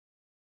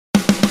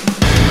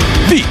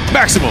the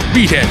Maximum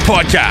Meathead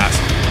Podcast.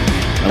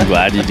 I'm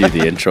glad you do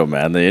the intro,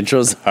 man. The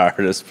intro's the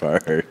hardest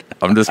part.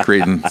 I'm just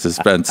creating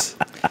suspense.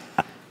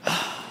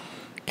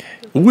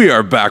 We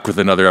are back with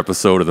another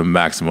episode of the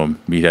Maximum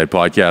Meathead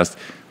Podcast,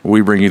 where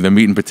we bring you the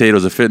meat and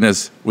potatoes of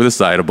fitness with a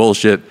side of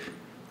bullshit.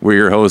 We're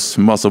your hosts,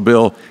 Muscle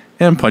Bill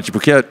and Punchy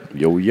Paquette.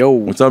 Yo, yo.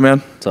 What's up, man?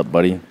 What's up,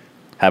 buddy?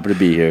 Happy to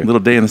be here.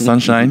 Little day in the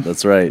sunshine.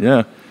 That's right.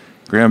 Yeah.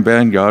 Grand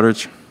Bend,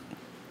 Goddard.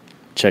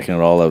 Checking it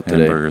all out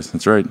today. Hamburgers.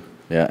 That's right.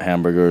 Yeah,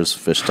 hamburgers,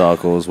 fish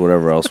tacos,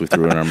 whatever else we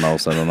threw in our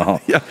mouths. I don't know.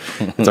 Yeah.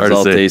 It's hard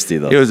all to say. Tasty,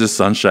 though. It was just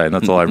sunshine.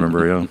 That's all I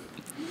remember, yeah.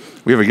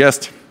 We have a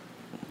guest.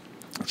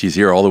 She's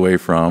here all the way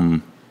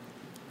from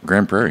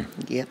Grand Prairie.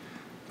 Yep.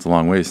 It's a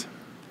long ways.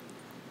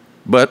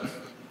 But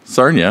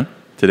Sarnia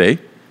today,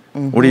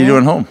 What are you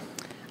doing home?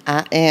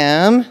 I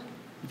am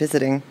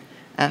visiting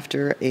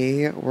after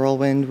a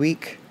whirlwind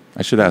week.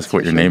 I should ask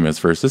what your name is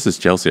first. This is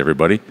Chelsea,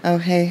 everybody. Oh,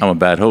 hey. I'm a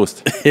bad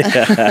host.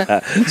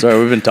 Sorry,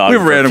 we've been talking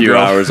for a few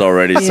hours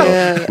already,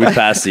 so we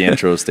passed the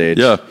intro stage.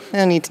 Yeah. I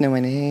don't need to know my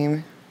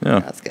name. Yeah.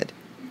 That's good.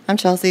 I'm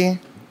Chelsea.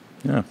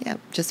 Yeah.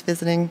 Yep, just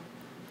visiting.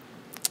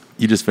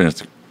 You just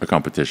finished a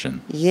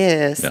competition.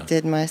 Yes, Yeah.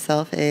 did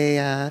myself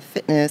a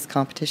fitness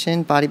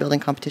competition,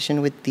 bodybuilding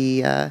competition with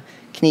the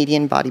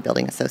Canadian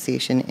Bodybuilding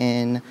Association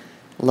in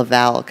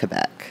Laval,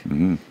 Quebec.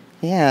 Mm-hmm.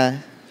 Yeah,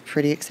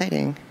 pretty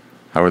exciting.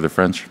 How are the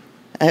French?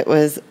 It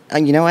was,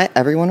 you know what?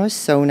 Everyone was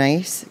so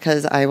nice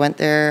because I went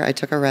there. I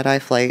took a red-eye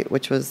flight,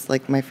 which was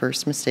like my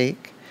first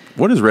mistake.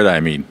 What does red eye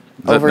mean?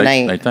 Is that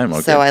Overnight. Nighttime?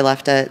 Okay. So I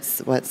left at,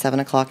 7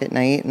 o'clock at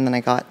night, and then I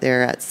got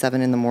there at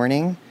 7 in the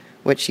morning,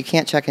 which you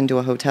can't check into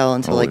a hotel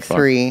until Holy like fuck.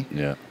 3.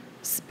 Yeah.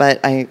 But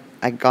I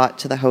got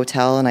to the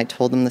hotel, and I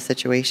told them the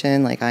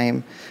situation. Like, I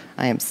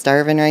am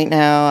starving right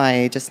now.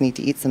 I just need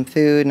to eat some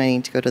food, and I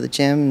need to go to the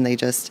gym. And they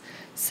just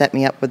set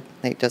me up with,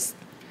 they just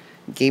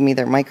gave me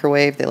their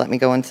microwave. They let me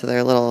go into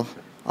their little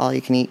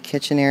all-you-can-eat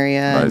kitchen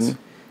area. Nice. And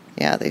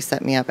yeah, they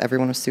set me up.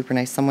 Everyone was super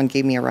nice. Someone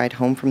gave me a ride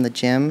home from the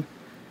gym.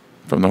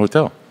 From the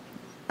hotel?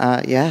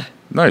 Yeah.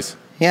 Nice.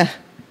 Yeah.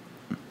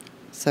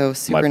 So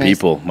super My nice.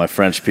 people, my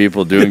French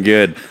people, doing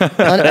good.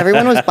 And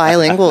everyone was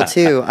bilingual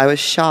too. I was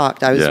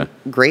shocked. I was Yeah.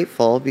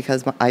 grateful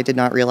because I did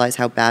not realize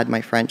how bad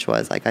my French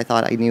was. Like, I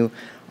thought I knew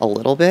a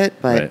little bit,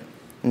 but Right.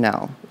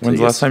 no. When's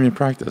the last time you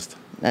practiced?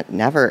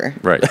 Never.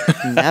 Right.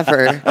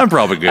 Never. I'm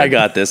probably good. I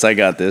got this.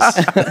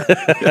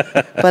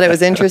 But it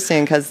was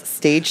interesting because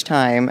stage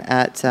time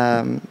at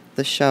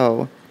the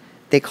show,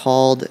 they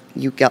called,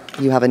 you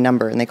have a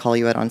number, and they call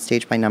you out on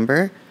stage by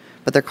number,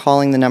 but they're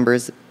calling the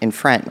numbers in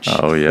French.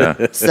 Oh, yeah.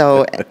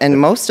 So,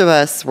 and most of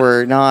us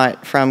were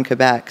not from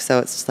Quebec, so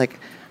it's just like,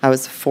 I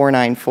was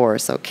 494,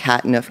 so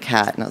cat enough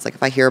cat. And I was like,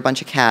 if I hear a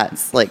bunch of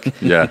cats, like,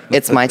 Yeah.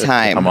 it's my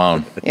time. Come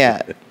on.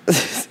 Yeah.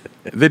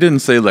 They didn't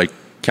say like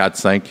cat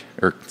sank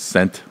or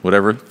cent,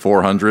 whatever,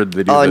 400.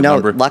 They do Oh, that no,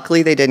 number.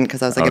 luckily they didn't,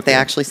 because I was like, if they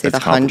Okay. actually say It's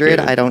the 100,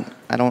 complicated.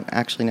 I don't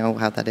actually know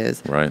how that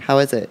is. Right. How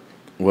is it?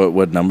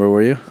 What number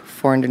were you?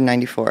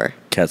 494.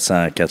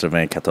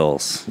 494.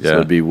 So Yeah.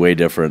 it'd be way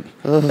different.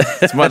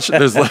 It's much.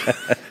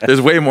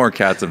 There's way more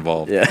cats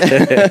involved. Yeah.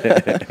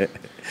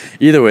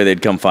 Either way,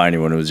 they'd come find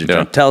you when it was your Yeah.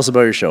 turn. Tell us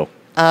about your show.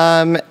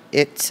 I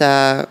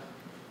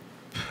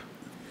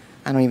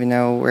don't even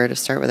know where to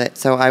start with it.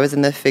 So I was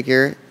in the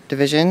figure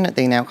division.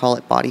 They now call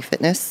it body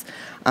fitness.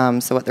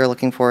 So what they're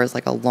looking for is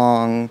like a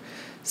long,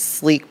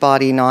 sleek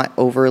body, not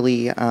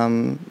overly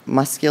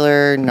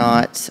muscular,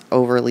 not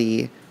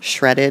overly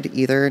shredded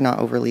either, not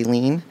overly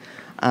lean,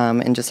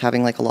 and just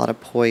having like a lot of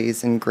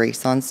poise and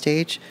grace on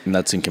stage. And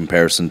that's in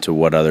comparison to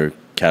what other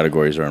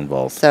categories are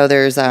involved. So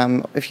there's,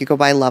 if you go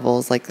by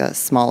levels, like the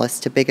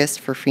smallest to biggest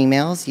for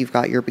females, you've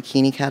got your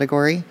bikini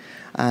category,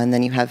 and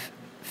then you have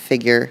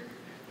figure,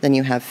 then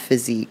you have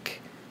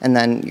physique, and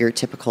then your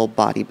typical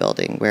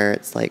bodybuilding, where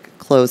it's like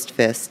closed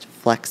fist,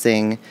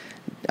 flexing,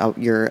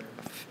 your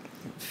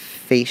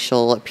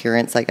facial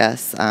appearance, I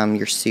guess,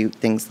 your suit,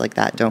 things like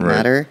that don't Right.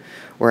 matter.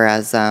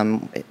 Whereas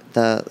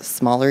the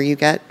smaller you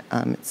get,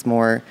 it's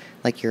more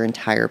like your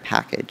entire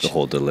package. The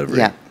whole delivery.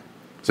 Yeah.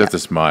 So you have to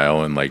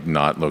smile and like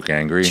not look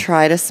angry.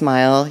 Try to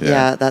smile. Yeah.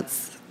 Yeah,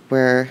 that's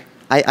where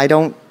I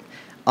don't,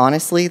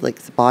 honestly, like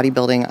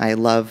bodybuilding, I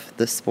love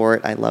the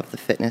sport. I love the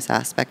fitness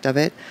aspect of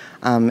it.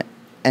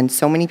 And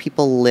so many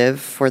people live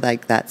for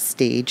like that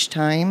stage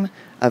time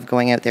of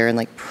going out there and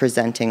like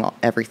presenting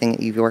everything that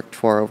you've worked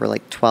for over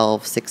like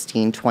 12,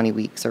 16, 20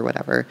 weeks or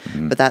whatever.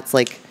 Mm-hmm. But that's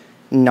like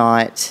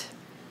not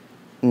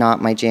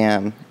my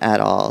jam at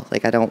all.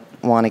 Like, I don't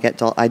want to get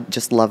dull. I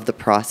just love the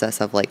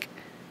process of like,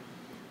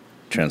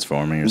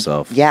 Transforming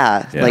yourself.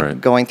 yeah, Yeah. like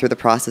Right. going through the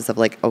process of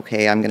like,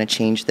 okay, I'm going to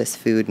change this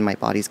food and my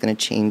body's going to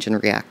change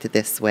and react to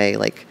this way.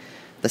 Like,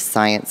 the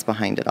science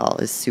behind it all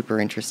is super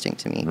interesting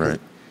to me. 'cause Right.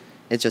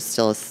 It just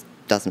still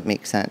doesn't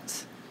make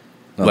sense.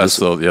 Less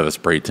so, the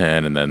spray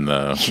tan, and then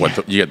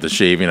you get the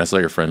shaving. I saw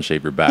your friend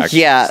shave your back.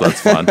 Yeah. So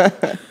that's fun.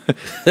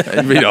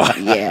 You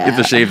get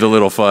to shave the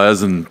little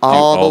fuzz and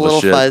all the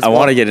little shit. I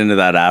want to get into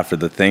that after,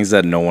 the things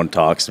that no one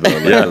talks about.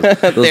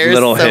 Those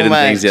little so hidden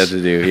much. things you have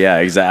to do. Yeah,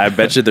 exactly. I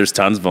bet you there's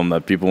tons of them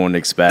that people wouldn't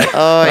expect.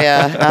 Oh,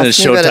 yeah. And it's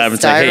showtime.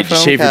 It's like, hey, did you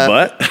shave your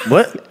butt?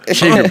 What?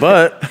 Shave your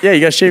butt? Yeah, you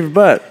got to shave your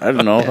butt. I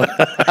don't know.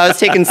 I was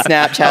taking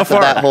Snapchats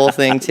of that whole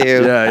thing,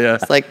 too. Yeah.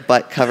 It's like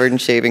butt covered in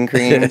shaving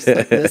cream. Like,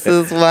 this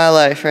is my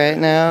life right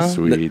now.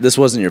 Sweet. This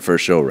wasn't your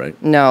first show,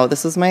 right? No,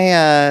 this was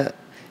my,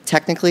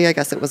 technically, I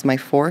guess it was my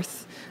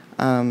fourth.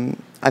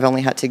 I've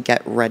only had to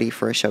get ready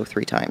for a show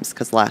 3 times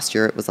because last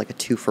year it was like a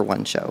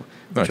 2-for-1 show,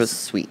 which was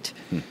sweet.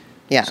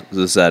 Yeah. So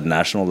this is at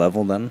national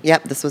level then?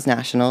 Yep, this was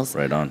nationals.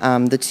 Right on.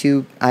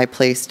 I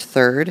placed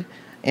 3rd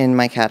in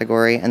my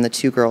category, and the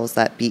 2 girls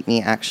that beat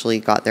me actually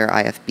got their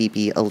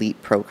IFBB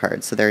Elite Pro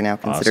card, so they're now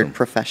considered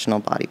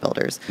professional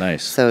bodybuilders.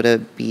 Nice. So to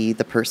be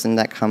the person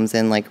that comes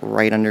in like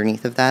right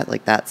underneath of that,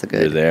 like that's a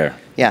good. You're there.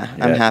 Yeah,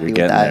 I'm happy you're with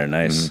getting that. there.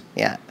 Nice.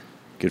 Yeah.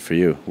 Good for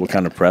you. What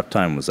kind of prep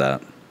time was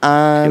that?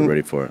 Get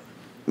ready for it.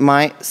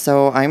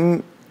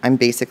 I'm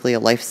basically a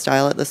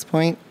lifestyle at this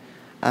point,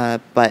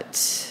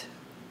 but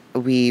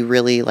we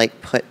really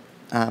like put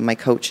my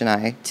coach and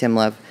I, Tim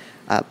Love,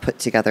 put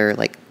together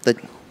like the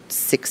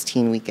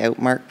 16-week out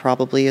mark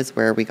probably is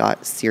where we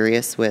got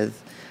serious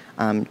with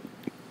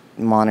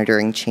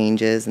monitoring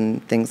changes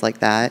and things like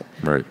that.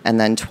 Right. And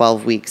then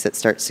 12 weeks it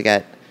starts to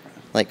get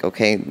like,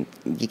 okay,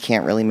 you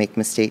can't really make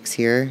mistakes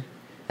here.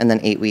 And then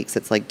 8 weeks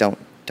it's like, don't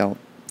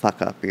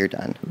fuck up or you're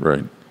done.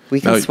 Right. We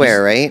can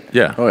swear, right?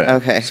 Yeah. Oh, yeah.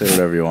 Okay. Say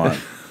whatever you want.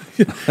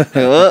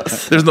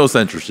 There's no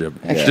censorship.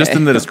 Just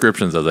in the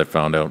descriptions, as I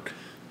found out.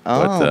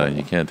 But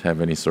you can't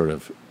have any sort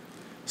of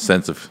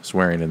sense of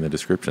swearing in the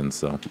descriptions.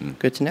 So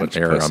Good to know.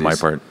 Error on my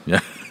part. Yeah.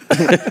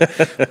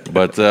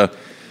 But so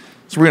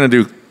we're going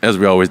to do, as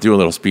we always do, a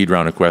little speed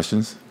round of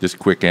questions. Just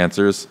quick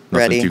answers.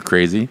 Nothing Ready. too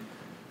crazy.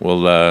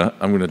 Well,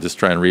 I'm going to just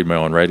try and read my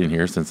own writing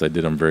here since I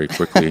did them very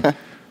quickly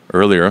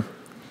earlier.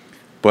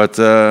 But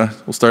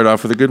we'll start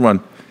off with a good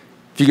one.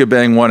 If you could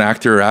bang one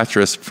actor or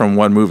actress from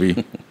one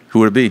movie, who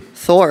would it be?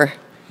 Thor.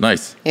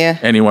 Nice. Yeah.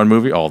 Any one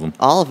movie? All of them.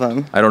 All of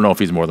them. I don't know if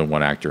he's more than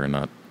one actor or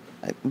not.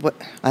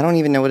 I don't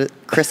even know what it...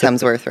 Chris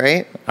Hemsworth,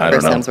 right? I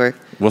don't know. Chris Hemsworth.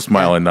 We'll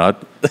smile and nod.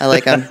 I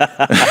like him.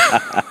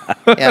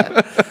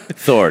 Yeah.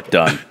 Thor,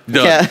 done.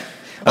 Done. Yeah.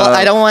 Well,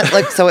 I don't want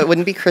so it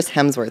wouldn't be Chris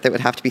Hemsworth. It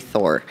would have to be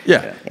Thor.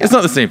 Yeah. It's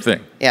not the same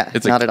thing. Yeah,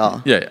 It's not at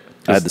all. Yeah.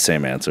 I had the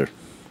same answer.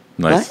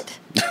 Nice. What?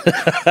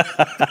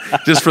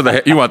 Just for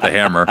you want the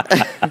hammer.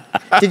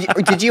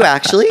 Did you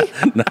actually?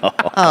 No.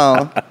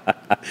 Oh.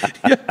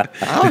 Yeah.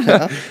 I don't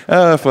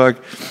know. Fuck.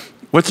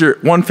 What's your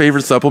one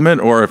favorite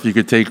supplement, or if you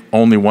could take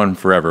only one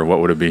forever, what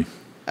would it be?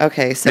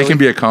 Okay, so It can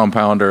be a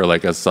compound or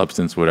like a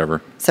substance,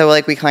 whatever. So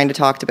like we kind of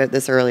talked about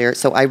this earlier.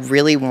 So I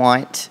really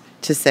want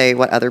to say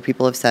what other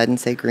people have said and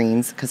say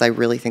greens because I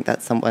really think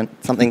that's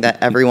something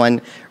that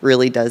everyone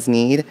really does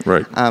need.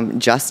 Right.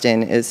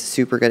 Justin is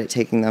super good at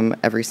taking them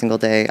every single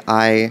day.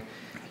 I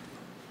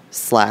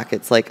slack.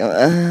 It's like,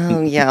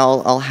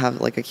 I'll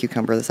have like a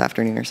cucumber this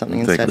afternoon or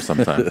something Take instead. it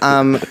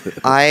sometime.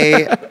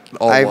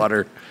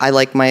 Water. I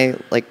like my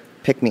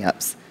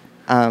pick-me-ups.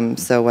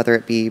 So whether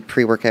it be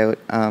pre-workout,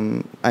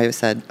 I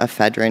said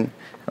ephedrine,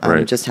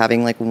 Right. just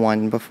having like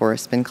one before a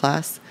spin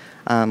class,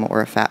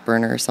 or a fat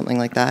burner or something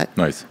like that.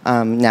 Nice.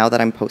 Now that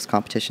I'm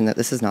post-competition,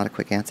 this is not a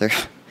quick answer.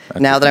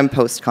 Now that I'm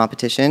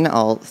post-competition,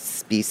 I'll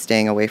be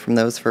staying away from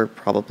those for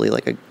probably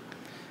like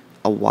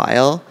a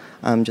while,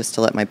 just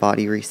to let my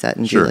body reset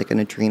and do like an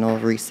adrenal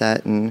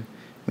reset and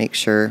make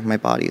sure my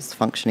body's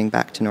functioning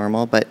back to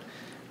normal. But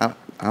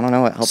I don't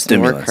know. It helps me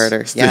work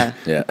harder. Yeah.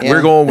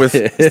 We're going with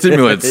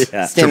stimulants.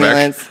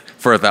 Stimulants.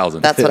 For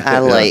 1,000. That's what I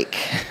like.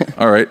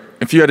 All right.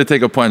 If you had to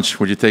take a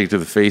punch, would you take it to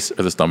the face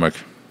or the stomach?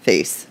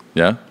 Face.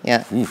 Yeah?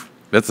 Yeah. Oof.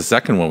 That's the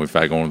second one we've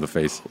had going to the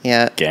face.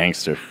 Yeah.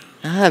 Gangster.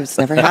 It's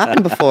never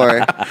happened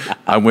before.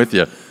 I'm with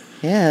you.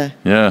 Yeah.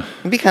 Yeah.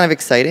 It'd be kind of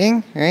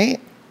exciting,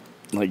 right?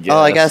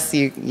 I guess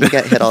you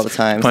get hit all the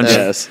time. Punch. So.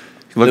 Yes.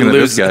 Looking at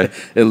this guy.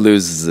 It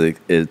loses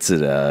its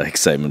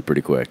excitement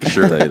pretty quick.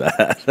 Sure. I'll tell you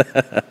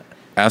that.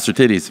 Ass or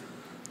titties?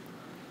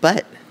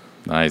 But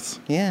Nice.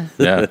 yeah.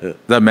 Yeah. Is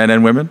that men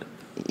and women?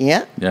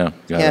 Yeah. Yeah.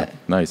 Got it.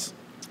 Nice.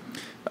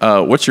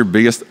 What's your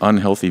biggest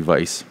unhealthy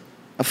vice?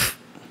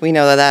 We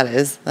know that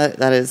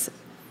is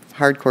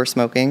hardcore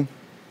smoking.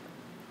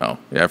 Oh,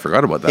 yeah, I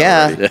forgot about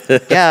that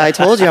already. Yeah, I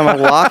told you I'm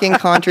a walking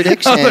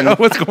contradiction. I was like, oh,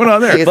 what's going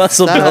on there? It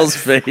Muscle sucks. Bill's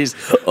face.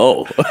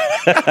 Oh.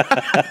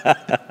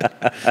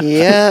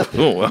 Yeah.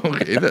 Oh,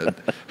 okay then.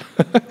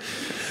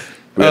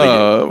 We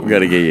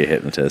gotta get you a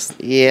hypnotist.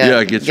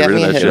 Yeah, get rid of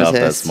me a that shit. Get off that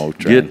hypnotist. smoke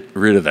train. Get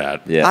rid of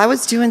that. Yeah. I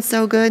was doing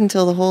so good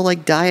until the whole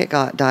diet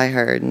got die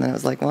hard, and then I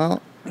was like,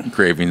 well,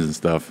 Cravings and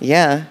stuff.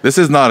 yeah. This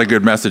is not a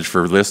good message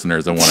for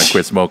listeners that want to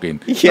quit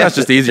smoking. Yeah. That's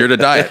just easier to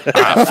diet. Fuck.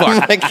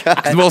 Oh my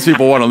god. 'Cause most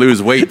people want to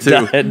lose weight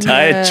too.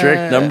 Diet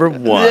trick number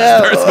 1.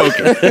 Start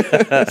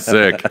smoking.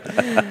 Sick.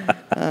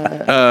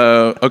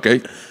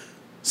 Okay.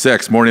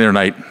 Sex, morning or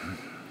night?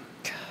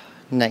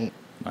 Night.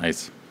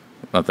 Nice.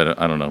 Not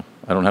that I don't know.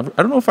 I don't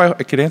know if I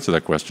could answer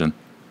that question.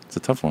 It's a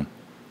tough one.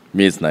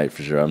 Me, it's night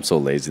for sure. I'm so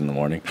lazy in the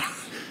morning.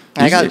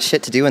 I got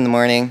shit to do in the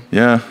morning.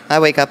 Yeah. I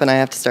wake up and I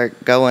have to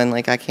start going.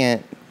 Like, I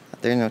can't,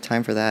 there's no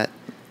time for that.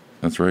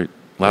 That's right.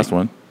 Last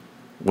one.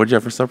 What did you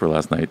have for supper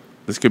last night?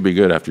 This could be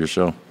good after your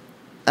show.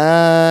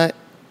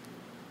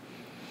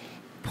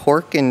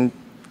 Pork and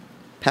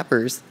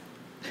peppers.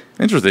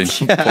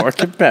 Interesting.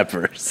 Pork and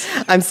peppers.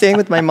 I'm staying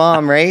with my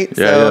mom, right? Yeah,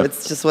 So yeah.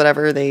 it's just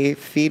whatever they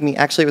feed me.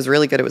 Actually, it was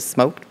really good. It was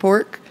smoked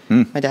pork.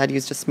 My dad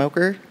used a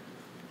smoker.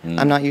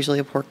 I'm not usually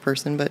a pork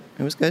person, but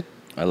it was good.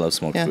 I love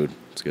smoked food.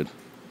 It's good.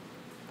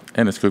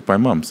 And it's cooked by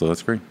mom, so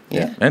that's great.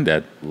 Yeah. And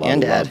dad.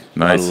 And dad.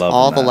 Nice.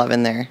 All the love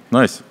in there.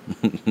 Nice.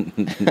 Well,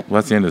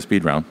 that's the end of the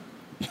speed round.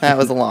 That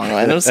was a long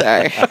one. I'm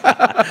sorry.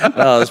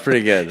 No, that's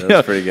pretty good.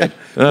 That's pretty good.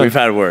 We've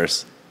had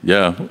worse.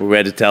 Yeah. We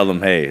had to tell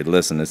them, hey,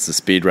 listen, it's the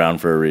speed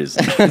round for a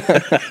reason.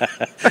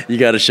 You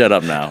got to shut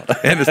up now.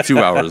 And it's 2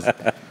 hours.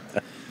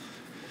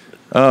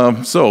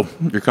 So,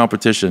 your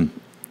competition.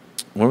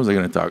 What was I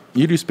going to talk?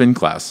 You do spin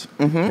class.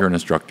 You're an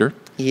instructor.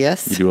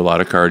 Yes. You do a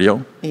lot of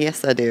cardio.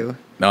 Yes, I do.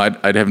 Now,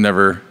 I'd have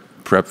never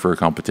prepped for a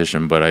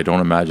competition, but I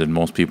don't imagine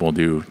most people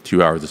do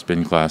 2 hours of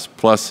spin class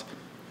plus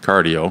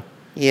cardio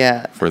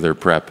Yeah. for their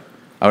prep.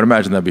 I would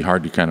imagine that'd be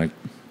hard to kind of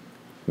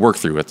work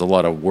through. It's a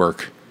lot of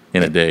work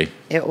in a day.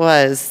 It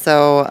was.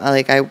 So,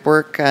 like, I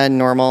work a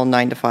normal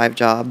 9 to 5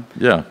 job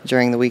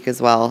during the week as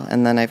well.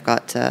 And then I've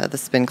got the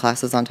spin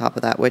classes on top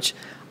of that, which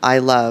I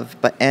love.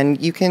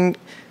 And you can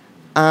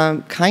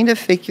kind of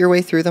fake your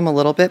way through them a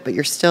little bit, but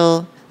you're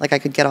still, like, I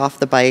could get off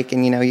the bike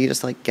and, you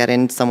just, like, get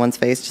in someone's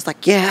face. Just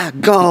like, yeah,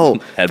 go,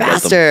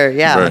 faster.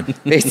 Yeah,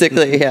 Right.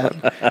 basically, yeah.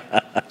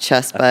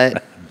 Chest,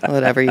 butt,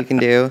 whatever you can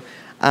do.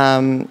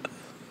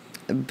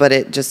 But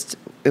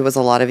it was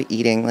a lot of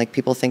eating. Like,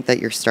 people think that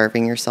you're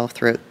starving yourself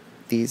throughout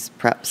these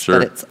preps,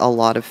 but it's a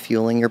lot of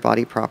fueling your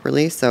body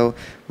properly. So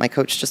my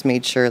coach just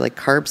made sure, like,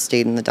 carbs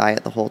stayed in the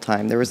diet the whole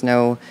time. There was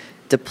no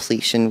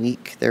depletion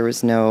week. There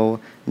was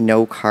no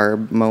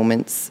carb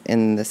moments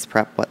in this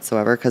prep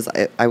whatsoever, because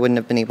I wouldn't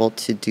have been able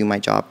to do my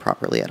job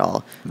properly at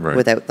all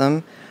without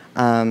them.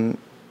 And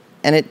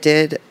it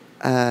did,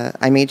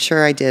 I made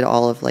sure I did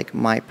all of, like,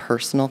 my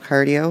personal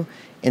cardio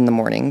in the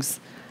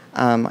mornings.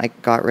 I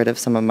got rid of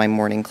some of my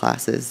morning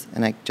classes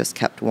and I just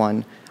kept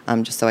one,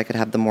 just so I could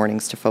have the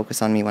mornings to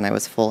focus on me when I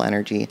was full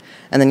energy.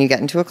 And then you get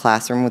into a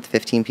classroom with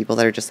 15 people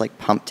that are just, like,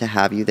 pumped to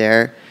have you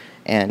there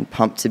and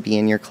pumped to be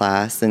in your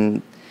class.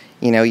 And,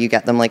 you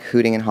get them, like,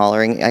 hooting and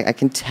hollering. I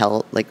can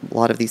tell, like, a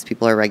lot of these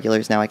people are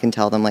regulars now. I can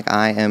tell them, like,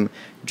 I am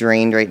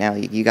drained right now.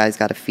 You guys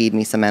got to feed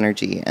me some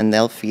energy. And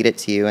they'll feed it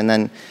to you. And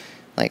then,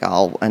 like,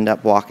 I'll end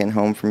up walking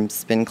home from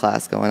spin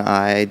class going,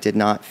 I did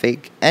not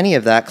fake any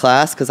of that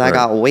class because I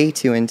got way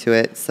too into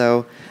it.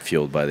 So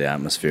fueled by the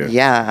atmosphere.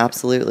 Yeah,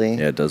 absolutely.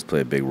 Yeah, it does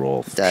play a big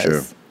role for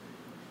sure.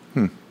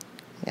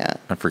 Yeah.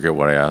 I forget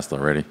what I asked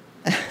already.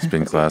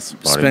 Spin class,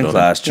 bodybuilding. Spin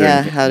class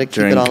during, how to keep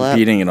during it all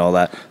competing up. And all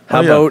that.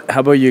 How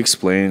about you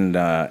explain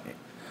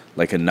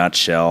like a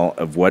nutshell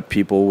of what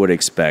people would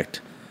expect?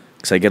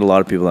 Because I get a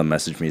lot of people that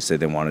message me say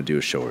they want to do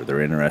a show or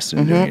they're interested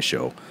in doing a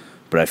show,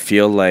 but I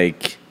feel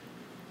like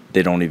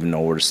they don't even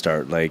know where to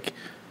start. Like,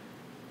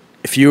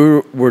 if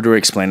you were to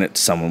explain it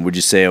to someone, would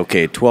you say,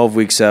 okay, 12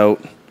 weeks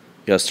out, you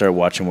got to start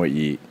watching what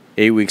you eat.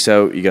 8 weeks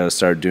out, you got to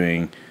start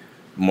doing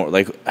more.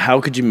 Like,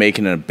 how could you make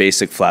it in a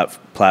basic flat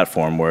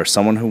platform where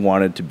someone who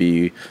wanted to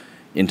be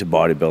into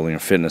bodybuilding or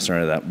fitness or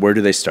any of that, where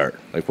do they start?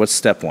 Like, what's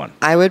step one?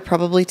 I would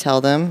probably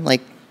tell them,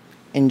 like,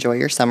 enjoy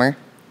your summer.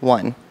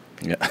 One.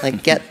 Yeah.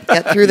 Like, get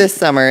through this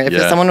summer. If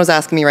someone was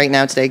asking me right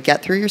now today,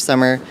 get through your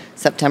summer.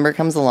 September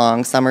comes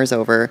along, summer's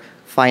over.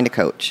 Find a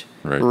coach.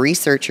 Right.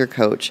 Research your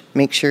coach.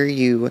 Make sure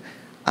you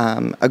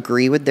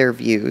agree with their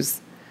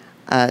views.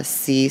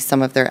 See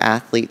some of their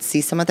athletes.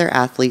 See some of their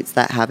athletes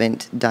that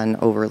haven't done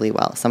overly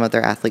well. Some of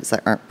their athletes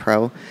that aren't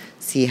pro.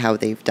 See how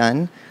they've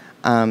done.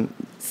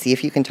 See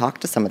if you can talk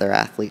to some of their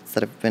athletes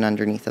that have been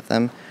underneath of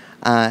them.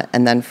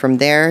 And then from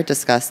there,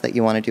 discuss that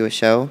you want to do a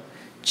show.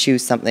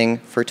 Choose something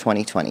for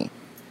 2020.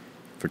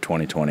 For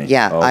 2020?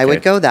 Yeah, okay. I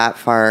would go that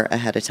far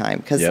ahead of time.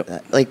 Because,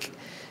 like,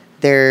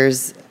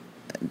 there's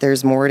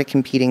more to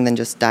competing than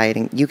just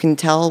dieting. You can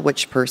tell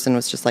which person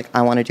was just like,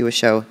 I want to do a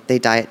show. They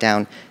diet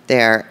down.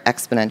 They are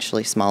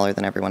exponentially smaller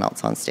than everyone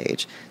else on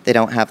stage. They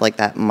don't have, like,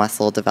 that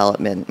muscle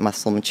development,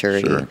 muscle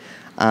maturity. Sure.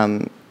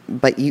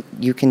 But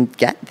you can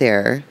get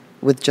there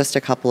with just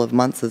a couple of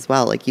months as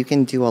well. Like, you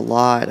can do a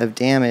lot of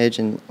damage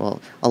and,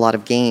 well, a lot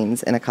of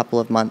gains in a couple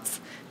of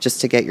months just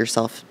to get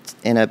yourself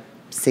in a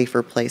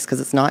safer place. Because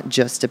it's not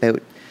just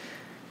about,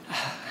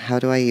 how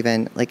do I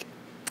even, like,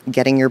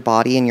 getting your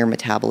body and your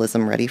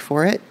metabolism ready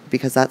for it,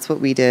 because that's what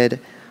we did.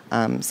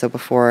 So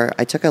before,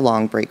 I took a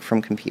long break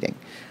from competing,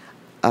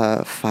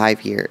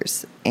 5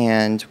 years.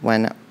 And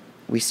when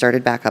we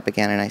started back up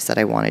again and I said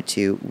I wanted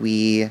to,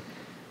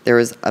 there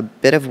was a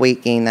bit of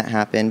weight gain that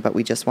happened, but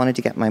we just wanted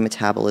to get my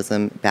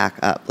metabolism back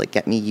up, like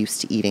get me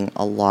used to eating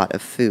a lot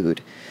of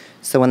food.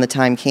 So when the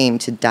time came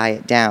to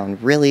diet down,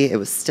 really it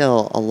was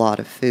still a lot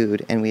of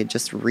food, and we had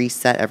just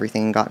reset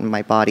everything and gotten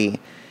my body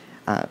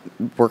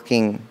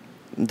working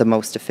the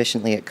most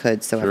efficiently it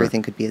could, so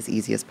everything could be as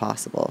easy as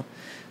possible.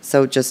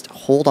 So just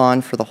hold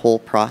on for the whole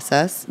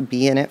process,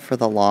 be in it for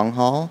the long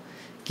haul,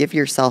 give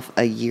yourself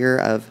a year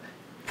of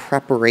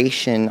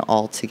preparation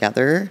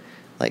altogether,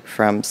 like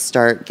from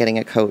start getting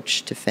a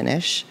coach to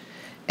finish,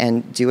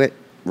 and do it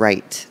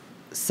right.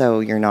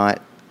 So you're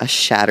not a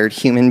shattered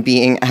human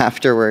being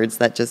afterwards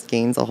that just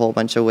gains a whole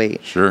bunch of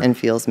weight and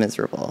feels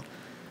miserable.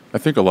 I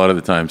think a lot of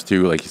the times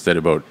too, like you said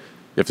about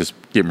you have to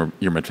get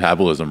your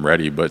metabolism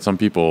ready, but some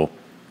people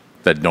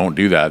that don't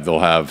do that, they'll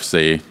have,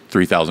 say,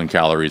 3,000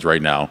 calories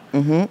right now,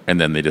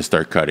 and then they just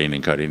start cutting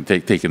and cutting,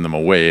 taking them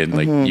away, and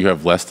like you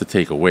have less to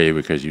take away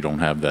because you don't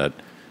have that.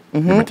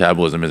 Your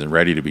metabolism isn't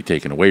ready to be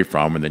taken away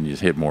from, and then you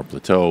just hit more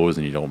plateaus,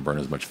 and you don't burn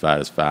as much fat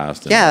as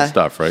fast and all that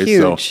stuff, right?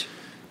 Huge. So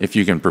if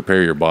you can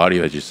prepare your body,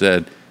 as you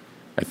said,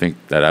 I think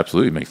that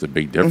absolutely makes a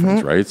big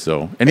difference, right?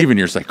 So, and even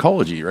your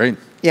psychology, right?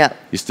 Yeah.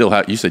 You still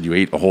have, you said you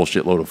ate a whole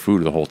shitload of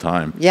food the whole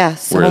time. Yeah,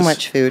 so Whereas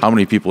much food. How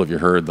many people have you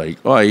heard like,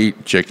 oh, I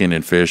eat chicken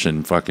and fish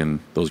and fucking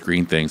those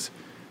green things?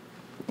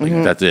 Like,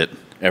 that's it.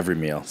 Every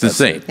meal. It's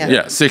insane.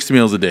 Yeah. 6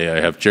 meals a day.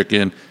 I have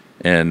chicken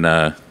and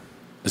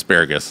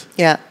asparagus.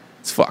 Yeah.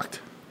 It's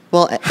fucked.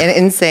 Well, and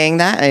in saying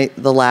that,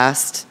 the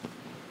last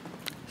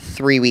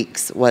 3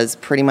 weeks was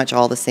pretty much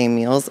all the same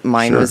meals.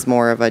 Mine was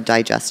more of a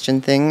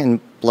digestion thing and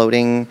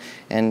bloating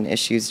and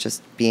issues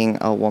just being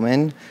a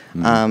woman.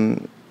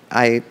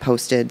 I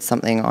posted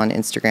something on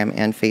Instagram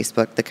and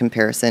Facebook, the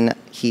comparison.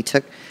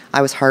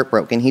 I was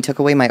heartbroken. He took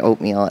away my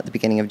oatmeal at the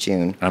beginning of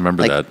June. I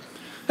remember that.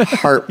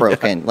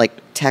 Heartbroken.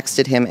 Like,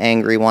 texted him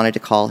angry, wanted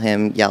to call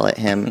him, yell at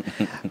him.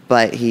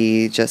 But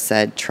he just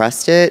said,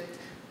 trust it,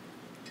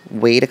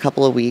 wait a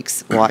couple of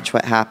weeks, watch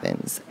what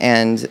happens.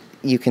 And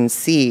you can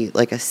see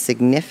like a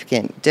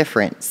significant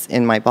difference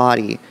in my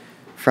body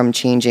from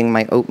changing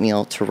my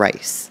oatmeal to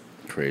rice.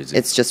 Crazy.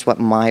 It's just what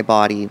my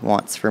body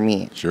wants for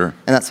me. Sure.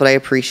 And that's what I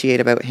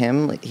appreciate about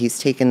him. Like, he's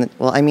taken,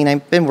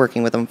 I've been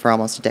working with him for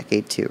almost a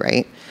decade too,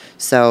 right?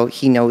 So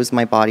he knows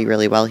my body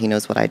really well. He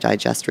knows what I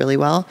digest really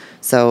well.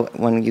 So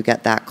when you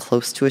get that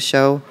close to a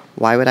show,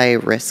 why would I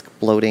risk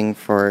bloating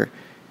for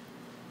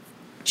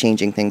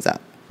changing things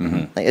up?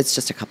 Like, it's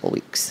just a couple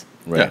weeks.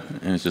 Right. Yeah,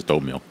 and it's just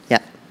oatmeal. Yeah.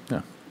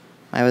 Yeah.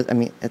 At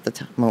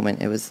the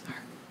moment, it was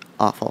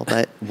awful,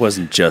 but It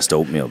wasn't just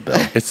oatmeal, Bill.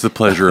 It's the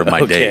pleasure of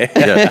my day.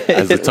 Yeah,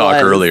 as the talk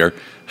was. earlier.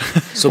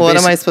 So what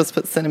am I supposed to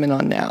put cinnamon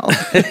on now?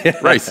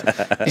 Rice.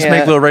 Just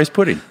make a little rice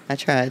pudding. I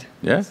tried.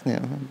 Yeah?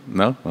 Yeah.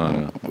 No? Oh,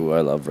 no. Ooh,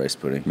 I love rice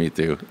pudding. Me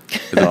too.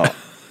 No,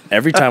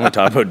 every time we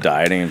talk about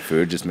dieting and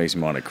food, just makes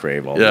me want to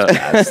crave all Yeah. this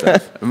bad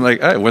stuff. I'm like,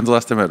 hey, when's the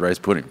last time I had rice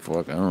pudding?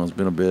 Fuck, I don't know. It's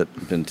been a bit.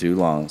 It's been too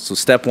long. So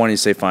step one, you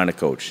say find a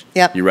coach.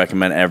 Yep. You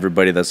recommend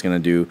everybody that's going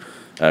to do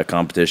a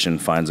competition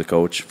finds a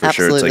coach for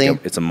Absolutely. sure.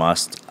 It's a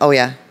must. Oh,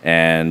 yeah.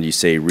 And you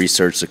say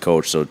research the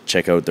coach, so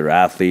check out their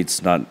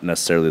athletes, not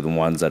necessarily the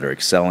ones that are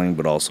excelling,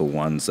 but also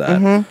ones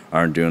that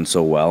aren't doing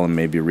so well, and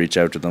maybe reach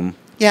out to them.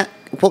 Yeah.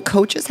 Well,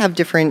 coaches have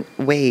different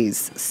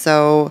ways.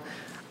 So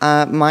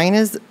mine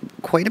is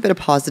quite a bit of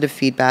positive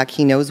feedback.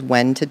 He knows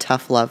when to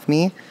tough love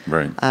me.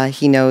 Right.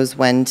 He knows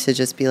when to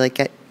just be like,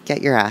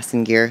 get your ass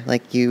in gear.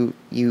 Like, you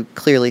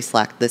clearly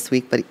slacked this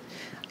week, but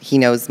he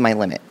knows my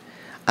limit.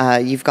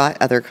 You've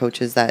got other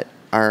coaches that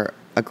are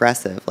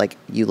aggressive, like,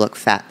 you look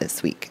fat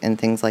this week and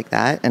things like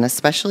that. And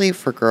especially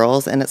for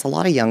girls, and it's a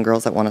lot of young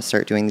girls that want to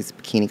start doing these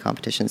bikini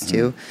competitions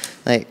too.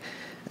 Like,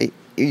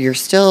 you're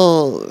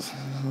still,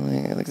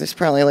 like, there's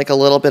probably like a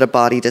little bit of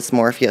body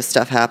dysmorphia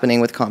stuff happening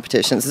with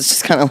competitions. It's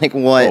just kind of like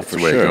what for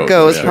sure.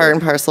 goes Yeah. part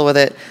and parcel with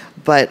it.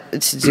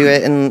 But to do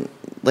it in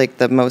like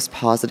the most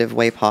positive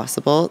way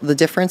possible, the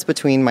difference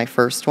between my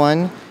first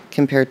one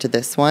compared to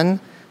this one,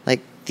 like,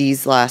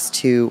 these last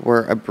two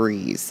were a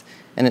breeze.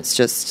 And it's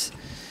just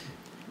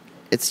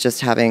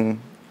having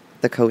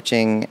the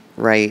coaching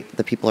right,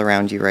 the people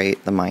around you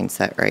right, the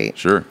mindset right.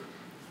 Sure.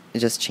 It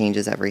just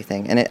changes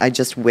everything. And I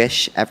just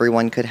wish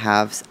everyone could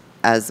have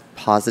as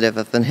positive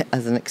of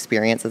an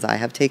experience as I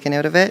have taken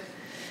out of it.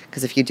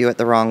 Because if you do it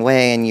the wrong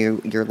way and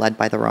you're led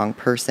by the wrong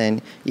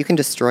person, you can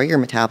destroy your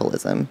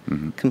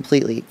metabolism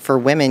completely. For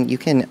women, you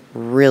can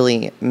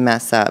really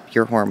mess up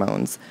your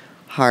hormones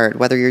hard,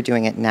 whether you're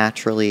doing it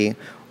naturally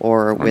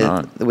or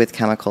with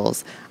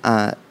chemicals.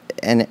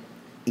 And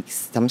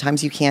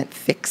sometimes you can't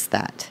fix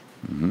that.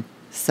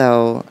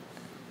 So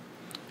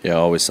Yeah,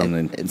 always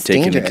something to it's take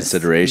into dangerous.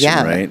 consideration,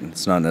 Yeah. right?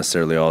 It's not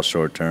necessarily all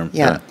short term.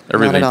 Yeah. Not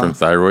Everything at all. from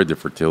thyroid to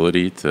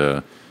fertility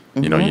to,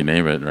 you know, you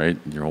name it, right?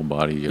 Your whole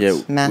body gets...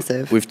 Yeah,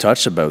 Massive. We've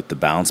touched about the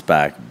bounce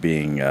back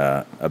being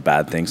a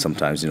bad thing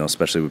sometimes, you know,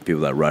 especially with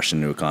people that rush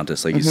into a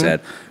contest, like you said,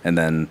 and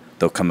then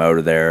they'll come out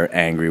of there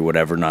angry,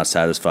 whatever, not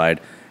satisfied,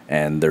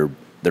 and their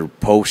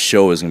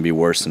post-show is going to be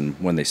worse than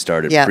when they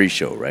started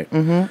pre-show, right?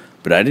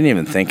 But I didn't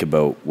even think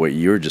about what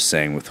you were just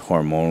saying with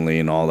hormonally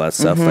and all that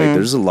stuff. Like,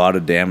 there's a lot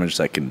of damage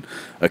that can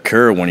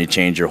occur when you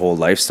change your whole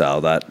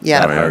lifestyle, that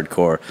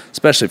hardcore,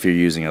 especially if you're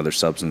using other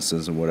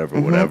substances and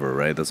whatever,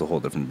 right? That's a whole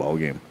different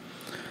ballgame.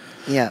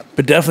 Yeah.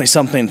 But definitely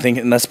something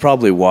thinking, and that's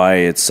probably why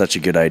it's such a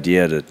good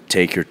idea to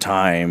take your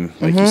time.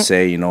 Like you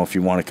say, you know, if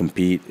you want to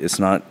compete, it's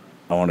not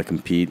I want to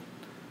compete.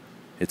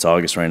 It's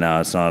August right now.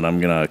 It's not. I'm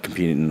gonna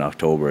compete in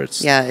October.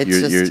 It's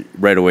you're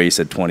right away. You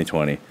said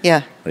 2020.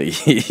 Yeah.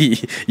 Like,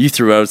 you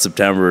threw out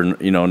September,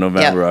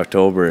 November,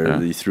 October. Yeah.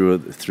 You threw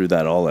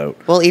that all out.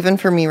 Well, even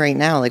for me right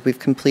now, like we've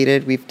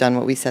done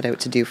what we set out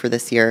to do for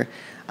this year,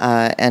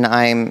 and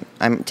I'm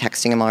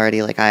texting him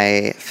already. Like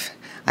I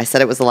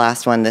said it was the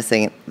last one. This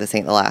ain't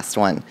the last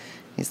one.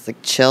 He's like,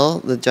 chill.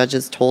 The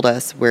judges told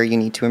us where you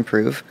need to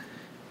improve.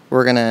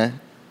 We're gonna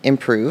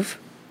improve.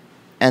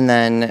 And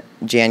then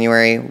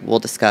January, we'll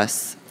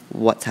discuss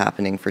what's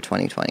happening for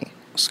 2020.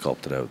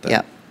 Sculpt it out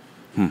then.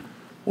 Yeah.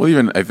 Well,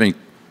 even I think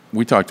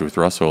we talked with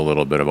Russell a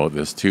little bit about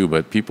this too,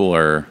 but people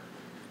are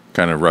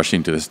kind of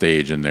rushing to the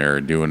stage and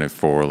they're doing it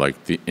for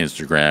like the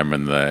Instagram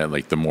and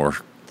the more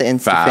The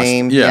Insta fast.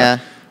 fame. Yeah.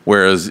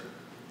 Whereas,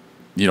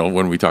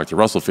 when we talked to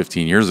Russell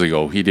 15 years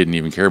ago, he didn't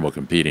even care about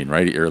competing,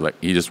 right?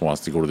 He just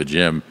wants to go to the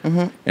gym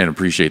and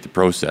appreciate the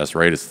process,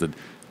 right? It's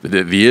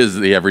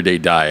the everyday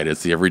diet.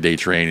 It's the everyday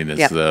training.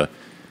 It's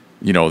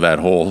that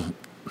whole,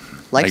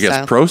 Lifestyle. I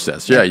guess,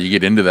 process. Yeah, you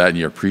get into that and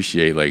you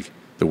appreciate like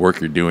the work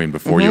you're doing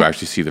before you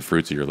actually see the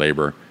fruits of your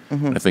labor.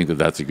 And I think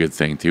that's a good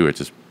thing too. It's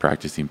just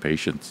practicing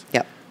patience.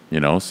 Yep.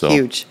 So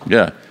Huge.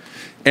 Yeah,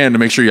 and to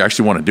make sure you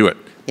actually want to do it.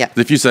 Yeah.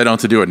 If you set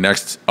out to do it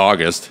next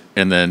August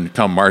and then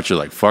come March you're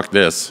like, fuck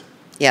this.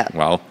 Yeah.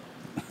 Well,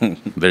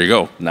 there you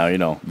go. Now you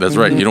know. That's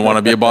right. You don't want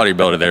to be a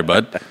bodybuilder there,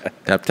 bud.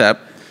 Tap tap.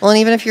 Well, and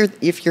even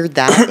if you're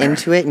that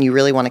into it and you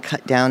really want to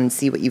cut down and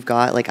see what you've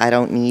got, like I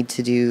don't need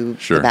to do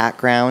the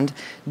background.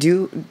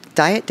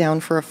 Diet down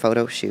for a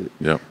photo shoot.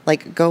 Yeah.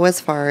 Like go as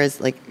far as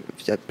like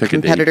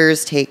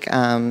competitors take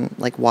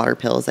like water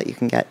pills that you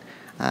can get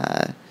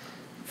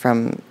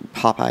from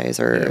Popeyes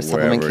or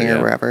Supplement King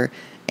or wherever.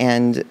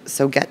 And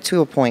so get to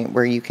a point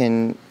where you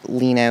can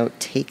lean out,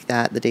 take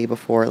that the day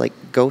before, like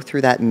go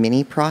through that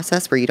mini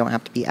process where you don't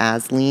have to be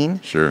as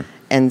lean. Sure.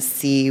 And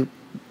see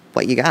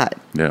what you got.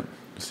 Yeah.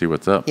 See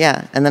what's up.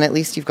 Yeah, and then at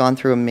least you've gone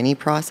through a mini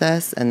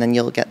process, and then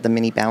you'll get the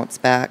mini bounce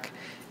back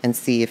and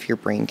see if your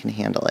brain can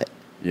handle it.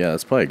 Yeah,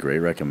 that's probably a great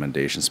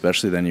recommendation.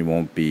 Especially then you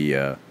won't be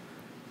your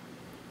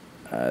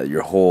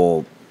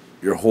whole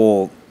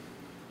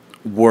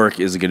work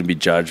isn't going to be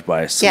judged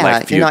by a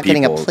select few people. You're not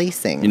getting a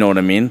placing. You know what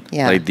I mean?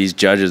 Yeah. Like these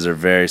judges are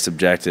very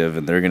subjective,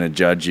 and they're going to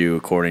judge you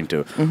according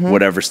to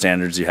whatever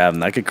standards you have,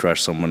 and that could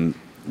crush someone.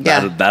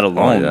 That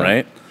alone,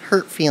 right?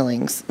 Hurt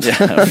feelings.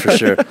 Yeah, for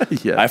sure.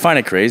 Yeah. I find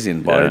it crazy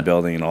in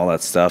bodybuilding and all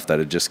that stuff that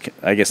it just,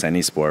 I guess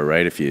any sport,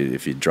 right? If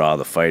you draw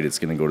the fight, it's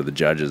going to go to the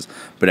judges.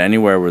 But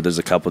anywhere where there's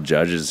a couple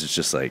judges, it's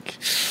just like,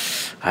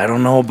 I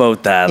don't know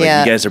about that.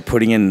 Like you guys are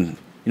putting in,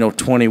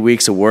 20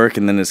 weeks of work,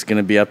 and then it's going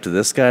to be up to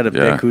this guy to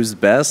pick who's the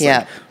best. Yeah.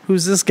 Like,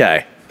 who's this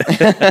guy?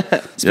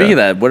 Speaking of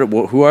that,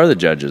 who are the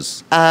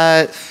judges?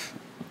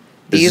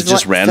 Is it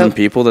just random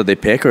people that they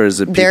pick, or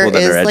is it people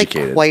that are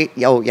educated?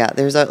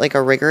 There's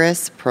a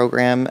rigorous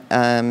program.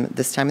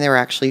 This time they were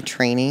actually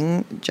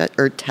training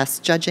or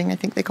test judging, I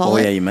think they call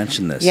it. Oh yeah, you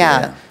mentioned this.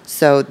 Yeah.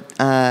 So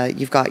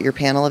you've got your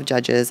panel of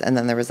judges, and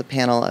then there was a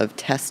panel of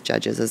test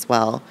judges as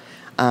well.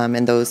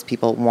 And those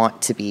people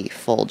want to be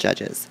full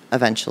judges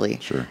eventually.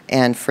 Sure.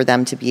 And for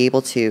them to be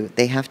able to,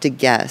 they have to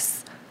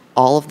guess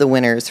all of the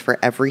winners for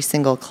every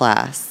single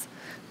class.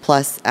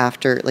 Plus,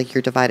 after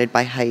you're divided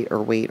by height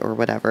or weight or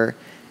whatever.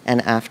 And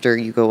after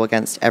you go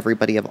against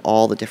everybody of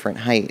all the different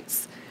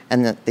heights,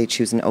 and that they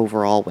choose an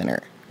overall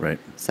winner. Right.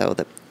 So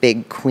the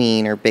big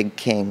queen or big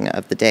king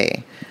of the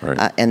day.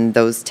 Right. And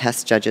those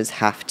test judges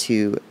have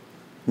to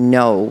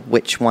know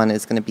which one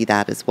is going to be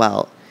that as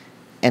well.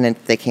 And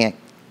if they can't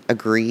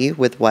agree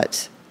with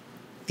what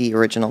the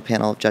original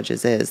panel of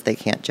judges is, they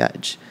can't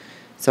judge.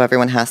 So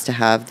everyone has to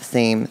have the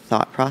same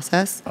thought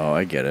process. Oh,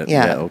 I get it.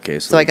 Yeah. Okay.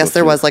 So I guess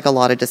there was a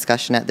lot of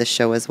discussion at this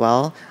show as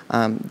well.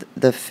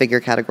 The figure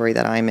category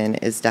that I'm in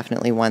is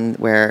definitely one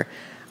where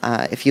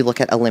if you look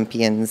at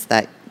Olympians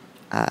that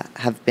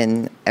have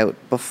been out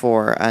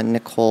before,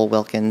 Nicole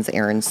Wilkins,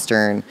 Erin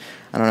Stern,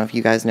 I don't know if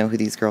you guys know who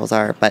these girls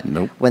are, but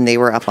when they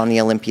were up on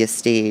the Olympia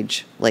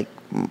stage,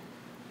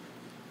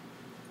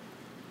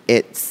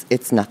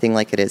 it's nothing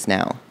like it is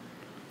now.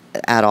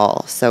 At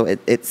all. So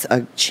it's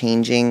a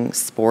changing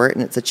sport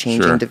and it's a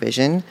changing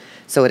division.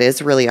 So it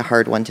is really a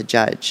hard one to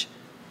judge.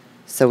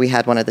 So we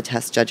had one of the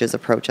test judges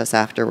approach us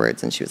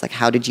afterwards and she was like,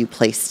 "How did you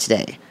place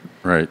today?"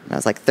 Right. And I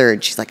was like,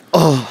 "Third." She's like,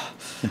 "Oh,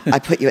 I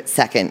put you at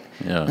second."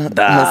 Yeah. And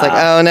I was like,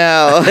 "Oh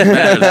no."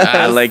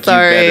 I like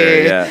Sorry. you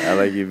better. Yeah, I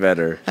like you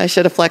better. I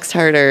should have flexed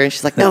harder. And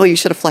she's like, "No, you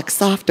should have flexed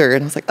softer."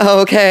 And I was like,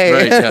 "Oh, okay."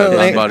 Right. Yeah.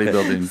 Like,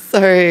 Bodybuilding.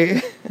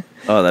 Sorry.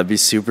 Oh, that'd be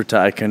super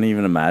tough. I couldn't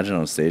even imagine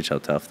on stage how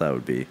tough that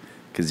would be.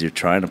 Because you're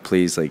trying to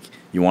please,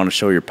 you want to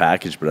show your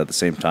package, but at the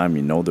same time,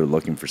 they're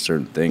looking for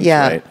certain things,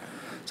 right?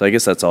 So I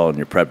guess that's all in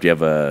your prep. Do you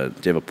have a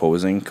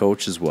posing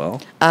coach as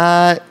well?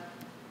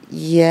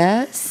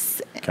 Yes.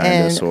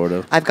 Kind of, sort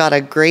of. I've got a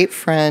great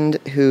friend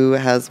who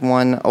has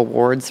won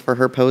awards for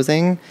her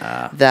posing.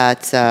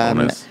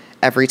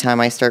 Every time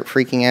I start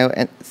freaking out,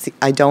 and see,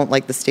 I don't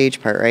like the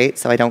stage part, right?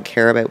 So I don't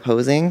care about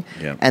posing.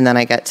 Yeah. And then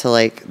I get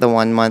to the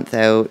 1 month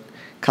out,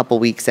 couple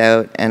weeks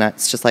out, and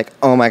it's just like,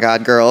 oh my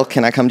God, girl,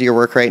 can I come to your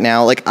work right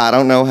now? Like, I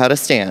don't know how to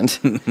stand.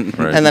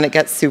 Right. And then it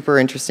gets super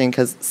interesting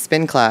because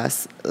spin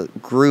class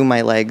grew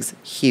my legs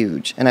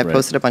huge. And I've Right.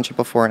 posted a bunch of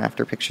before and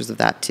after pictures of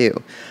that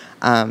too.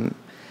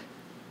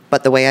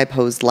 But the way I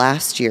posed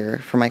last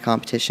year for my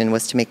competition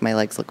was to make my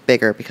legs look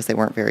bigger because they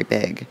weren't very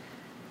big.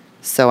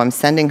 So I'm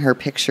sending her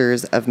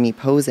pictures of me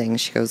posing.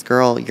 She goes,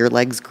 girl, your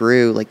legs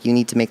grew. Like, you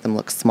need to make them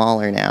look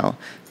smaller now.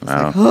 I was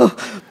Wow. like,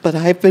 oh, but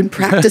I've been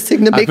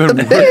practicing to make them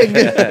big.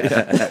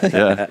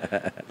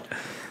 Yeah.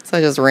 So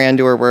I just ran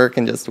to her work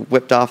and just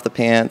whipped off the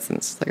pants. And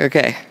it's like,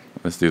 okay,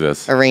 Let's do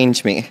this.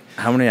 arrange me.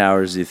 How many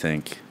hours do you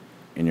think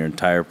in your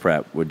entire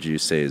prep would you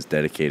say is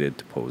dedicated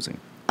to posing?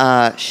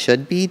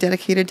 Should be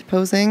dedicated to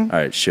posing. All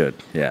right, should.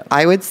 Yeah.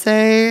 I would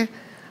say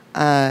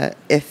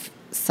if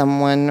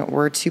someone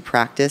were to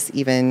practice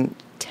even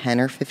 10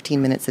 or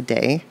 15 minutes a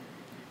day,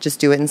 just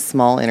do it in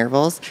small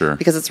intervals. Sure.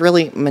 Because it's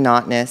really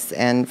monotonous.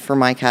 And for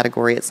my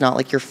category, it's not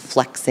like you're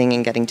flexing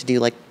and getting to do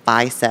like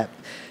bicep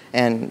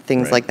and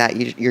things Right. like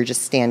that. You're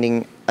just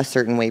standing a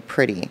certain way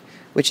pretty,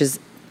 which is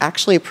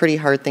actually a pretty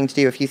hard thing to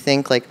do. If you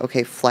think like,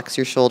 okay, flex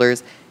your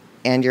shoulders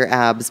and your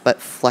abs,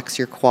 but flex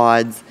your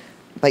quads,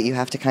 but you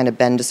have to kind of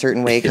bend a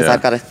certain way because Yeah.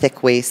 I've got a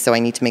thick waist, so I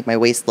need to make my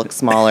waist look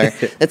smaller.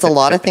 It's a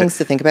lot of things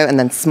to think about, and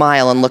then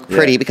smile and look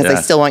pretty because I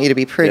Yeah. still want you to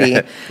be pretty.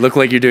 Yeah. Look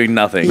like you're doing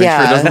nothing.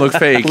 Yeah. It doesn't look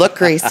fake. Look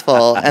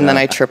graceful, and then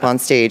I trip on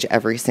stage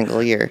every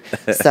single year.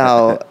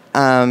 So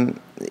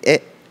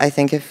I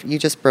think if you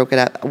just broke it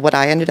up, what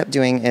I ended up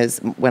doing is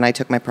when I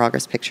took my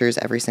progress pictures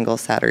every single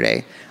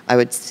Saturday, I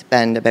would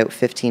spend about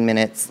 15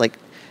 minutes like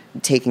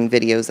taking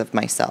videos of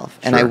myself.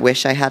 And I Sure.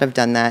 wish I had have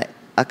done that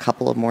a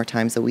couple of more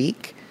times a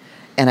week.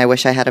 And I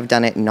wish I had have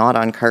done it not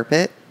on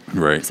carpet.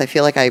 Right. Because I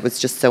feel like I was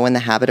just so in the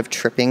habit of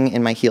tripping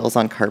in my heels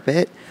on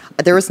carpet.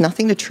 There was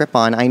nothing to trip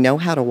on. I know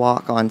how to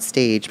walk on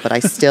stage, but I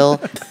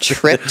still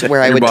tripped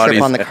where I Your would trip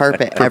body's on the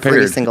carpet every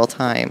prepared. single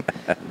time.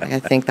 Like, I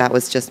think that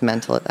was just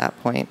mental at that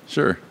point.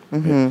 Sure.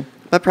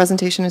 But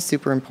presentation is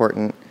super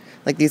important.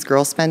 Like, these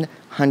girls spend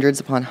hundreds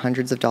upon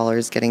hundreds of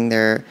dollars getting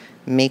their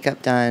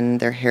makeup done,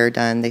 their hair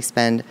done. They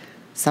spend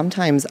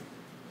sometimes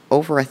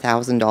over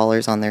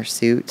 $1,000 on their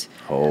suit.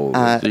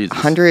 Holy Jesus.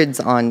 Hundreds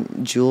on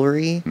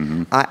jewelry.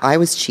 I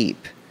was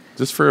cheap.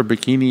 Just for a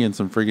bikini and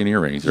some friggin'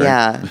 earrings, right?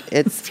 Yeah,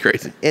 it's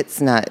crazy. It's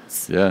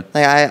nuts. Yeah.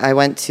 Like I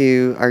went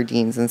to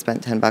Ardene's and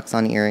spent $10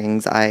 on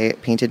earrings. I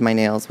painted my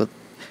nails with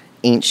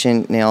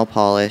ancient nail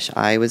polish.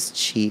 I was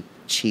cheap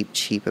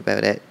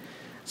about it.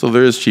 So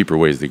there is cheaper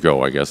ways to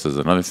go, I guess, is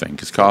another thing.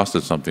 Because cost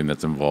is something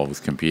that's involved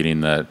with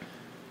competing that,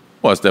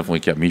 well, it's definitely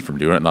kept me from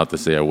doing it. Not to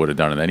say I would have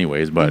done it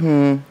anyways, but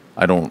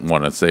I don't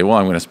want to say, well,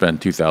 I'm going to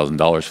spend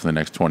 $2,000 for the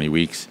next 20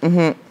 weeks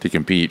to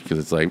compete because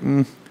it's like,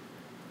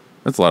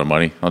 that's a lot of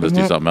money. I'll just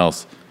do something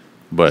else.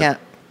 But Yeah,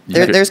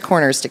 you could- there's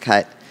corners to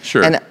cut.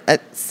 Sure. And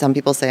some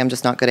people say I'm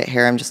just not good at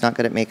hair. I'm just not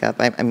good at makeup.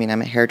 I mean,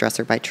 I'm a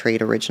hairdresser by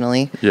trade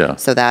originally. Yeah.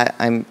 So that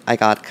I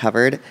got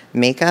covered.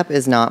 Makeup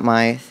is not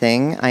my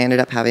thing. I ended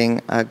up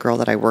having a girl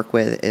that I work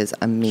with is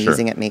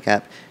amazing Sure. at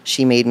makeup.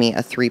 She made me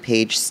a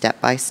 3-page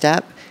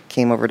step-by-step.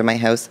 Came over to my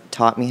house,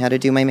 taught me how to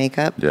do my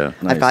makeup. Yeah.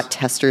 Nice. I've got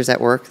testers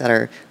at work that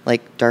are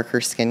like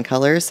darker skin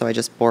colors, so I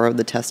just borrowed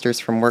the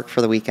testers from work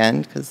for the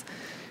weekend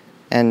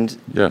then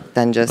no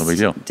just big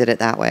deal. did it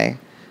that way.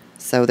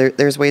 So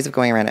there's ways of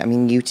going around it. I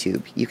mean,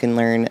 YouTube. You can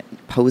learn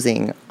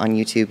posing on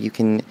YouTube. You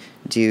can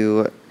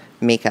do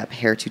makeup,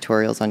 hair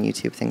tutorials on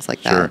YouTube, things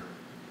like that. Sure.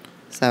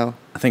 So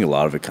I think a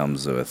lot of it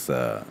comes with,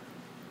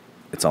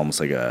 it's almost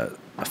like a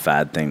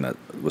fad thing that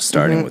was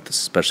starting with,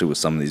 especially with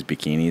some of these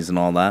bikinis and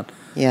all that.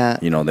 yeah,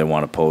 You know, they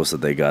want to post that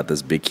they got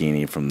this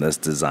bikini from this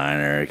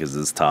designer because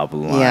it's top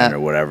of the line Yeah. or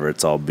whatever.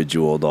 It's all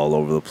bejeweled all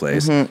over the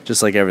place.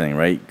 Just like everything,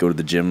 right? Go to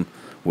the gym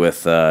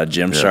with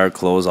Gymshark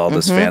clothes, all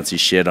this fancy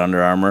shit,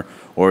 Under Armour,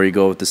 or you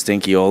go with the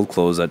stinky old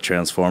clothes that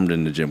transformed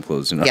into gym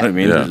clothes. You know Yeah. what I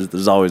mean? Yeah.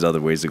 There's always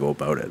other ways to go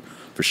about it,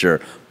 for sure.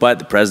 But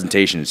the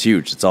presentation is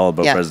huge. It's all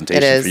about Yeah, it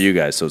presentation is. for you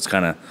guys. So it's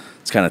kind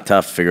of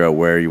tough to figure out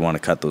where you want to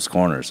cut those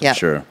corners. yeah, For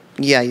sure.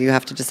 Yeah, you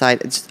have to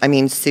decide. I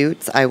mean,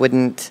 suits. I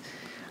wouldn't.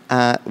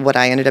 What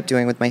I ended up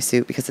doing with my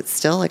suit, because it's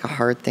still like a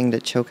hard thing to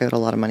choke out a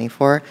lot of money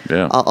for.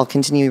 Yeah. I'll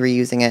continue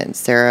reusing it.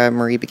 Sarah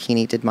Marie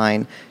Bikini did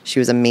mine. She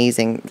was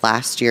amazing.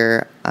 Last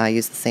year, I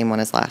used the same one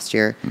as last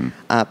year.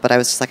 But I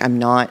was just like, I'm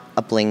not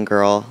a bling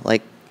girl.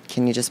 Like,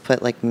 can you just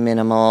put like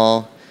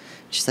minimal?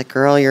 She's like,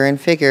 girl, you're in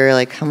figure.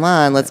 Like, come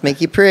on, let's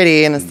make you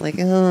pretty. And it's like,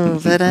 oh,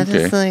 but I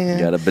just like. You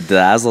got to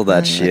bedazzle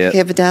that shit.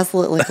 Okay,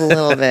 bedazzle it like a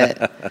little bit.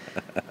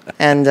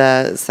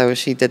 And so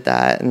she did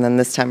that. And then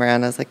this time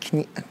around, I was like, can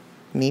you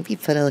maybe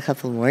put a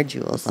couple more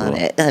jewels on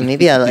it?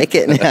 Maybe I like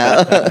it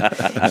now.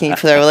 Can you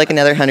throw like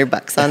another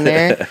 $100 on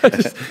there?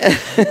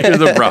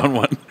 Here's a brown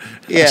one.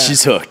 Yeah.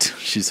 She's hooked.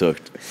 She's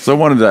hooked. So I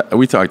wanted to,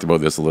 we talked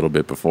about this a little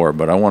bit before,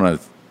 but I want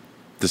to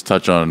just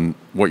touch on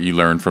what you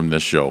learned from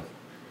this show.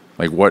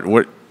 Like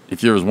what if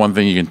there was one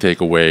thing you can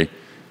take away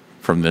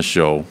from this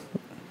show,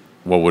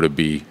 what would it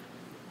be?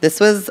 This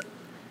was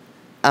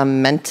a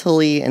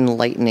mentally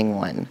enlightening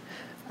one,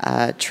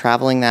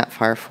 traveling that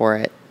far for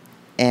it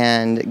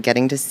and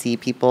getting to see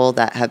people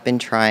that have been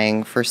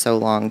trying for so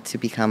long to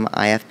become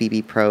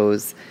IFBB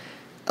pros,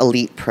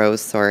 elite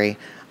pros,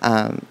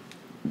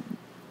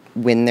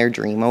 win their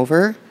dream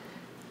over.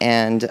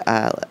 And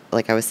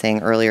like I was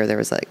saying earlier, there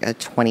was like a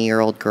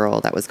 20-year-old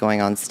girl that was going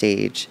on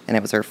stage, and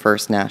it was her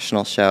first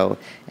national show.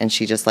 And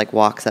she just like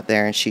walks up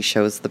there and she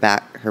shows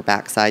her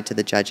backside to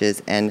the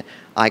judges, and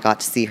I got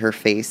to see her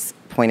face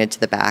pointed to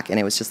the back, and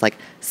it was just like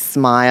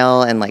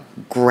smile and like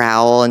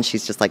growl, and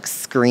she's just like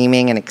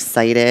screaming and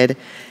excited.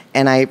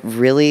 And I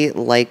really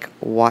like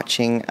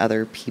watching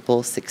other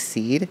people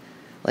succeed.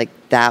 Like,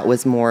 that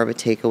was more of a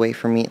takeaway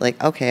for me.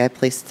 Like, okay, I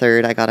placed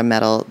third, I got a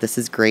medal, this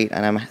is great,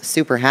 and I'm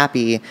super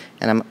happy,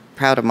 and I'm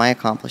proud of my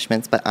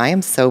accomplishments, but I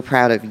am so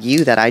proud of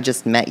you that I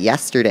just met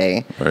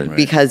yesterday,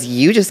 because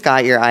you just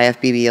got your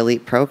IFBB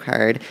Elite Pro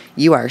card.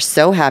 You are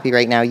so happy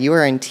right now. You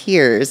are in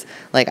tears.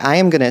 Like, I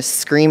am going to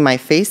scream my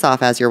face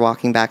off as you're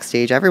walking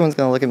backstage. Everyone's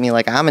going to look at me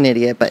like I'm an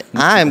idiot, but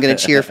I'm going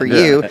to cheer for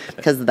you,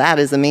 because that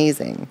is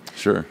amazing.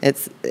 Sure.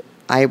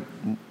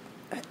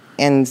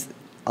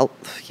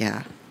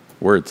 Yeah.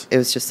 Words. It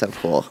was just so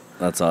cool.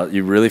 That's all.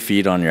 You really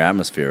feed on your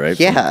atmosphere, right?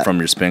 Yeah. From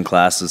your spin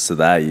classes to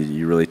that,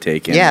 you really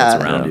take in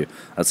what's around you.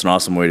 That's an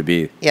awesome way to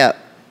be. Yeah.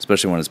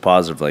 Especially when it's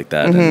positive like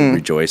that, and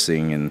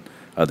rejoicing in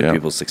other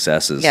people's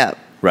successes. Yeah.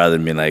 Rather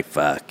than being like,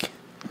 fuck.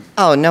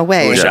 Oh, no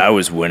way. I wish I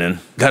was winning.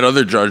 That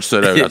other judge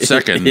said I got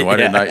second. Why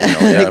didn't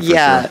I?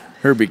 Yeah. Sure.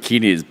 Her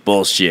bikini is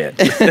bullshit.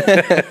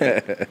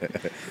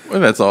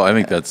 Well, that's all. I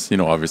think that's,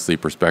 obviously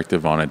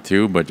perspective on it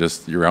too, but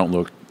just your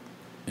outlook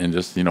and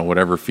just,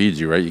 whatever feeds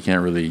you, right? You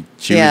can't really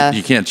choose. Yeah.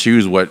 You can't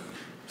choose what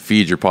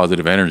feeds your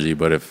positive energy,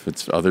 but if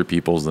it's other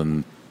people's,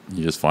 then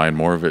you just find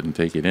more of it and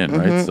take it in,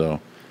 right? So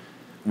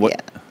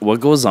what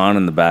goes on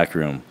in the back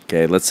room?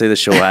 Okay, let's say the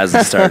show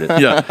hasn't started.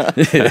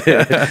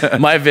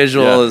 My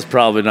visual is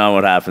probably not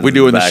what happens. We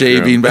doing the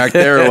shaving room. back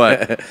there or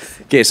what?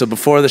 Okay, so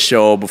before the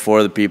show,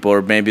 before the people,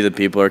 or maybe the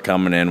people are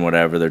coming in,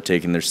 whatever, they're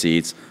taking their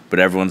seats, but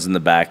everyone's in the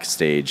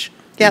backstage.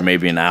 Yep.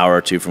 Maybe an hour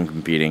or two from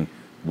competing.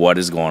 What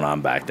is going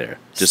on back there?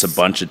 Just a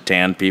bunch of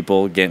tan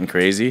people getting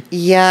crazy?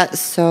 Yeah,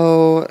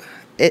 so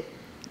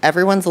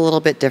everyone's a little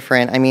bit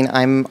different. I mean,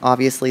 I'm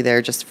obviously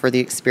there just for the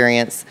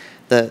experience.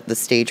 The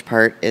stage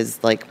part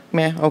is like,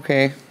 meh,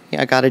 okay,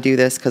 yeah, I got to do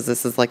this because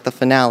this is like the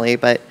finale,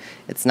 but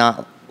it's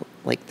not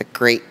like the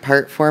great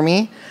part for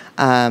me.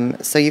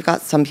 So you've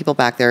got some people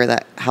back there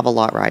that have a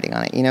lot riding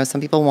on it.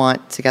 Some people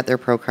want to get their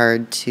pro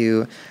card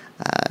to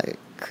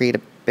create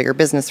a bigger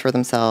business for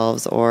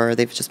themselves, or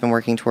they've just been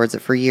working towards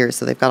it for years,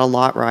 so they've got a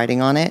lot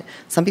riding on it.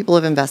 Some people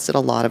have invested a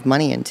lot of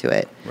money into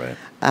it.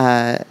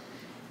 Right.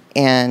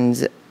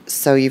 And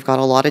so you've got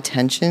a lot of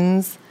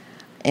tensions,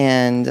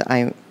 and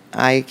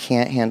I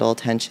can't handle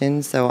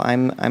tension, so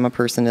I'm a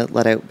person to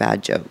let out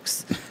bad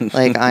jokes.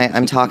 Like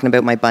I'm talking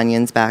about my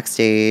bunions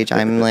backstage.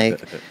 I'm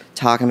like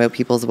talking about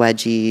people's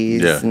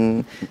wedgies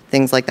and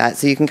things like that.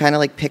 So you can kind of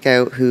like pick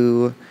out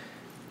who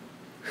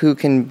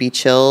can be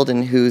chilled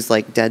and who's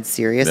like dead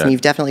serious. And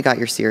you've definitely got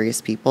your serious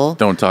people.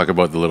 Don't talk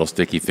about the little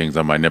sticky things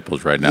on my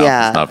nipples right now.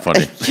 Yeah. It's not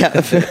funny.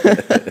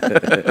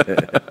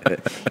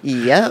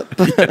 Yep.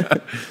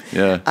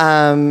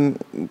 Yeah.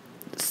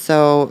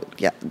 So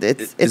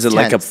it's is it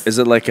tense.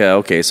 like a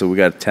okay, so we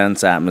got a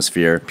tense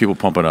atmosphere. People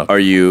pumping up. Are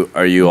you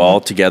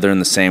all together in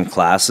the same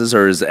classes,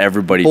 or is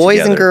everybody Boys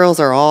together? and girls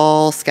are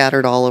all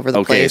scattered all over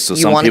the place. So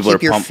you some want to people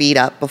keep your feet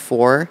up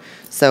before.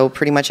 So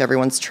pretty much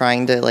everyone's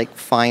trying to like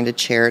find a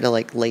chair to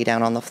like lay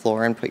down on the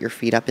floor and put your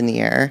feet up in the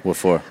air. What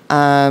for?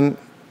 I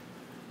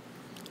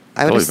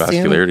would assume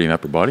vascularity in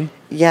upper body?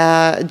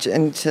 Yeah,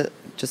 and to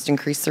just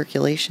increase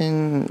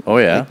circulation. Oh,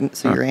 yeah? Like,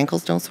 so your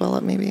ankles don't swell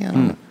up, maybe? I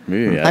don't know.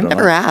 Maybe, I've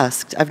never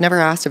asked. I've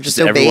just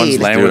obeyed. Everyone's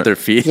laying with their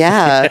feet?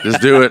 Yeah.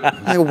 Just do it.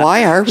 Like,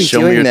 why are we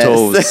Show doing me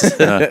your this?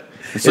 toes.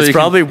 It's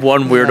probably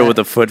one weirdo with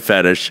a foot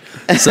fetish.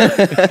 So,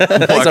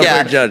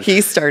 judge.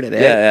 He started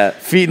it. Yeah.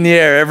 Feet in the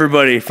air,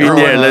 everybody. Feet in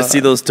the air. Let's see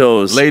those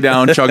toes. Lay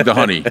down, chug the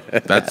honey.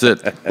 That's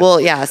it. Well,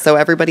 yeah. So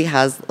everybody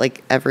has,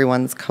 like,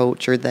 everyone's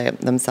coach or they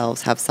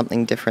themselves have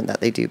something different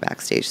that they do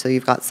backstage. So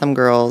you've got some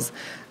girls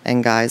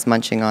and guys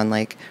munching on,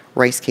 like,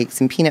 rice cakes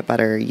and peanut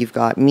butter. You've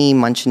got me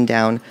munching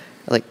down,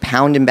 like,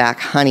 pounding back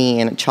honey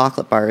and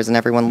chocolate bars, and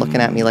everyone looking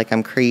at me like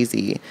I'm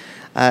crazy.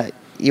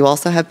 You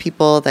also have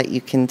people that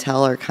you can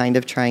tell are kind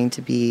of trying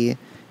to be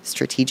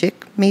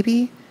strategic,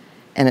 maybe.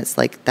 And it's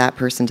like that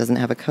person doesn't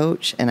have a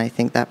coach, and I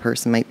think that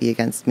person might be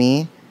against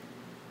me.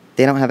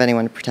 They don't have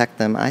anyone to protect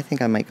them. I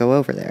think I might go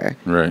over there.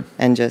 Right.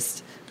 And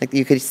just, like,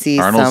 you could see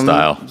Arnold some...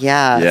 style.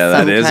 Yeah. Yeah,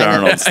 that is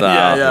Arnold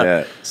style.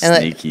 Yeah.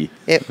 Sneaky.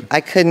 And I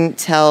couldn't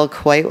tell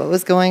quite what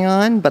was going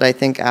on, but I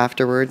think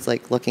afterwards,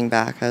 like, looking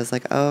back, I was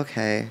like, oh,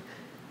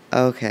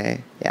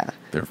 okay, yeah.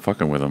 They're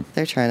fucking with them.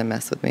 They're trying to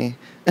mess with me.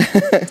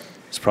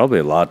 It's probably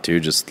a lot, too,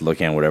 just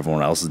looking at what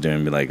everyone else is doing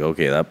and be like,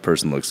 okay, that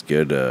person looks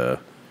good.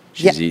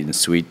 She's eating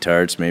sweet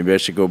tarts. Maybe I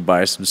should go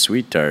buy some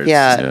sweet tarts.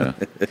 Yeah.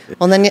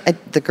 Well, then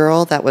the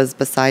girl that was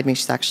beside me,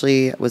 she's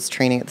actually was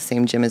training at the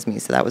same gym as me,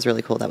 so that was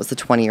really cool. That was the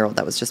 20-year-old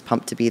that was just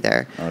pumped to be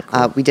there. Oh,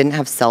 cool. We didn't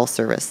have cell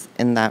service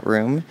in that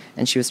room,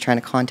 and she was trying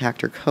to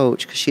contact her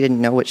coach because she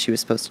didn't know what she was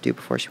supposed to do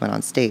before she went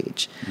on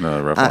stage.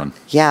 Another rough one.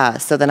 Yeah,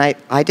 so then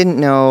I didn't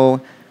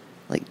know,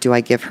 like, do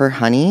I give her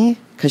honey?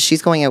 Because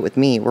she's going out with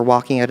me. We're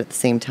walking out at the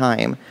same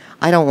time.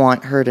 I don't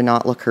want her to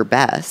not look her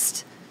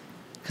best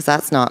because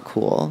that's not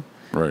cool.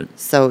 Right.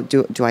 So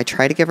do I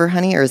try to give her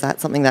honey, or is that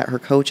something that her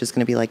coach is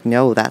going to be like,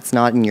 no, that's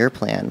not in your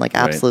plan? Like,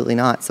 absolutely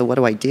not. So what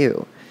do I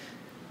do?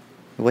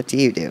 What do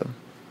you do?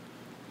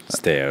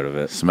 Stay out of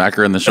it. Smack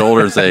her in the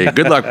shoulder and say,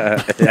 good luck.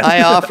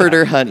 I offered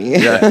her honey.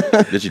 Yeah.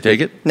 Did she take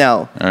it?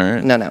 No. All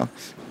right. No.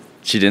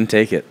 She didn't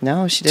take it.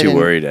 No, she didn't. Too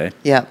worried, eh?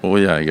 Yeah. Well,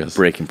 yeah, I guess.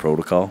 Breaking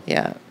protocol.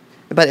 Yeah.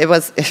 But it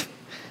was...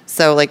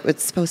 So, like,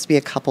 it's supposed to be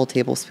a couple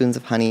tablespoons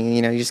of honey.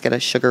 You know, you just get a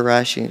sugar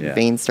rush, your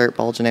veins start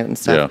bulging out and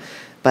stuff. Yeah.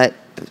 But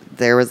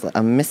there was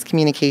a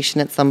miscommunication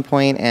at some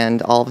point,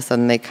 and all of a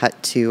sudden they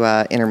cut to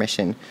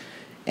intermission.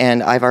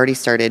 And I've already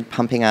started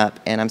pumping up,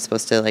 and I'm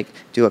supposed to, like,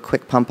 do a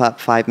quick pump up,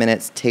 5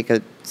 minutes, take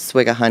a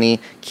swig of honey,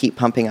 keep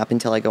pumping up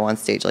until I go on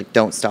stage. Like,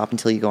 don't stop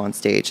until you go on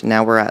stage.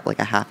 Now we're at, like,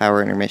 a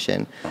half-hour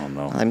intermission. Oh,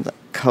 no. I'm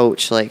like,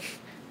 coach, like...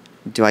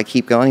 Do I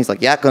keep going? He's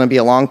like, yeah, going to be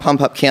a long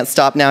pump up. Can't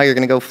stop now. You're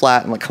going to go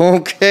flat. I'm like,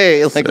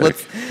 okay. Like,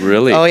 let's.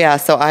 Really? Oh, yeah.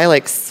 So I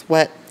like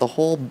sweat the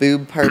whole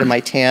boob part of my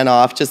tan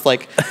off, just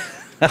like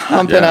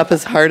pumping up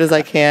as hard as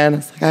I can.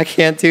 It's like, I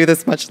can't do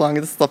this much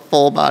longer. This is a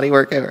full body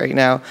workout right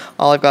now.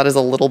 All I've got is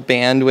a little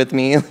band with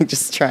me, like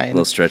just trying. A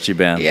little stretchy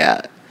band.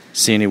 Yeah.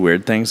 See any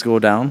weird things go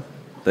down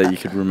that you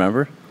could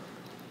remember?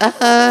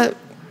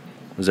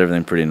 Was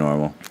everything pretty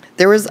normal?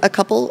 There was a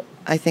couple,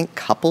 I think,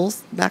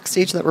 couples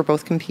backstage that were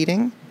both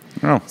competing.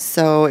 Oh.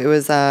 So it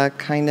was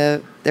kind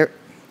of, they're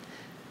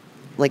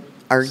like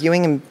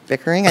arguing and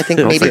bickering. I think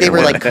maybe they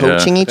were like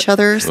coaching each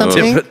other or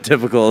something.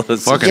 Typical.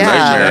 Fucking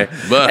Yeah.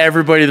 nightmare.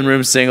 Everybody in the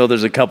room single.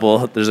 There's a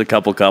couple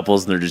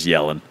couples, and they're just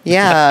yelling.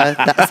 Yeah,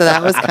 so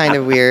that was kind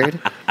of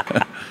weird.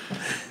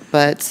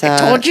 But I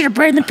told you to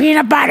bring the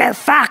peanut butter.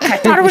 Fuck! I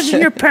thought it was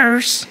in your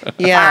purse.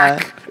 yeah,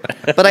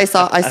 Fuck. but I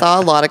saw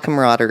a lot of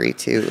camaraderie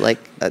too. Like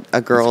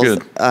a girl's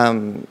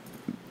good.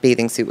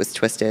 Bathing suit was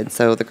twisted,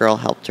 so the girl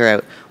helped her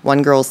out.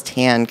 One girl's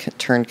tan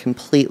turned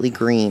completely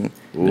green.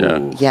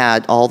 Yeah. Yeah,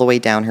 all the way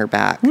down her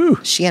back.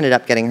 She ended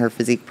up getting her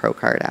Physique Pro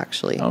card,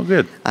 actually. Oh,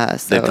 good.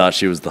 So They thought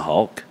she was the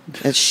Hulk.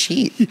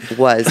 she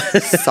was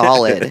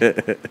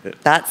solid.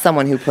 That's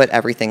someone who put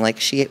everything.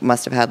 Like, she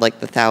must have had like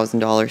the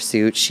 $1,000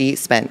 suit. She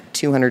spent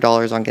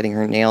 $200 on getting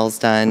her nails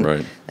done.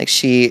 Right. Like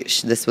she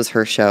this was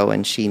her show,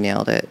 and she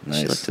nailed it.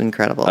 Nice. She looked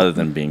incredible. Other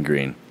than being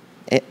green.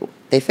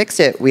 They fixed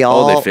it. We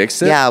all. they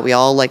fixed it? Yeah, we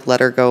all like let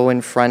her go in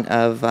front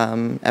of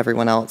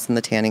everyone else in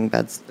the tanning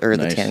beds or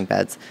Nice. the tanning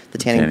beds. The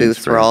tanning tanning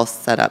booths spray. were all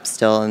set up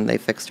still, and they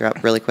fixed her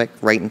up really quick,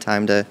 right in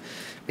time to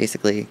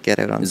basically get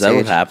out on Is stage. that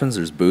what happens?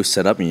 There's booths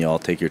set up, and you all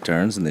take your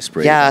turns, and they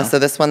spray. Yeah. you down? So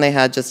this one they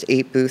had just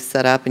 8 booths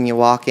set up, and you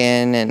walk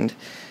in, and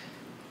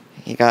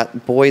you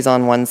got boys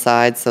on one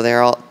side, so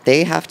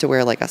they have to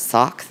wear like a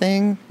sock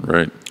thing.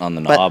 Right. on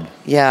the But knob.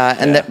 yeah,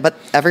 and Yeah. but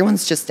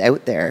everyone's just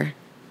out there,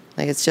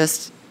 like it's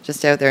just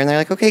out there, and they're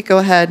like, okay, go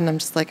ahead, and I'm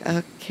just like,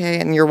 okay,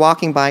 and you're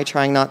walking by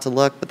trying not to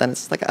look, but then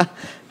it's just like,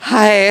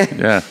 hi,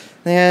 Yeah.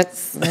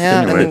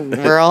 Anyway. And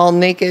we're all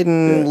naked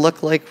and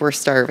look like we're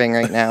starving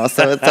right now,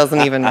 so it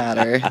doesn't even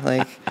matter.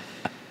 Like,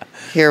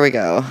 here we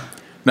go.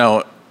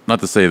 Now, not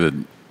to say that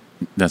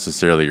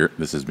necessarily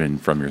this has been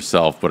from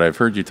yourself, but I've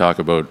heard you talk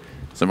about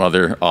some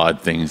other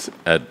odd things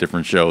at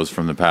different shows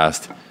from the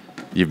past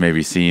you've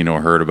maybe seen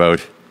or heard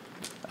about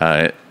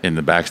in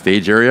the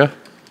backstage area.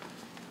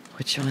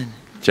 Which one?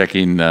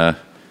 Checking.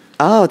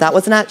 Oh, that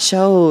wasn't at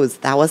shows.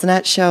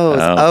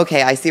 Oh.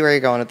 Okay, I see where you're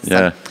going with this.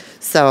 Yeah.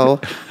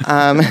 So,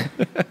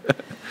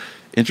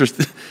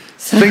 Interesting.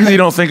 Things you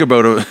don't think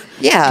about.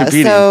 yeah,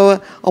 competing.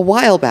 so a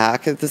while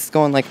back, this is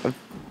going like,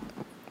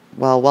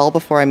 well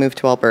before I moved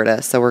to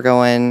Alberta. So we're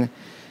going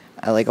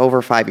like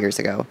over 5 years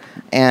ago.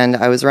 And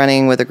I was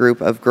running with a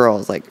group of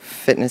girls, like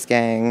fitness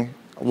gang,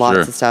 lots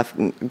Sure. of stuff,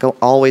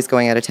 always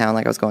going out of town.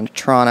 Like I was going to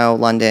Toronto,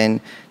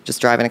 London,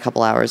 just driving a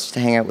couple hours just to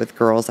hang out with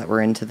girls that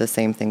were into the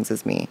same things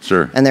as me.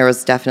 Sure. And there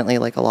was definitely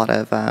like a lot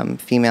of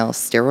female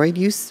steroid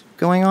use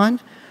going on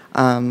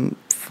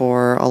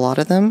for a lot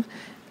of them.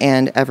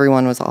 And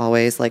everyone was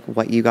always like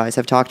what you guys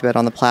have talked about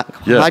on the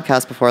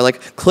podcast before,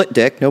 like clit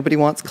dick. Nobody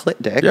wants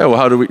clit dick. Yeah. Well,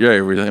 how do we?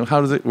 Yeah.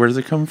 Where does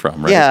it come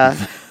from? Right.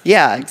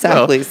 Yeah,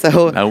 exactly. Well,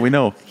 so now we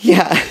know.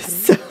 yeah,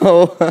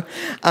 so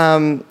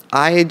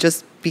I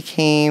just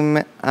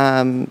became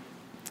there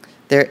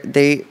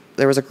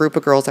was a group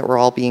of girls that were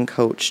all being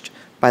coached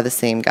by the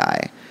same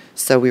guy.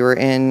 So we were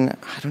in,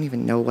 I don't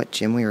even know what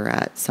gym we were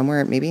at,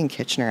 somewhere maybe in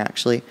Kitchener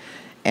actually.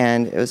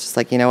 And it was just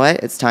like, you know what?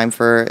 It's time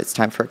for a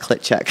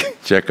clit check.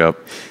 Check up.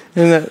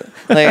 And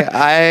like,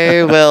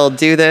 I will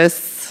do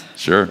this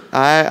Sure.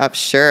 I'm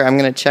sure. I'm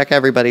going to check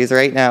everybody's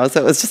right now.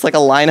 So it was just like a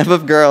lineup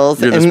of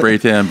girls. You're the spray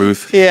tan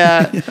booth.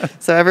 Yeah.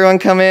 So everyone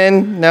come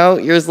in. No,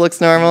 yours looks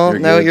normal. You're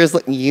No, good. yours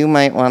you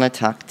might want to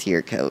talk to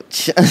your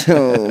coach.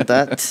 Oh,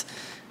 that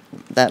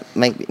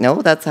might be.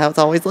 No, that's how it's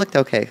always looked.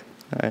 Okay.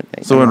 All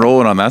right. So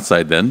enrolling on that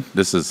side then,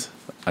 this is,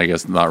 I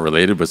guess, not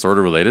related, but sort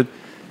of related.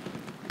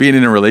 Being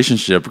in a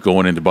relationship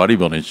going into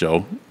bodybuilding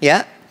show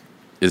Yeah.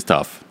 is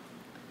tough.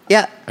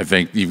 Yeah. I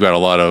think you've got a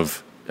lot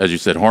of, as you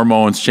said,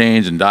 hormones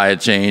change and diet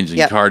change and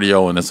Yep.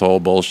 cardio and this whole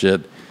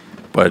bullshit.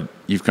 But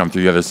you've come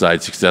through the other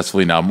side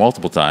successfully now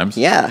multiple times.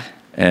 Yeah.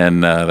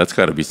 And that's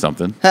got to be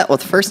something. Well,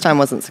 the first time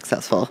wasn't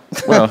successful.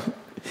 Well,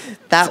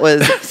 That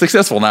was.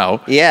 successful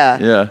now. Yeah.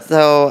 Yeah.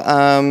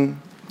 So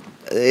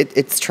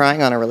it's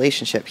trying on a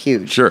relationship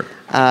huge. Sure.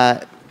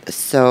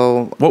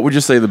 So, What would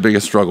you say the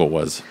biggest struggle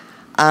was?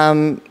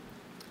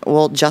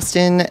 well,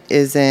 Justin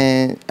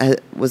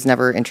was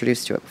never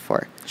introduced to it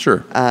before.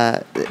 Sure.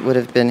 It would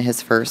have been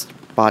his first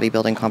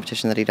bodybuilding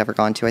competition that he'd ever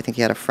gone to. I think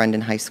he had a friend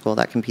in high school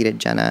that competed,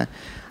 Jenna.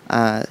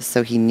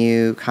 So he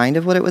knew kind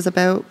of what it was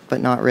about,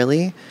 but not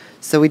really.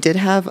 So we did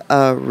have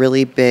a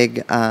really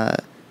big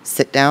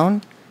sit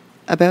down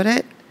about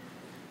it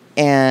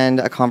and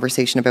a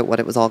conversation about what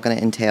it was all going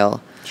to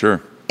entail.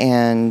 Sure.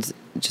 And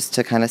just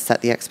to kind of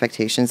set the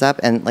expectations up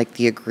and like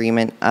the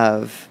agreement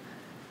of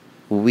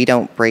we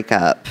don't break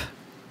up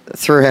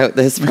throughout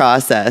this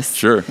process.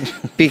 Sure.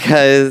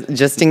 Because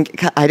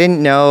I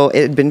didn't know,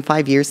 it had been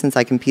 5 years since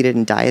I competed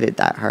and dieted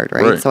that hard,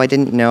 right? Right. So I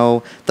didn't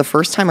know, the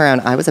first time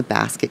around, I was a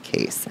basket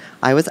case.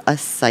 I was a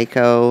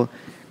psycho,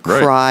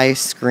 Right. cry,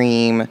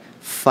 scream,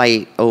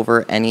 fight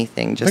over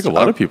anything. I think a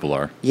lot of people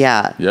are.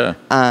 Yeah. Yeah.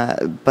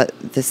 But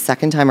the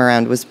second time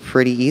around was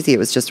pretty easy. It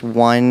was just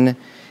one,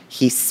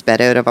 he sped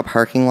out of a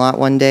parking lot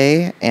one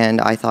day, and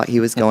I thought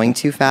he was going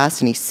too fast,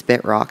 and he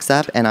spit rocks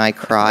up, and I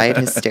cried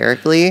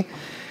hysterically.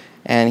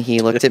 And he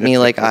looked at me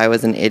like I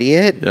was an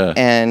idiot. Yeah.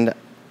 And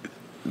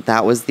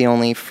that was the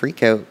only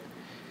freak out.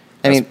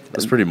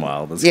 That's pretty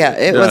mild. That's Yeah,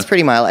 good. it Yeah. was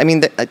pretty mild. I mean,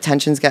 the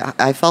tensions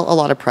I felt a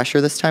lot of pressure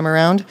this time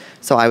around.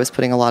 So I was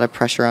putting a lot of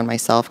pressure on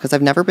myself because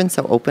I've never been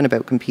so open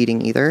about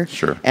competing either.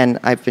 Sure. And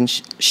I've been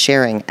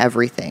sharing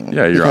everything.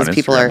 Yeah, you're on because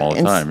people Instagram are all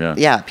the time, yeah.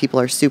 Yeah, people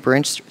are super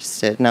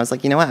interested. And I was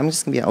like, you know what? I'm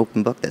just going to be an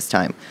open book this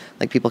time.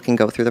 Like, people can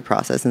go through the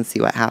process and see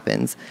what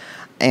happens.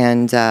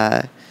 And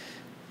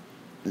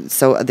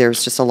so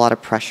there's just a lot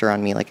of pressure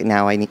on me. Like,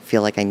 now I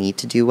feel like I need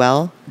to do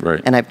well.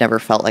 Right. And I've never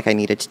felt like I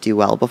needed to do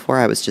well before.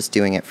 I was just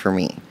doing it for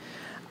me.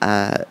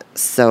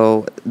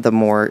 So the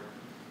more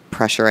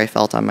pressure I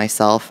felt on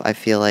myself, I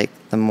feel like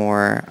the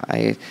more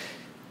I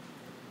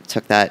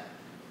took that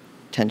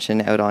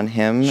tension out on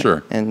him.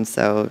 Sure. And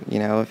so,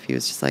 if he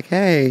was just like,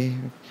 hey,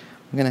 I'm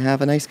going to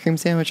have an ice cream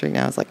sandwich right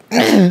now, I was like,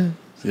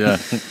 Yeah.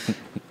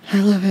 I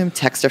love him.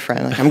 Text a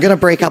friend. Like, I'm going to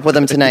break up with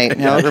him tonight.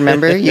 No,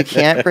 remember, you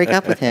can't break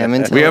up with him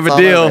until We have it's a all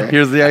deal. over.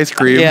 Here's the ice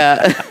cream.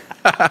 Yeah.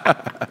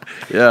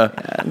 Yeah.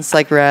 It's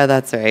like,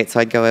 that's all right. So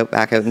I'd go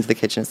back out into the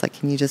kitchen. It's like,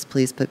 can you just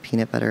please put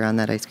peanut butter on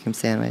that ice cream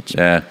sandwich?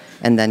 Yeah.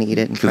 And then eat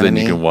it in Because front of then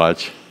me. you can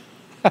watch.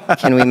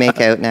 Can we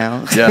make out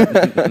now?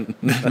 Yeah.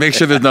 Make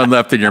sure there's none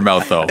left in your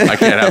mouth, though. I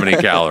can't have any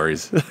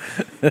calories.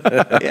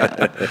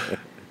 Yeah.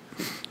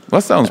 Well,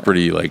 that sounds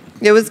pretty,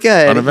 It was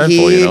good.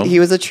 Uneventful, He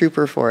was a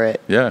trooper for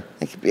it. yeah.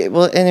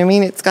 And I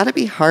mean, it's got to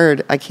be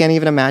hard. I can't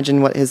even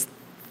imagine what his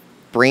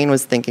brain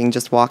was thinking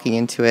just walking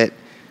into it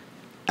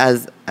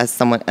as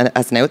someone,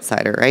 as an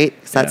outsider, right?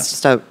 'Cause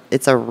that's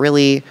it's a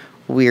really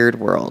weird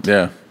world.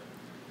 Yeah.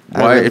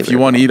 A Why, really if you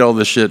weird want to world. eat all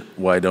this shit,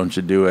 why don't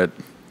you do it?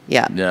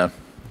 Yeah. Yeah.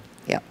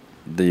 Yeah.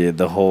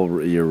 The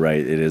whole, you're right,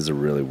 it is a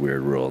really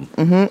weird world.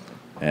 Mm-hmm.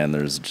 And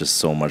there's just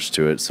so much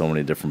to it, so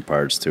many different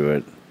parts to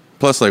it.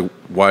 Plus,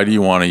 why do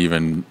you want to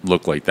even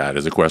look like that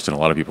is a question a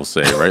lot of people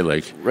say, right?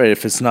 Right,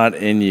 if it's not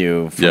in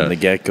you from Yeah. the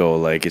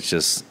get-go, it's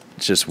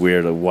just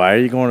weird. Why are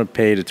you going to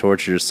pay to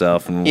torture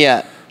yourself? And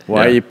Yeah.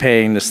 why Yeah. are you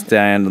paying to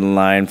stand in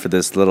line for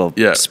this little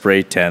Yeah.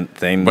 spray tent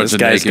thing? Bunch This of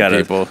guy's naked got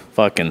people. a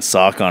fucking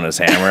sock on his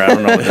hammer. I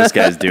don't know what this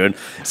guy's doing.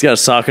 He's got a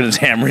sock on his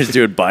hammer. He's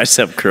doing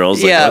bicep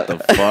curls. Yeah. What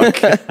the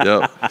fuck?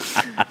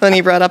 Yep. Then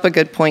he brought up a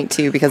good point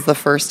too, because the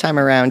first time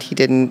around he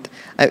didn't.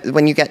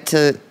 When you get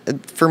to,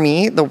 for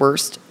me, the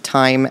worst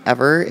time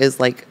ever is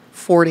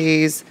 4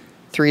 days,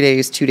 3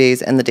 days, 2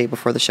 days, and the day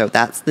before the show.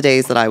 That's the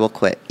days that I will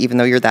quit, even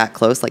though you're that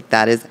close.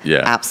 That is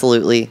Yeah.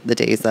 absolutely the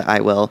days that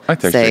I will I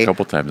texted say, you a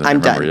couple times, I I'm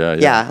remember.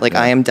 done. Yeah.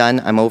 I am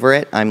done. I'm over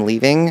it. I'm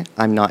leaving.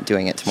 I'm not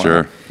doing it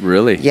tomorrow. Sure.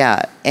 Really?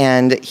 Yeah,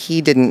 and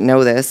he didn't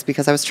know this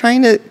because I was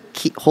trying to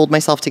hold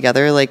myself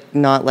together,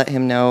 not let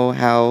him know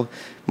how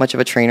much of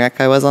a train wreck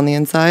I was on the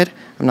inside.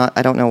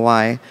 I don't know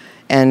why.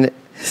 And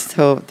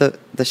so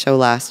the show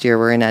last year,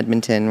 we're in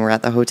Edmonton, we're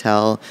at the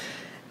hotel,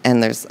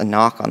 and there's a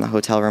knock on the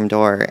hotel room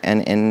door,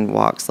 and in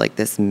walks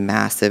this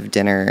massive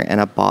dinner and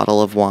a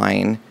bottle of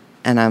wine,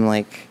 and I'm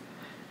like,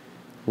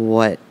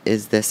 what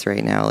is this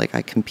right now?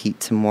 I compete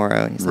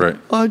tomorrow. And he's Right.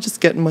 like, oh, just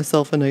getting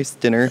myself a nice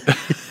dinner.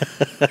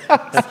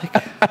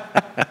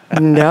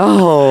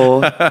 No,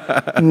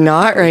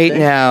 not right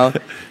now.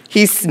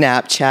 He's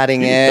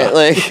Snapchatting it.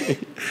 Like,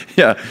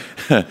 Yeah.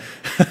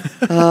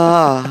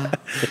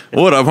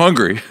 What? I'm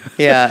hungry.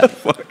 yeah.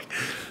 Fuck.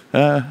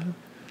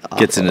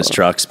 Gets in his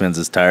truck, spins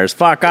his tires.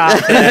 Fuck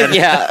off.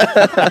 Yeah.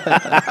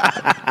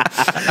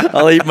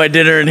 I'll eat my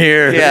dinner in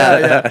here.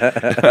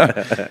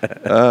 Yeah.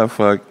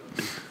 Fuck.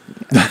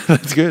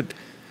 That's good.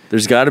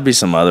 There's got to be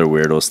some other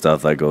weirdo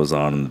stuff that goes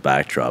on in the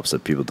backdrops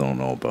that people don't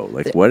know about.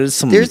 Like, what is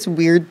some... There's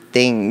weird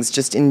things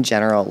just in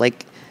general.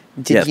 Like,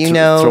 did you th-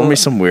 know... Throw me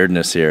some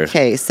weirdness here.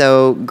 Okay,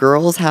 so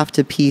girls have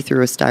to pee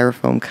through a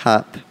styrofoam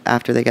cup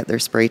after they get their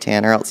spray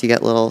tan, or else you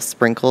get little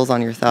sprinkles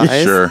on your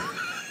thighs. Sure.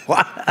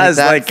 As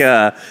like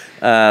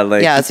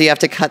Yeah, so you have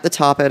to cut the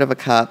top out of a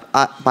cup.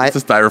 It's a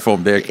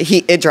styrofoam dick.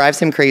 It drives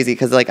him crazy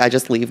because like I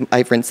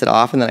rinse it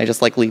off and then I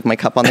just like leave my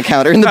cup on the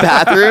counter in the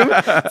bathroom.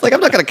 It's like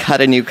I'm not gonna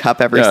cut a new cup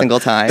every single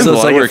time. So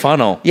it's like a work.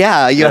 funnel.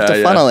 Yeah, you have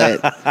to funnel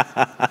it.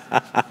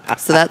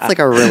 So that's like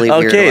a really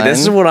weird Okay, one. this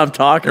is what I'm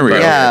talking Here we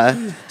about. go.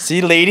 Yeah,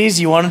 See, ladies,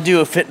 you want to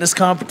do a fitness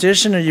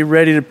competition? Are you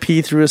ready to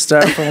pee through a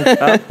styrofoam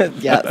cup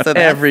yeah. So that's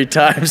every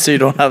time so you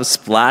don't have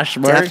splash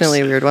marks?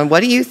 definitely a weird one. What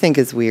do you think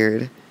is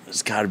weird?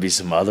 There's got to be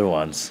some other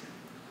ones.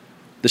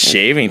 The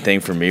shaving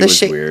thing for me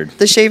was weird.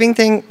 The shaving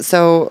thing.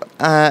 So,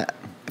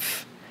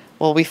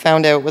 well, we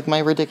found out with my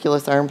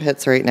ridiculous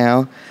armpits right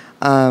now,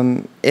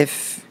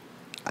 if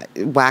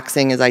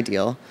waxing is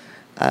ideal,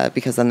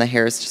 because then the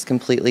hair is just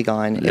completely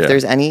gone. Yeah. If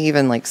there's any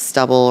even like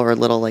stubble or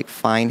little like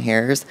fine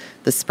hairs,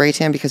 the spray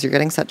tan, because you're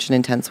getting such an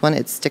intense one,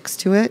 it sticks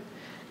to it,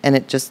 and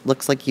it just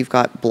looks like you've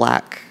got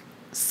black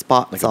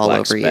spots Like a all black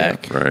over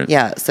speck. you. Right.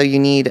 Yeah. So you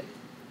need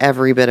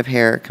every bit of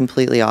hair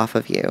completely off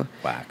of you.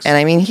 Wax. And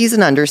I mean, he's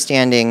an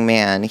understanding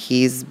man.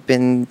 He's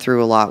been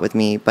through a lot with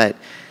me, but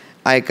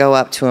I go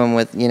up to him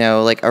with,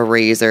 like a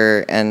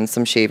razor and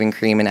some shaving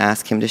cream and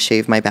ask him to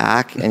shave my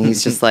back. And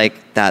he's just like,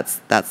 that's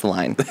the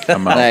line.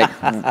 I'm out.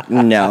 Like,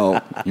 no.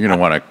 You're going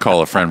to want to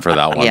call a friend for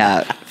that one.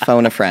 Yeah.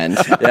 Phone a friend.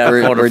 Yeah,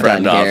 phone a we're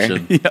friend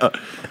done here.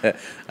 option.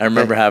 I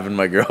remember having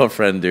my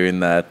girlfriend doing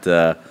that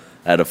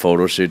at a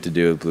photo shoot to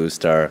do with Blue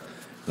Star.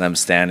 And I'm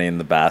standing in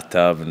the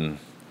bathtub and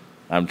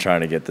I'm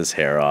trying to get this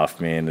hair off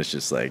me, and it's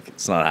just like,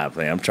 it's not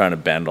happening. I'm trying to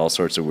bend all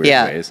sorts of weird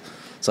ways.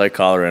 So I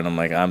call her and I'm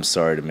like, I'm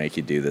sorry to make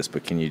you do this,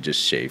 but can you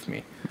just shave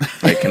me?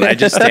 Like, can I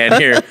just stand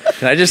here?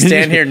 Can I just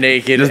stand here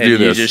naked Just and do you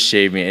this. just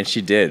shave me? And she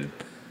did.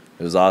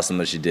 It was awesome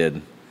that she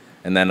did.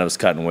 And then I was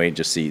cutting weight,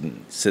 just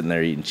sitting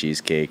there eating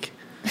cheesecake.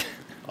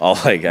 All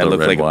like, I The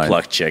looked red like wine. a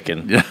plucked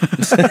chicken.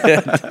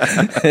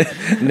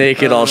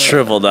 Naked, all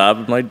shriveled up.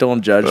 I'm like,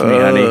 don't judge me,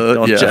 honey.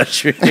 Don't yeah.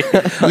 judge me.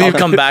 I'll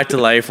come back to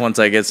life once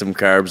I get some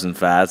carbs and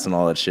fats and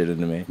all that shit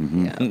into me.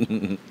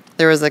 Yeah.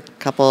 There was a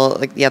couple,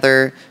 like the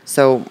other,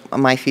 so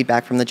my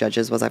feedback from the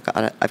judges was I've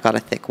got a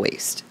thick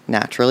waist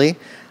naturally.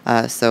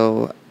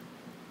 So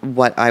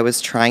what I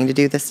was trying to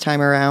do this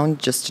time around,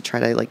 just to try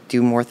to like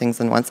do more things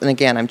than once. And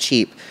again, I'm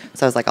cheap.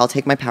 So I was like, I'll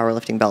take my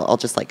powerlifting belt. I'll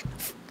just like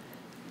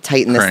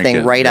tighten this Crank thing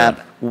it, right yeah. up,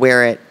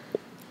 wear it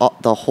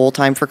the whole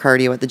time for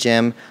cardio at the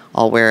gym.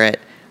 I'll wear it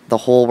the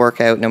whole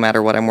workout, no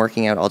matter what I'm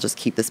working out. I'll just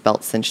keep this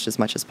belt cinched as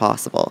much as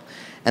possible.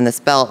 And this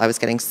belt, I was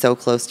getting so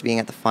close to being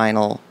at the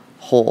final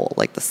hole,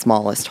 like the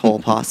smallest hole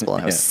possible.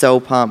 And I was so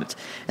pumped.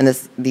 And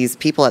these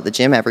people at the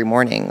gym every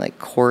morning, like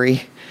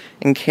Corey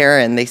and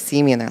Karen, they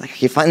see me and they're like, "Are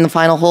you finding the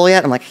final hole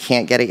yet?" I'm like, "I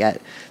can't get it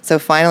yet." So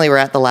finally we're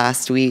at the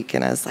last week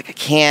and I was like, "I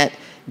can't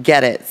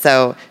get it."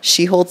 So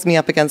she holds me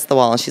up against the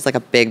wall, and she's like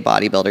a big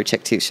bodybuilder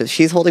chick too. So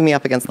she's holding me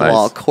up against the Nice.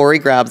 wall. Corey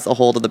grabs a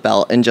hold of the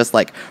belt and just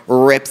like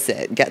rips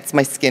it, gets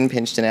my skin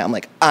pinched in it. I'm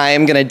like, I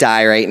am gonna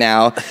die right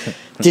now.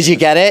 Did you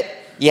get it?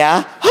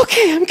 Yeah.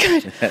 Okay, I'm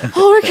good.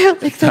 I'll work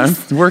out like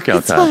this. Workout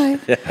It's time.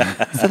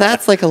 fine. So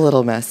that's like a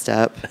little messed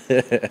up,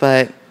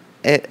 but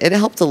it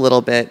helped a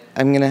little bit.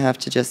 I'm gonna have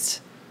to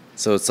just.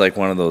 So it's like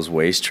one of those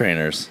waist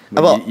trainers.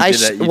 Well, You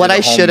did what a I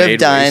should have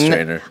homemade waist done,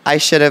 trainer. I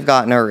should have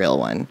gotten a real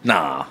one.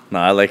 Nah,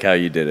 I like how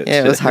you did it.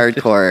 It was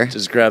hardcore.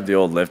 Just grab the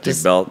old lifting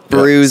Just belt,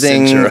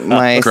 bruising cinch her up,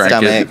 my Crank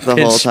stomach it. the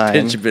whole time.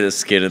 pinch a bit of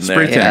skin in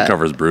Spray there. tan Yeah.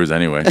 covers bruise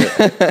anyway.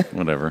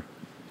 Whatever.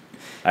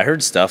 I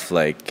heard stuff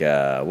like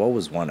what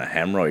was one, a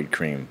hemorrhoid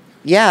cream.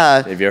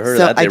 Yeah. Have you ever heard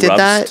So of that? I They did rubs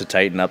that. to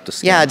tighten up the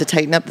skin. Yeah, to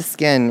tighten up the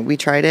skin. We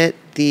tried it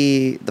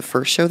the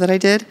first show that I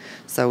did.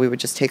 So we would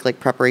just take like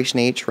Preparation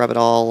H, rub it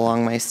all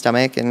along my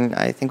stomach, and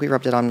I think we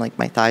rubbed it on like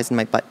my thighs and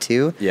my butt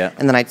too. Yeah.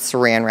 And then I'd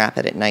saran wrap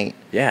it at night.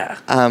 Yeah.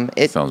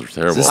 It Sounds Is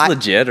terrible. this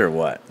legit or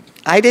what?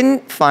 I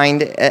didn't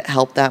find it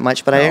helped that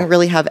much, but I No. didn't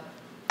really have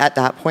at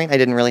that point. I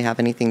didn't really have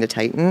anything to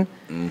tighten.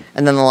 And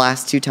then the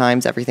last two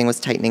times, everything was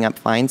tightening up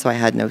fine, so I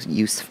had no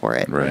use for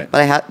it. Right.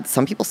 But I had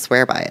some people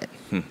swear by it.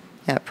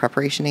 Yeah,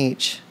 Preparation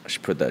H. I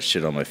should put that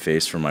shit on my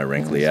face for my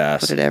wrinkly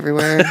ass. Put it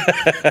everywhere.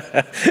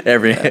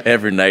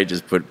 Every night,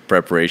 just put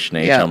Preparation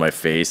H Yeah. on my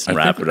face and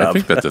I wrap think, it I up.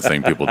 think that's a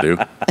thing people do.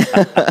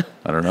 I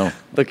don't know.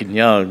 Looking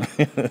young.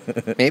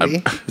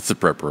 Maybe. It's a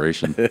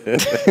preparation.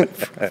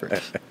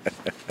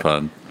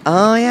 Fun.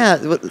 Oh yeah,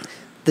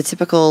 the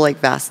typical like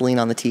Vaseline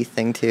on the teeth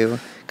thing too,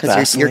 because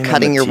you're Vaseline on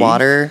cutting the your teeth?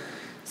 water.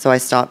 So I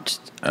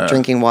stopped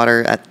drinking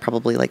water at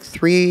probably like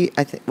 3.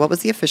 What was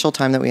the official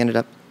time that we ended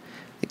up?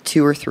 Like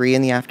 2 or 3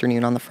 in the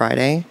afternoon on the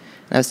Friday.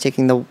 And I was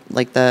taking the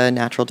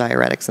natural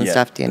diuretics and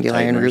stuff,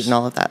 dandelion root and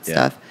all of that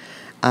stuff.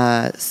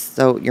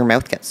 So your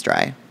mouth gets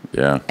dry.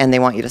 Yeah. And they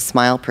want you to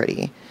smile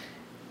pretty.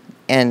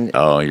 And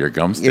your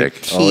gum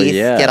stick. Your teeth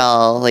get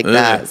all like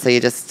that. So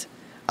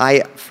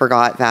I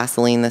forgot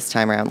Vaseline this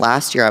time around.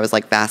 Last year I was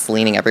like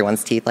Vaselining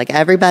everyone's teeth. Like,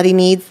 everybody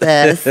needs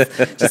this.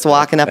 Just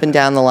walking up and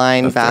down the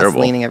line,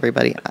 Vaselining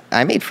everybody.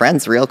 I made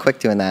friends real quick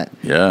doing that.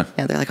 Yeah.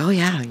 Yeah, they're like, oh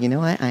yeah, you know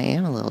what? I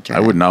am a little dry.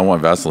 I would not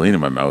want Vaseline in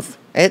my mouth.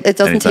 It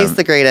doesn't taste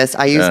the greatest.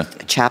 I used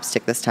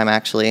chapstick this time,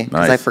 actually,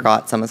 because I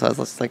forgot some, so I was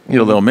just like... You need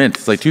a little mint.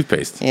 It's like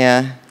toothpaste.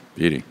 Yeah.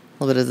 Beauty.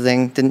 A little bit of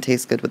zing. Didn't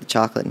taste good with the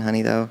chocolate and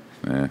honey, though.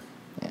 Yeah.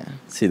 Yeah.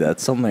 See,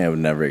 that's something I would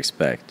never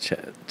expect.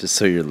 Just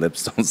so your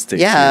lips don't stick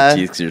to Yeah. your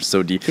teeth because you're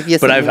so deep. You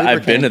But some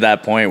I've been to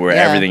that point where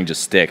everything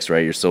just sticks,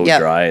 right? You're so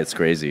dry, it's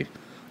crazy.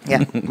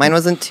 Yeah. Mine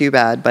wasn't too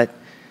bad, but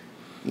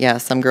yeah,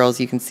 some girls,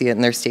 you can see it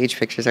in their stage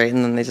pictures, right?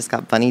 And then they just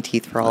got bunny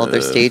teeth for all of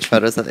their stage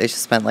photos that they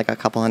just spent like a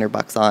couple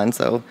 $100 on.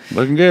 So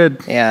looking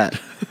good. Yeah.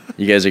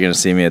 You guys are going to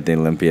see me at the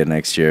Olympia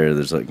next year.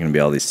 There's going to be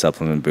all these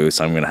supplement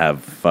booths. I'm going to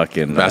have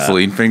fucking...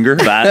 Vaseline finger?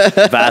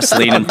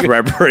 Vaseline in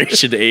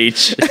preparation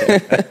H.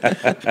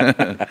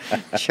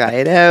 Try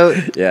it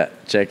out. Yeah,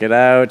 check it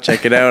out.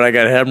 Check it out. I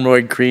got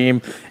hemorrhoid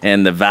cream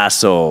and the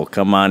Vaso.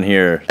 Come on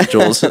here.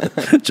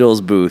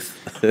 Joel's booth.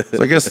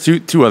 So I guess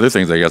two other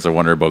things I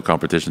wonder about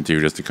competition too,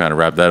 just to kind of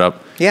wrap that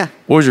up. Yeah.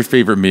 What was your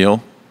favorite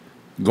meal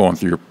going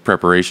through your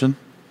preparation?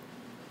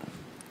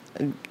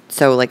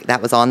 So like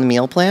that was on the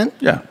meal plan?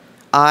 Yeah.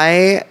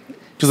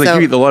 Because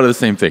you eat a lot of the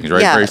same things,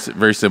 right? Yeah. Very,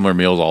 very similar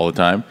meals all the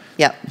time.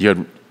 Yeah.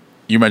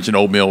 You mentioned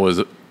oatmeal was,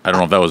 I don't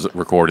know if that was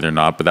recorded or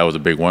not, but that was a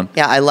big one.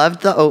 Yeah, I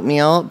loved the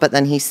oatmeal, but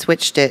then he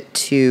switched it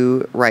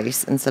to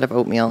rice instead of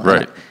oatmeal.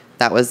 Right.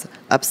 That was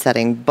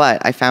upsetting,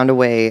 but I found a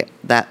way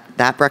that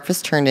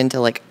breakfast turned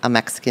into like a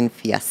Mexican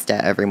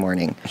fiesta every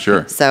morning.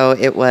 Sure. So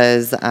it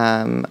was,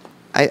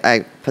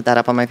 I put that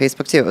up on my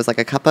Facebook too. It was like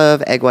a cup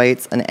of egg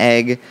whites, an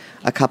egg,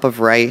 a cup of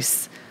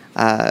rice,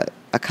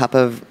 a cup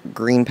of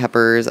green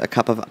peppers, a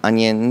cup of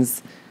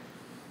onions,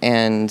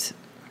 and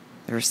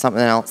there was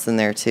something else in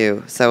there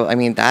too. So, I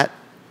mean, that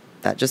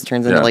just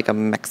turns into like a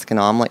Mexican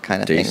omelet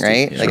kind of thing,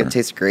 right? Like, it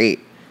tastes great.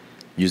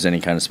 Use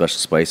any kind of special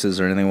spices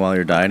or anything while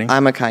you're dieting?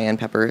 I'm a cayenne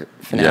pepper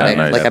fanatic.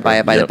 Yeah, nice. Like, I buy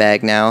it by the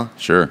bag now.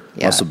 Sure.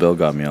 Yeah. Also, Bill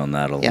got me on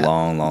that a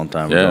long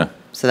time ago.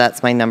 So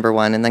that's my number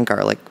one. And then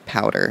garlic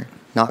powder.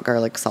 Not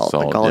garlic salt,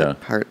 but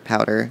garlic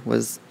powder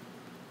was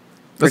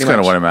That's kind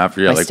of what I'm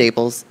after. Yeah, my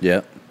staples.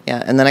 Yeah.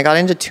 Yeah, and then I got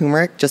into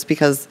turmeric just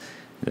because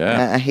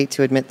Yeah. I hate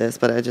to admit this,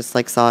 but I just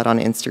like saw it on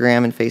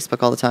Instagram and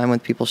Facebook all the time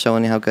with people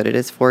showing how good it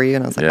is for you.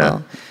 And I was like,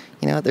 well,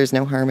 you know what? There's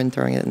no harm in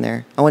throwing it in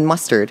there. Oh, and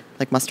mustard.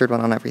 Like mustard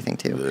went on everything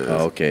too.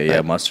 Oh, okay.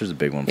 Yeah, mustard's a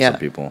big one for some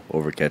people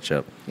over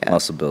ketchup. Yeah.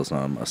 Muscle Bill's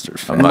not a mustard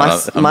fan.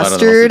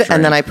 Mustard,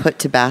 and then I put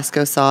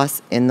Tabasco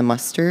sauce in the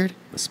mustard.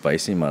 The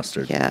spicy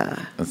mustard.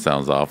 Yeah. That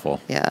sounds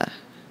awful. Yeah.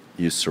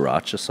 Use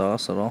sriracha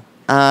sauce at all?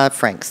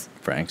 Frank's.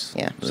 Frank's?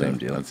 Yeah. Same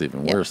deal. That's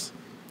even worse.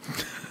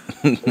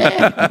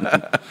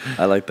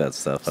 I like that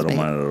stuff. I don't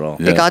mind it at all.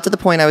 It got to the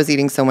point I was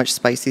eating so much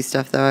spicy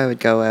stuff, though, I would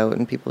go out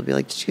and people would be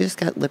like, did you just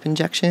get lip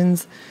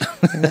injections?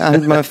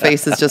 My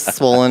face is just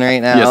swollen right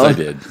now. Yes, I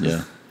did.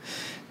 Yeah.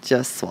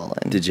 Just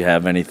swollen. Did you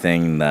have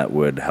anything that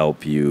would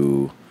help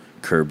you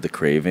curb the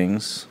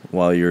cravings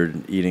while you're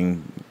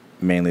eating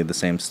mainly the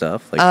same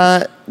stuff?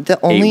 Like the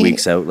only 8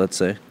 weeks out, let's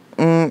say?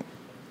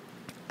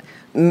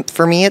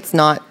 For me, it's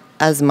not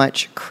as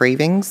much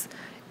cravings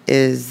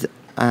is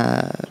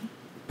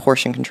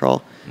portion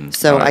control.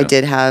 So I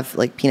did have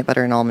like peanut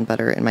butter and almond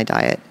butter in my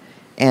diet,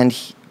 and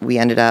we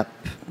ended up.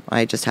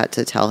 I just had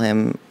to tell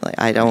him like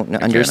I don't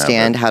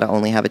understand how to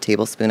only have a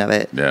tablespoon of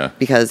it. Yeah.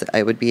 Because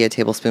it would be a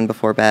tablespoon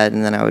before bed,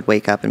 and then I would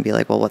wake up and be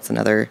like, well, what's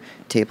another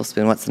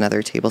tablespoon? What's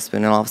another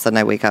tablespoon? And all of a sudden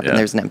I wake up and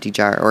there's an empty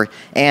jar,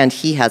 and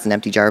he has an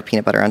empty jar of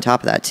peanut butter on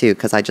top of that too,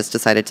 because I just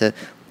decided to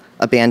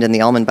abandon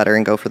the almond butter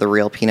and go for the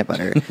real peanut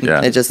butter.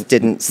 It just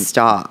didn't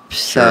stop.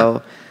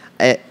 Sure.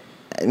 So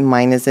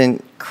mine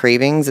isn't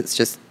cravings, it's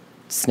just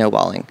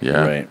snowballing.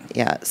 Yeah. Right.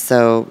 Yeah.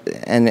 So,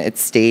 and it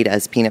stayed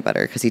as peanut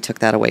butter because he took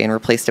that away and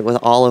replaced it with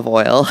olive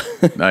oil.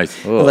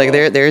 Nice. Like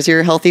there's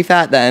your healthy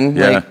fat then.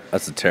 Yeah. Like,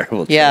 That's a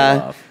terrible Yeah.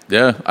 trade-off.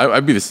 Yeah.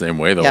 I'd be the same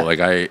way though. Yeah. Like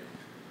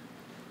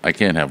I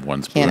can't have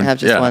one spoon. Can't have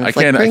just one. I It's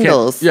like can't,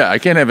 Pringles. I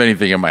can't have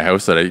anything in my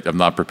house that I'm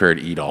not prepared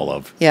to eat all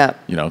of. Yeah.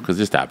 You know, because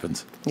it just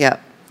happens. Yeah.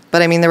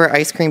 But I mean, there were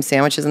ice cream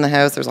sandwiches in the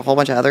house. There's a whole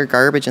bunch of other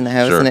garbage in the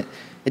house, Sure. and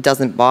it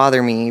doesn't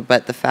bother me.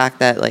 But the fact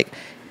that like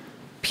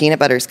peanut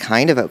butter's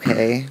kind of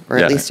okay, or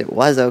at least it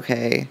was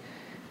okay.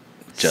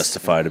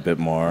 Justified a bit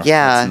more.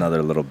 Yeah. That's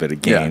another little bit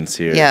of gains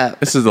here. Yeah.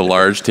 This is a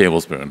large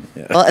tablespoon.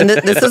 Well, and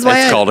this is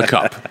why It's called a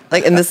cup.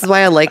 and this is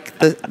why I like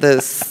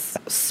the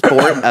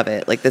sport of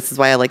it. Like this is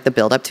why I like the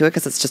build up to it,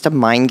 because it's just a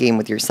mind game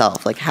with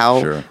yourself. Like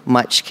how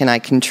much can I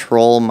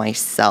control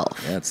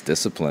myself? Yeah, it's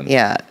discipline.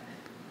 Yeah.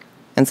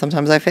 And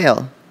sometimes I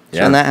fail.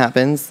 Yeah. When that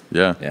happens.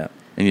 Yeah. Yeah.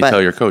 And you But-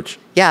 tell your coach.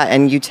 Yeah,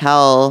 and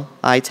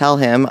I tell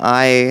him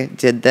I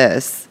did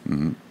this.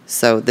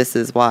 So this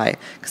is why.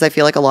 Because I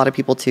feel like a lot of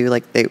people too,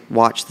 like they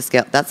watch the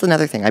scale. That's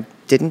another thing. I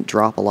didn't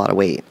drop a lot of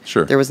weight.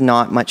 Sure. There was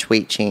not much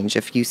weight change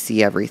if you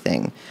see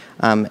everything.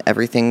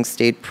 Everything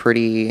stayed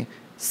pretty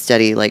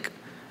steady. Like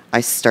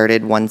I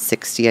started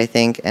 160, I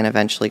think, and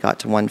eventually got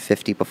to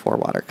 150 before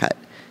water cut.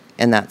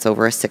 And that's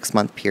over a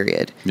 6-month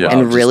period. Yeah. Wow,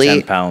 And just really,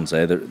 10 pounds,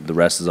 eh? The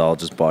rest is all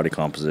just body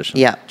composition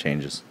Yeah.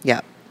 changes.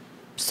 yeah.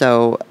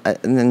 So,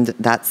 and then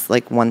that's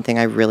like one thing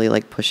I really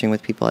like pushing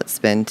with people at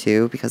Spin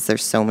too, because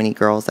there's so many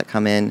girls that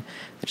come in.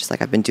 They're just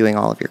like, I've been doing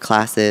all of your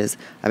classes.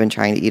 I've been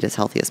trying to eat as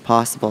healthy as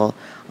possible.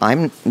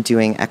 I'm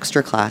doing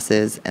extra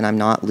classes and I'm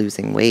not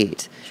losing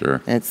weight.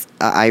 Sure. And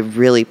I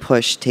really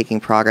push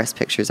taking progress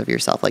pictures of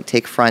yourself, like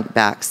take front,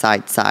 back,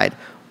 side,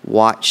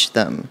 watch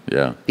them.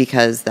 Yeah.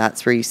 Because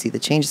that's where you see the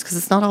changes, because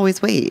it's not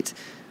always weight.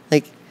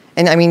 Like,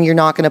 and I mean, you're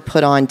not going to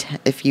put on,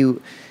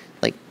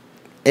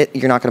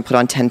 you're not going to put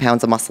on 10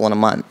 pounds of muscle in a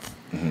month,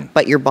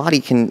 but your body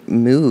can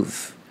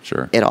move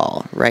Sure. it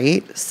all,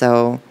 right?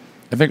 So,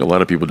 I think a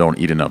lot of people don't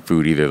eat enough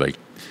food either. Like,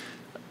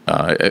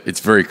 it's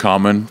very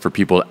common for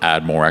people to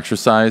add more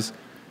exercise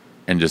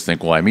and just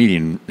think, well, I'm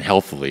eating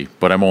healthily,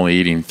 but I'm only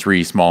eating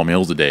 3 small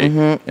meals a day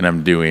and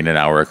I'm doing an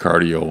hour of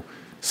cardio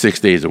 6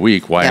 days a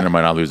week. Why Yeah. am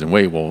I not losing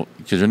weight? Well,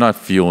 because you're not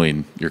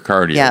fueling your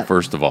cardio, Yeah.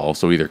 first of all.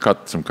 So either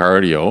cut some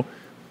cardio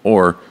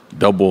or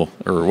double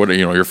or what,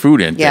 your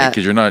food intake, Yeah.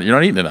 because you're not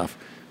eating enough.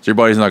 So your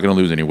body's not going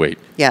to lose any weight.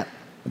 yeah.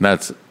 And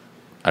that's,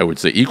 I would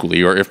say,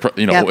 equally, or if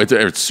Yeah.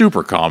 it's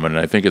super common, and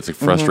I think it's a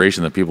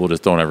frustration that people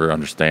just don't ever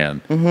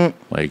understand.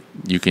 Like,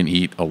 you can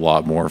eat a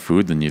lot more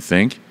food than you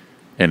think,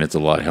 and it's a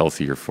lot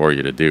healthier for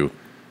you to do,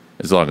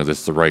 as long as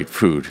it's the right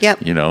food. Yep.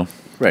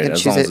 Right, You as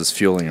choose long as it it's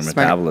fueling your smart.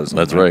 metabolism.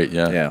 That's right,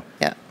 yeah. Yeah.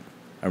 Yeah.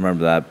 I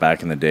remember that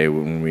back in the day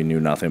when we knew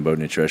nothing about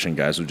nutrition,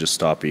 guys would just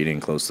stop eating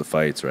close to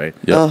fights, right?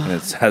 Yep. Oh. And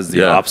it has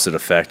the Yeah. opposite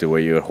effect of where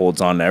you it holds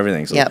on to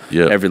everything. So Yep.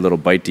 Yep. every little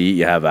bite to eat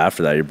you have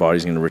after that, your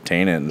body's going to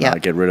retain it and Yep.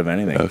 not get rid of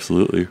anything.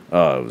 Absolutely.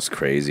 Oh, it was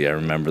crazy. I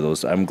remember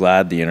those. I'm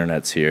glad the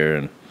internet's here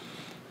and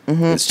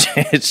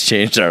it's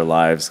changed our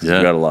lives because Yeah.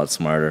 we got a lot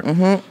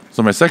smarter.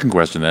 So my second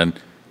question then, do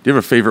you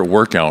have a favorite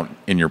workout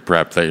in your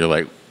prep that you're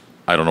like,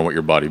 I don't know what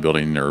your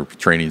bodybuilding or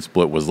training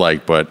split was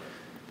like, but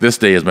this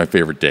day is my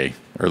favorite day,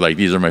 or like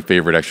these are my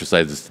favorite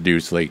exercises to do.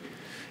 So like,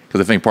 because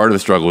I think part of the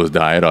struggle is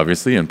diet,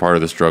 obviously, and part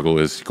of the struggle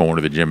is going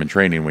to the gym and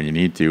training when you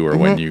need to, or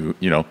when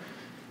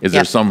is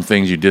there Yep. some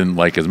things you didn't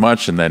like as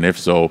much? And then if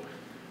so,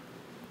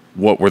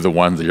 what were the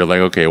ones that you're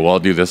like, okay, well, I'll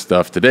do this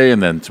stuff today,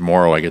 and then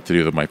tomorrow I get to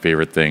do my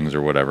favorite things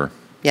or whatever.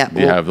 Yeah.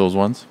 Do you have those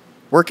ones?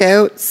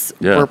 Workouts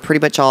Yeah. were pretty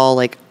much all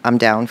like, I'm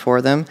down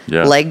for them.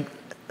 Yeah. Leg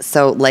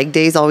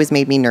days always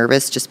made me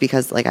nervous just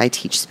because like I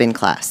teach spin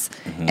class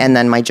and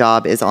then my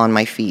job is on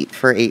my feet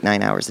for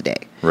 8-9 hours a day.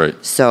 Right.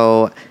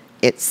 So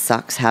it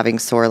sucks having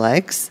sore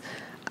legs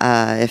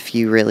if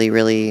you really,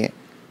 really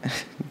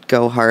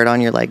go hard on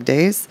your leg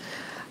days.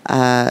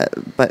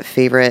 But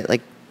favorite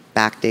like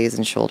back days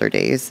and shoulder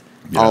days,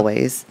 Yeah.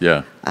 always,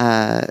 Yeah.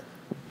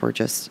 were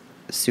just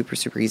super,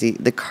 super easy.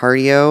 The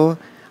cardio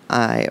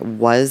I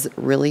was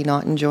really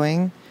not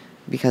enjoying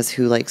because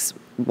who likes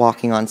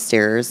walking on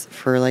stairs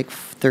for like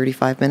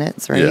 35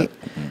 minutes, right?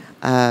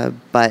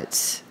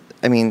 But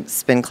I mean,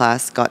 spin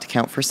class got to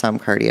count for some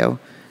cardio.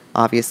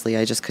 Obviously,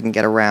 I just couldn't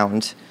get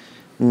around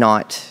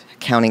not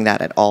counting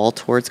that at all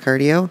towards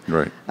cardio.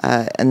 Right.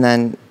 And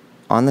then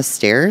on the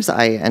stairs,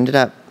 I ended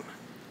up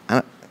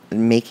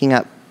making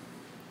up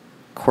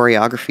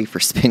choreography for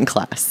spin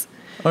class.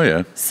 Oh,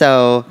 yeah.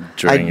 So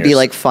During I'd be your-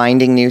 like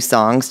finding new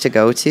songs to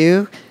go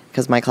to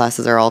because my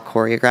classes are all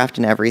choreographed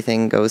and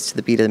everything goes to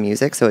the beat of the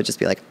music. So it'd just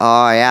be like,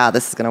 oh yeah,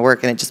 this is going to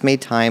work. And it just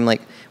made time.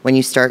 Like when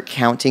you start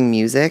counting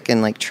music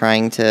and like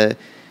trying to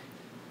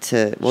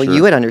well, Sure.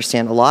 you would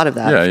understand a lot of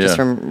that Yeah, just yeah.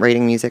 from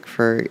writing music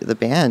for the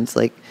band.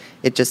 Like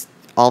it just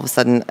all of a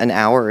sudden an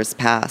hour has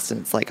passed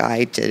and it's like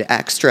I did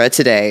extra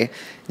today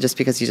just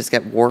because you just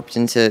get warped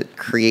into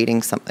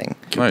creating something.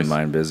 Keep Nice. your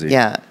mind busy.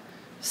 Yeah.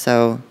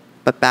 So,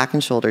 but back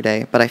and shoulder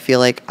day. But I feel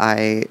like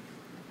I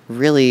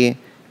really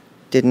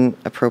didn't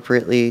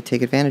appropriately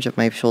take advantage of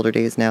my shoulder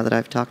days now that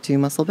I've talked to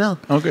Muscle Bill.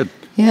 Oh, good.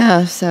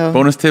 Yeah. So,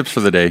 Bonus tips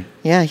for the day.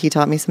 yeah, he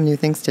taught me some new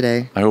things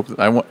today.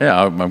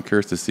 I'm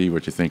curious to see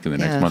what you think in the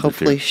next Yeah. month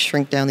Hopefully or two.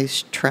 shrink down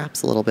these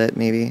traps a little bit,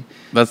 maybe.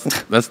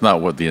 That's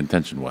not what the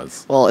intention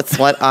was. Well, it's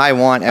what I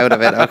want out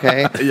of it,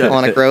 okay? Yeah. I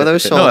want to grow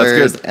those No, that's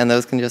shoulders, good. and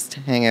those can just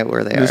hang out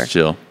where they are. Just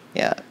chill.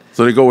 Yeah.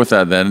 So to go with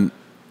that, then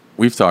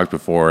we've talked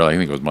before. I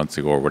think it was months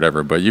ago or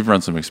whatever. But you've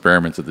run some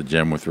experiments at the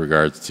gym with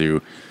regards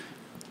to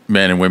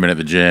men and women at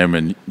the gym,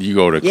 and you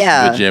go to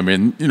Yeah. the gym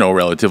in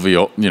relatively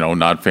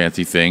not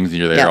fancy things, and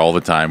you're there Yeah. all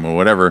the time or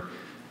whatever.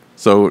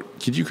 So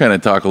could you kind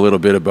of talk a little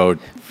bit about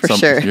For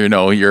sure.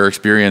 your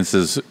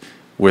experiences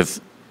with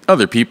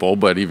other people,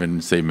 but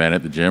even say men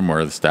at the gym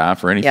or the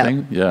staff or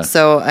anything? Yeah.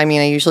 So, I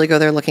mean, I usually go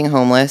there looking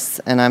homeless,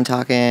 and I'm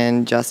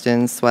talking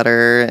Justin's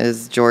sweater,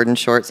 his Jordan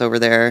shorts over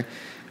there,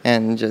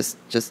 and just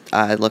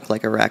I look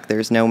like a wreck.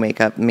 There's no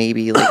makeup,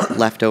 maybe like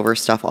leftover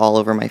stuff all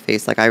over my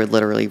face. Like I would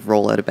literally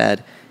roll out of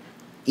bed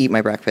eat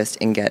my breakfast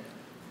and get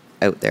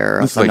out there.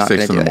 Or It's else I'm like not 6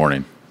 gonna in do the it.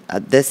 morning.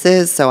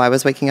 So I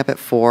was waking up at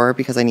 4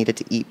 because I needed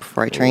to eat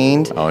before I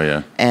trained. Oh,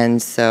 yeah.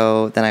 And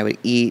so then I would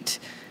eat,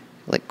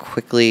 like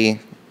quickly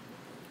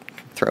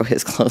throw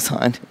his clothes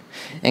on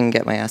and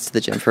get my ass to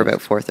the gym for about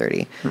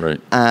 4:30. Right.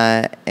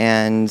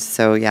 And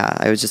so, yeah,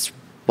 I was just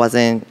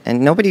wasn't,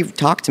 and nobody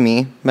talked to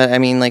me, but I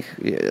mean, like,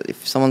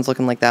 if someone's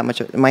looking like that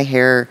much, my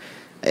hair,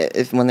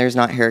 when there's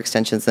not hair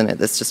extensions in it,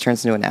 this just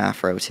turns into an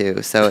afro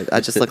too. So I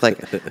just look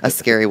like a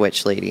scary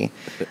witch lady.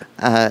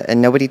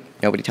 And nobody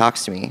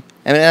talks to me.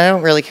 I mean, I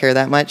don't really care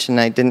that much, and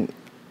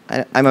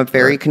I'm a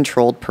very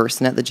controlled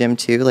person at the gym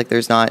too. Like,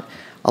 there's not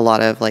a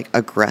lot of like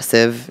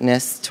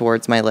aggressiveness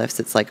towards my lifts.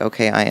 It's like,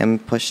 okay, I am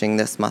pushing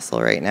this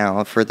muscle right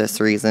now for this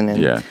reason,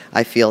 and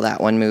I feel that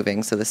one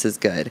moving, so this is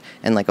good.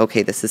 And like,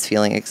 okay, this is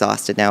feeling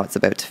exhausted now, it's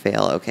about to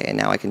fail. Okay, and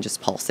now I can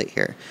just pulsate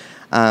here.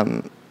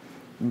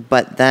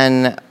 But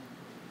then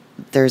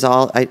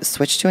I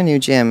switched to a new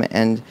gym,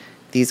 and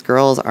these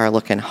girls are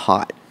looking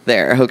hot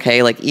there,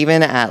 okay? Like,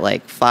 even at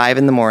like 5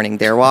 in the morning,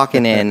 they're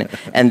walking in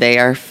and they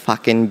are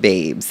fucking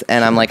babes.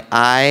 And I'm like,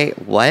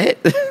 what?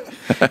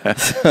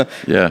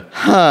 Yeah.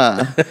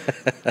 Huh.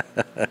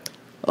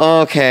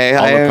 Okay.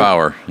 All the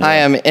power. Yeah. I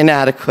am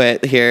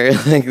inadequate here.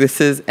 Like,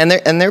 this is, and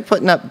they're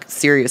putting up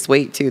serious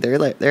weight too.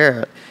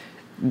 They're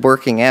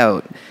working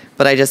out,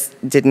 but I just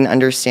didn't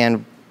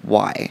understand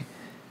why.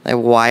 Like,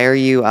 why are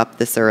you up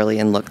this early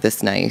and look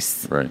this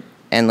nice? Right.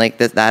 And like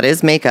that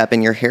is makeup,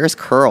 and your hair's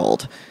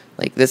curled.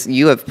 Like, this,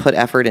 you have put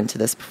effort into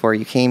this before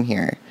you came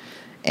here.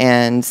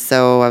 And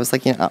so I was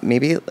like,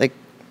 maybe like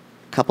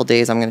a couple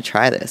days I'm going to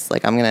try this.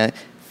 Like, I'm going to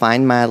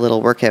find my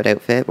little workout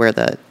outfit where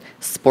the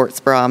sports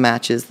bra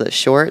matches the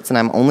shorts, and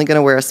I'm only going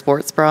to wear a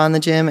sports bra in the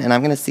gym, and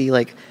I'm going to see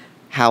like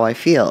how I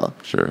feel.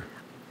 Sure.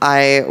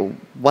 I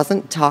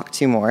wasn't talked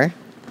to more.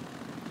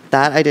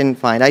 That I didn't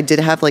find. I did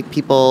have like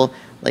people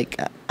like,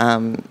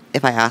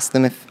 if I asked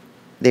them if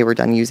they were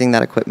done using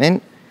that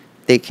equipment,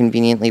 they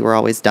conveniently were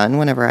always done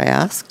whenever I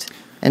asked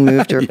and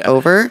moved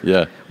over.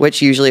 Yeah.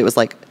 Which usually it was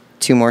like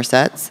 2 more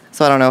sets.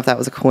 So I don't know if that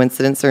was a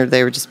coincidence or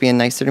they were just being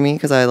nicer to me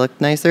because I looked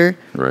nicer.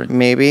 Right.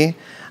 Maybe.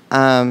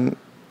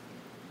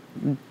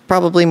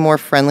 Probably more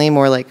friendly,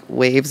 more like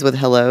waves with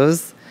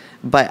hellos.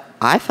 But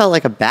I felt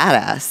like a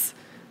badass.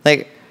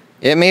 Like,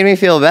 it made me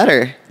feel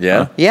better.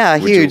 Yeah? Yeah,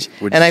 huge.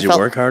 Did you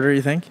work harder,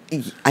 you think?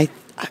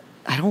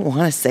 I don't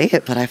want to say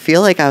it, but I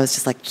feel like I was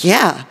just like,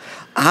 yeah,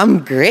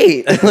 I'm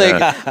great.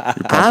 Like,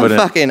 I'm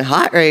fucking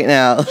hot right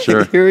now.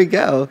 Sure. Here we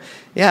go.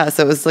 Yeah,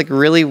 so it was like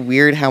really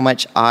weird how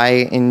much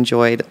I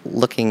enjoyed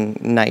looking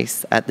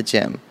nice at the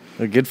gym.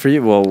 Well, good for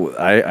you. Well,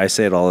 I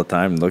say it all the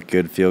time. Look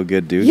good, feel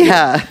good, do good.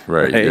 Yeah.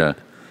 Right, yeah.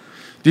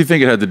 Do you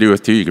think it had to do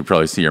with, too, you could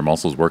probably see your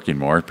muscles working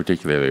more,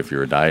 particularly if you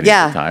were dieting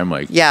at the time?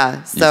 Like,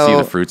 yeah. So you see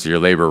the fruits of your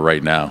labor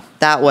right now.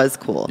 That was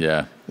cool.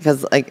 Yeah.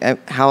 Because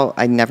like how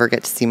I never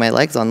get to see my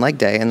legs on leg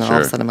day, and then all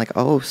of a sudden I'm like,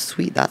 oh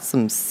sweet, that's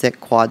some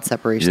sick quad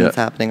separation that's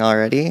happening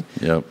already.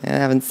 Yep. I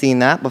haven't seen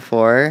that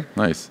before.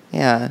 Nice.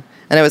 Yeah,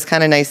 and it was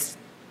kind of nice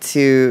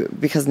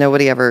because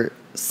nobody ever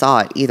saw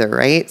it either,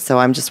 right? So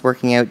I'm just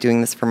working out, doing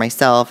this for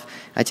myself.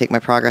 I take my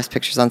progress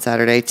pictures on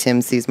Saturday.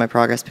 Tim sees my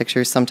progress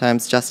pictures.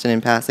 Sometimes Justin,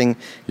 in passing,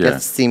 gets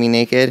to see me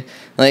naked.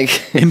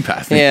 Like, in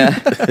passing.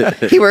 Yeah.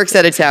 He works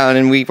out of town,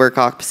 and we work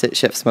opposite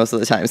shifts most of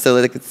the time. So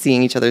like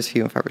seeing each other's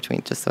few and far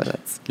between, just so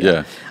that's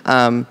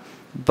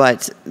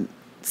but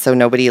so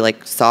nobody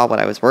like saw what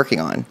I was working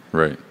on.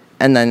 Right.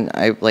 And then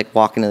I like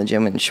walk into the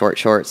gym in short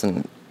shorts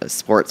and a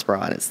sports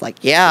bra, and it's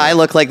like, I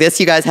look like this.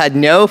 You guys had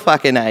no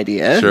fucking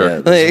idea.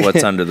 Sure. Like,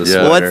 what's under the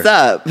sweater. What's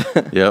up?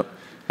 Yep.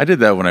 I did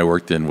that when I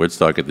worked in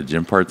Woodstock at the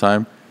gym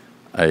part-time.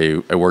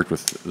 I worked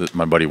with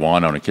my buddy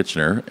Juan out in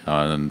Kitchener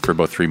for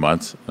about 3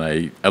 months.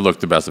 And I looked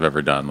the best I've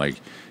ever done.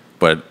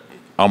 But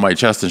on my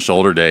chest and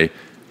shoulder day,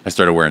 I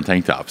started wearing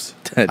tank tops.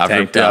 It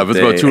was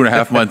about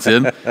 2.5 months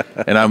in,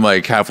 and I'm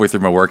like halfway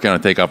through my workout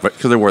and take off,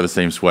 because I wore the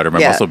same sweater, my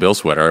Muscle Bill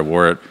sweater. I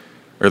wore it,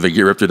 or the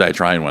Get Ripped or Die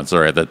Trying one,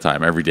 sorry, at that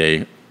time. Every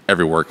day,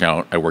 every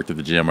workout, I worked at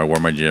the gym, I wore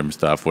my gym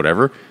stuff,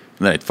 whatever.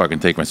 And then I'd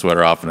fucking take my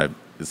sweater off, and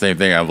the same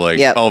thing, I'm like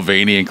all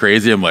veiny and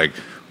crazy. I'm like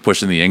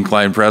pushing the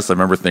incline press. I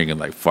remember thinking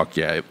like, fuck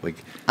yeah. Like,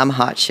 I'm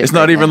hot shit. It's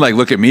not even like,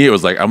 look at me. It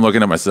was like, I'm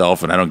looking at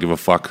myself and I don't give a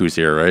fuck who's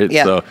here, right?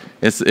 Yeah. So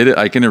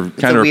I can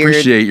kind of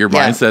appreciate your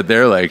mindset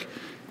there. Like,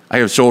 I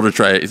have shoulder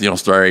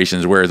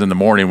striations, whereas in the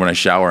morning when I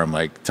shower, I'm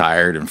like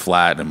tired and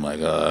flat. And I'm like,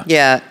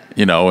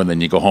 and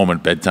then you go home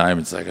at bedtime.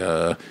 It's like,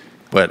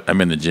 but I'm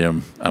in the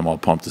gym. I'm all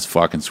pumped as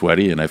fuck and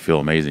sweaty, and I feel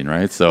amazing,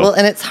 right? So, well,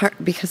 and it's hard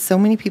because so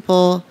many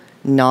people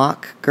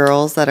knock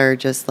girls that are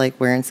just like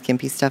wearing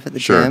skimpy stuff at the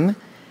gym,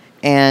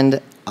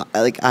 and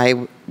like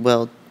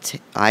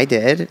I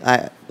did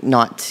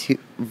not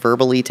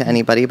verbally to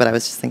anybody, but I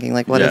was just thinking,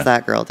 like, what is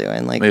that girl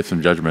doing? Like, Made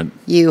some judgment.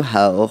 you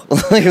hoe.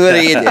 Like, what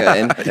are you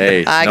doing?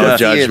 Hey, I no can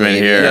see you judgment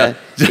leaving. here.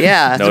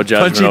 Yeah. No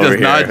judgment Punchy over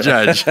does not here.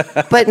 judge.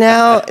 But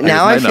now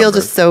my I feel number.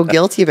 just so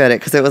guilty about it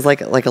because it was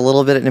like a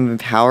little bit of an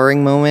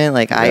empowering moment.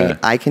 Like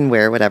I can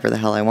wear whatever the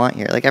hell I want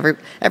here. Like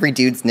every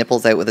dude's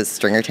nipples out with his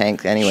stringer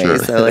tank anyway. Sure.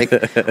 So like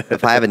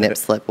if I have a nip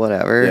slip,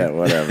 whatever. Yeah,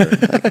 whatever.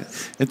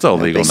 It's all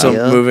legal big now. So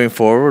deal. moving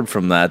forward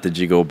from that, did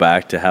you go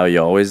back to how you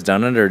always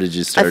done it, or did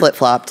you start? I flip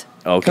flopped.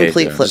 Okay,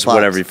 Complete yeah. flip Just flops.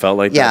 whatever you felt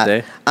like that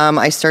day?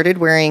 I started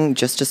wearing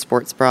just a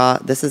sports bra.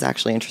 This is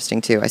actually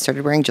interesting too. I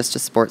started wearing just a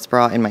sports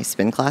bra in my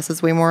spin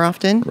classes way more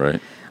often. Right.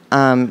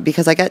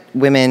 Because I get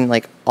women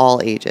like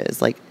all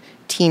ages, like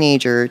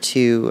teenager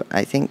to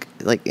I think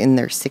like in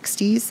their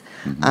 60s,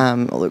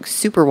 look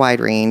super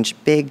wide range,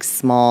 big,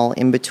 small,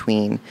 in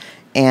between.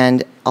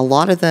 And a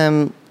lot of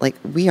them, like,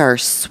 we are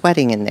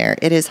sweating in there.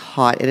 It is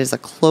hot. It is a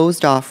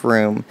closed off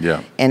room.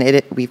 Yeah.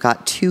 And we've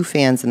got 2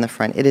 fans in the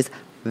front. It is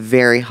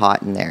very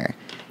hot in there.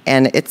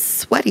 And it's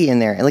sweaty in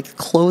there. And, like,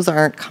 clothes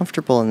aren't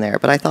comfortable in there.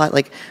 But I thought,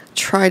 like,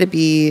 try to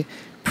be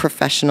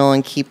professional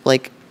and keep,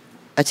 like,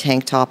 a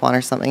tank top on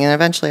or something. And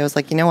eventually I was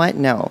like, you know what?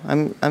 No,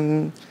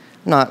 I'm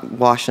not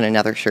washing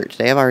another shirt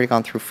today. I've already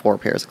gone through 4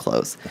 pairs of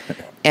clothes.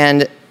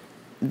 And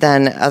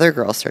then other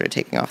girls started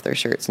taking off their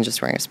shirts and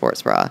just wearing a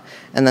sports bra.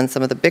 And then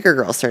some of the bigger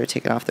girls started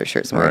taking off their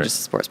shirts and wearing Right. just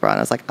a sports bra. And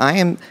I was like, I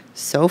am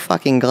so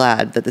fucking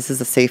glad that this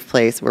is a safe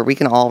place where we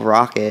can all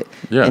rock it.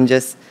 Yeah.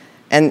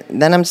 And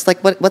then I'm just like,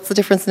 what's the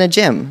difference in a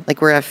gym?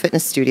 Like, we're at a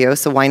fitness studio,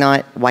 so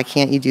why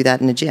can't you do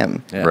that in a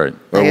gym? Yeah. Right.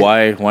 Or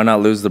Like- why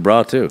not lose the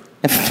bra too?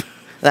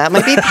 That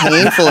might be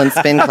painful in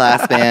spin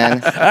class,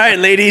 man. All right,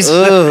 ladies.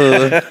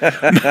 Ugh.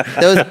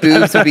 Those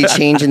boobs would be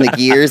changing the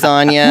gears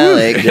on you.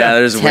 Like, Yeah,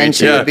 there's way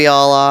tension too- would be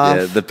all off.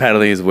 Yeah, the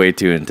pedaling is way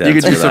too intense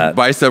You can do for some that.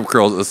 bicep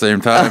curls at the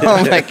same time.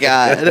 Oh my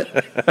god.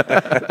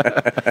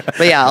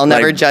 But yeah, I'll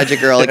never judge a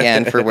girl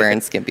again for wearing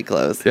skimpy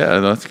clothes. Yeah,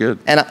 that's good.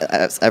 And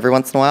every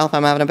once in a while, if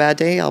I'm having a bad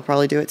day, I'll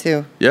probably do it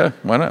too. Yeah,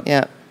 why not?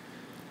 Yeah.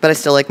 But I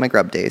still like my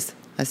grub days.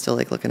 I still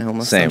like looking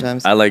homeless Same.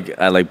 sometimes. I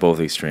like both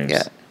extremes.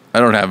 Yeah. I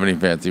don't have any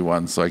fancy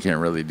ones, so I can't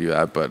really do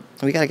that. But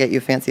We gotta get you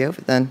a fancy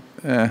outfit then.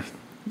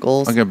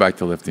 Goals. I'll get back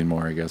to lifting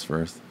more, I guess,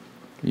 first.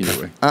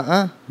 Either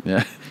way.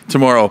 Yeah.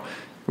 Tomorrow,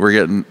 we're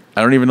getting.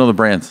 I don't even know the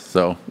brands,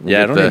 so we'll Yeah,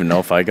 I get don't the- even know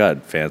if I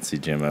got fancy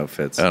gym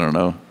outfits. I don't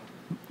know.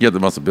 You got the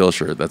Muscle Bill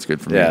shirt. That's good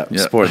for me. Yeah, I'm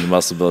sporting the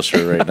Muscle Bill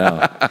shirt right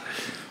now.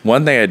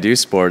 One thing I do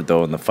sport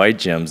though in the fight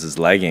gyms is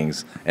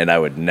leggings, and I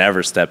would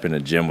never step in a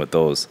gym with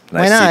those. And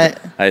Why not?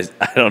 I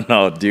don't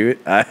know, dude.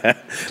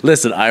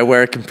 Listen, I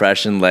wear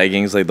compression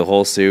leggings like the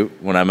whole suit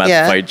when I'm at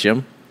Yeah. the fight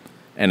gym,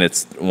 and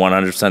it's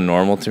 100%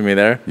 normal to me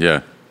there.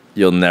 Yeah.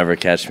 You'll never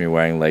catch me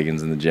wearing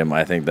leggings in the gym.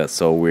 I think that's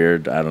so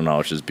weird. I don't know.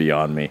 It's just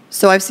beyond me.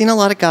 So I've seen a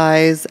lot of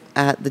guys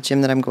at the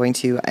gym that I'm going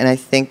to, and I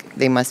think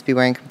they must be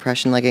wearing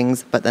compression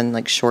leggings, but then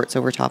like shorts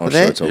over top Oh, of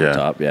shorts it. over Yeah.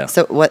 top, yeah.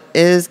 So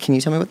can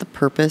you tell me what the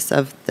purpose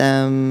of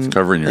them?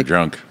 Covering your like,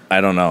 junk. I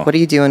don't know. What are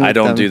you doing I with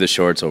don't them? do the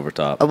shorts over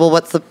top. Well,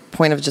 what's the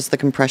point of just the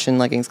compression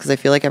leggings? Because I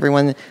feel like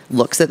everyone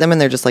looks at them and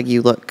they're just like,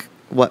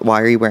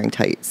 why are you wearing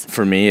tights?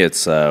 For me,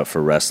 it's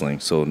for wrestling.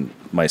 So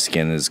my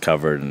skin is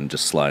covered and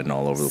just sliding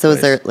all over the So place.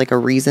 is there like a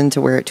reason to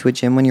wear it to a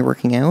gym when you're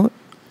working out?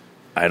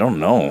 I don't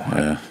know.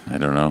 Yeah, I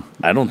don't know.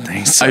 I don't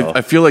think so.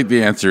 I feel like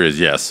the answer is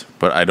yes,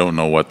 but I don't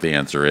know what the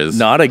answer is.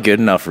 Not a good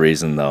enough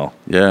reason, though.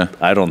 Yeah.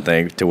 I don't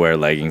think to wear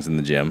leggings in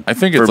the gym. I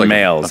think it's for like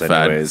males, a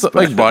fad. anyways. So, but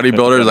like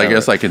bodybuilders, I whatever.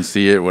 guess I can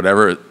see it.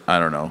 Whatever, I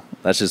don't know.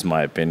 That's just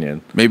my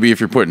opinion. Maybe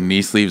if you're putting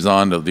knee sleeves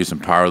on to do some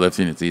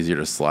powerlifting, it's easier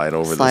to slide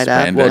over Slide the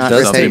up, spandex Well, not it or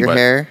does something. take your But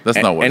hair. that's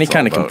not what Any it's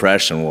kind all of about.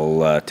 compression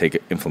will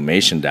take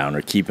inflammation down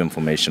or keep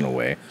inflammation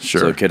away.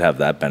 Sure. So it could have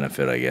that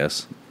benefit, I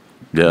guess.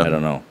 Yeah, I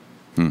don't know.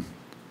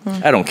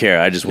 I don't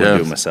care. I just want to Yeah.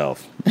 do it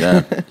myself.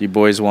 Yeah, You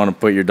boys want to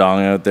put your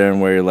dong out there and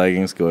wear your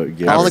leggings? Go.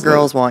 Get All the it.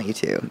 girls want you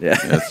to. Yeah.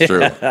 that's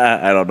true.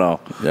 I don't know.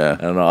 Yeah.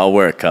 I don't know. I'll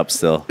wear a cup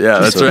still. Yeah,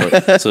 that's so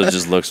right. So it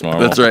just looks normal.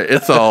 That's right.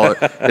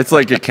 It's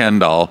like a Ken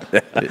doll.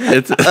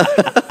 It's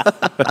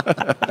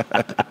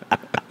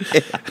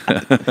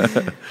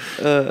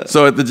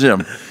so at the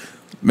gym,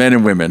 men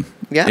and women,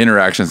 Yeah.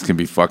 interactions can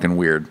be fucking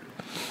weird.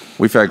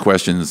 We've had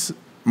questions,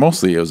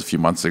 mostly it was a few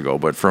months ago,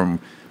 but from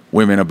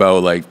women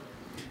about like,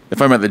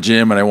 if I'm at the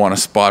gym and I want a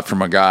spot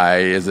from a guy,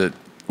 is it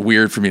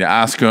weird for me to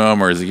ask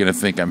him, or is he going to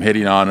think I'm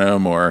hitting on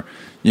him, or,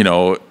 you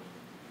know,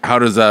 how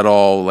does that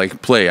all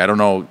like play? I don't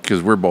know,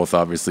 because we're both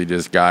obviously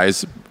just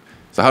guys.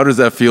 So how does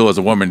that feel as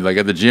a woman? Like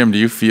at the gym, do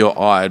you feel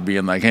odd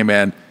being like, hey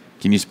man,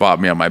 can you spot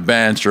me on my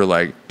bench, or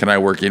like, can I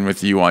work in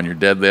with you on your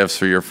deadlifts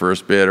for your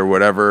first bit or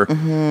whatever?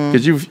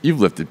 Because you've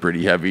lifted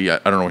pretty heavy. I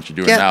don't know what you're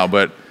doing Yeah. now,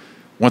 but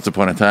once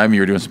upon a time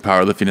you were doing some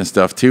powerlifting and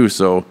stuff too.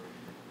 So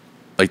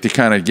like to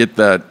kind of get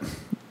that.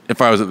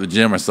 If I was at the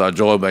gym, I saw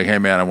Joel, I'd be like, hey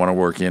man, I want to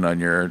work in on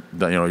your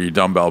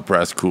dumbbell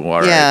press. Cool,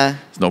 all right, Yeah.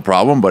 it's no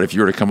problem. But if you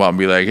were to come up and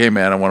be like, hey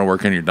man, I want to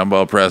work in your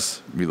dumbbell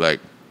press, be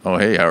like, oh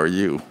hey, how are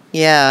you?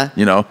 Yeah.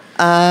 You know,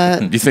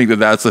 do you think that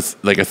that's a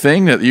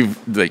thing that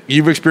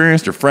you've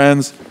experienced, or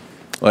friends?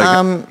 Like,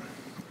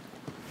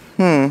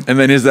 and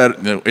then is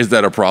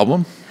that a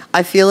problem?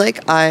 I feel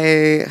like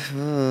I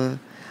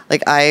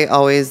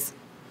always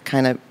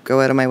kind of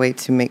go out of my way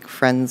to make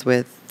friends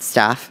with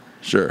staff.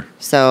 Sure.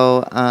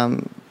 So,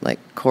 like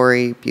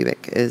Corey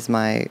Bubick is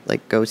my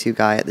like go-to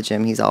guy at the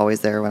gym. He's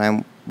always there when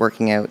I'm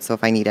working out. So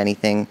if I need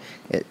anything,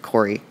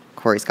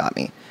 Corey's got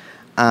me.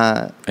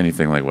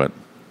 Anything like what?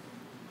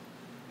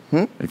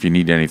 If you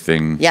need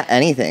anything. Yeah,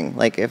 anything.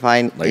 Like if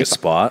a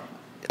spot.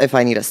 If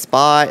I need a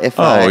spot, if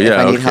I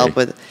need help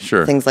with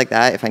Sure. things like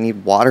that, if I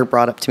need water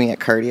brought up to me at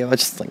cardio,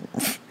 it's just like,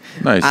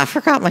 Nice. I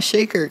forgot my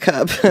shaker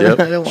cup. Yep,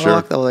 I don't want to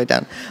walk the whole way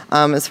down.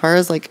 As far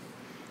as like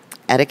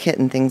etiquette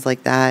and things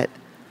like that,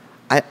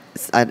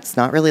 it's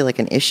not really like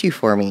an issue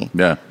for me.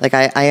 Yeah. Like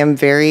I am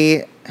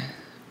very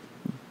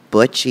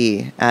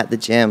butchy at the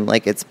gym.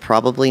 Like it's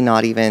probably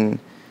not even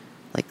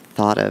like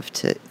thought of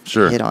to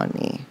Sure. hit on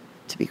me,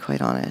 to be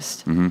quite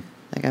honest. Mm-hmm.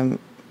 Like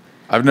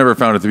I've never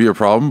found it to be a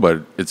problem,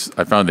 but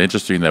I found it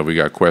interesting that we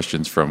got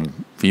questions from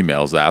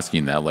females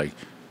asking that, like,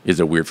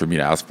 is it weird for me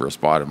to ask for a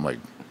spot? I'm like,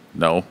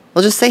 no.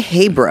 Well, just say,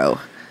 hey, bro.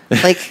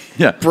 Like,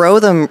 Yeah. bro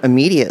them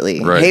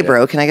immediately. Right. Hey,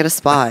 bro, can I get a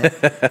spot?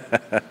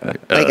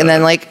 Like, and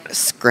then, like,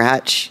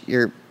 scratch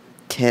your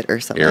tit or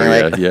something.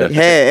 Area, Like, yeah.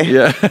 hey,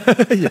 Yeah.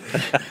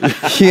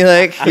 you,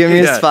 like, give me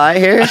a Yeah. spot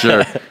here?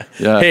 Sure.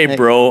 Yeah. Hey,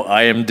 bro,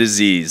 I am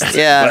diseased.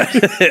 Yeah.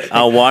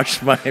 I'll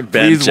watch my bench.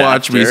 Please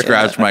watch me after.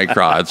 scratch my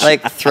crotch.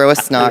 Like, throw a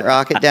snot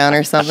rocket down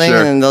or something, Sure.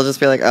 and then they'll just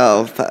be like,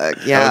 oh, fuck,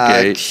 yeah,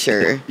 Okay.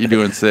 sure. You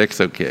doing 6?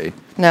 Okay.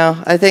 No,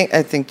 I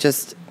think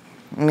just,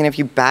 I mean, if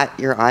you bat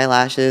your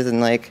eyelashes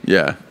and, like,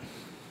 Yeah.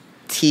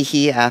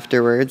 tee-hee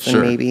afterwards,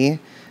 Sure. then maybe.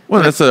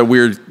 Well, that's a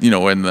weird,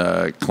 in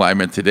the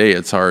climate today,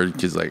 it's hard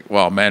because, like,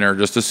 well, men are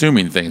just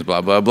assuming things,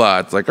 blah, blah, blah.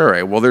 It's like, all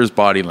right, well, there's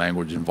body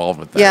language involved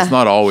with that. Yeah, it's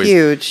not always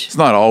huge. It's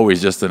not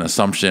always just an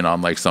assumption on,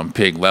 like, some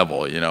pig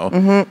level,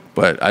 Mm-hmm.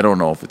 But I don't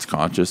know if it's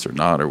conscious or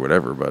not or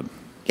whatever, but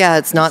Yeah,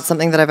 it's not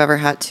something that I've ever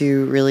had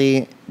to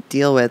really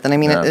deal with. And I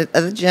mean, Yeah. at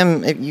the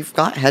gym, if you've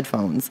got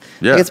headphones.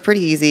 Yeah. Like, it's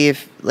pretty easy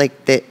if like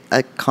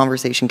a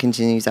conversation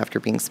continues after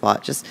being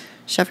spot. Just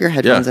shove your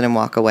headphones in and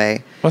walk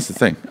away. what's the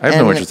thing? I have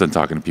no And- interest in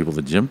talking to people at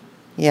the gym.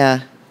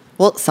 Yeah.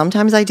 Well,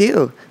 sometimes I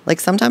do. Like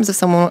sometimes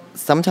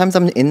sometimes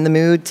I'm in the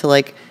mood to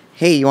like,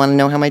 hey, you want to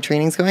know how my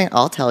training's going?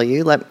 I'll tell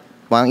you. Why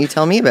don't you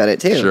tell me about it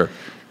too? Sure.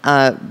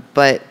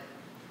 But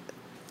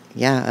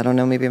yeah, I don't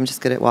know. Maybe I'm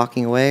just good at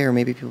walking away, or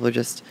maybe people are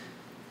just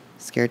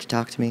scared to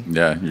talk to me.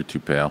 Yeah, you're too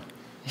pale.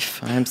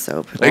 I'm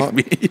so Like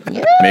me.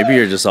 Maybe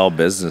you're just all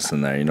business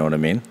in there. You know what I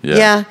mean?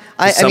 Yeah.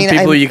 Some I mean,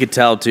 people I'm- you could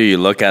tell too. You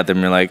look at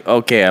them, you're like,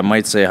 okay, I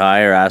might say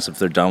hi or ask if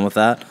they're done with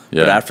that.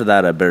 Yeah. But after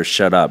that, I better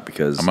shut up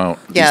because I'm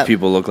out. these Yeah.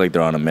 people look like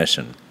they're on a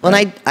mission. Well,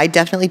 and I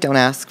definitely don't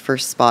ask for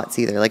spots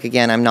either. Like,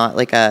 again, I'm not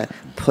like a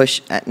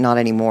push, not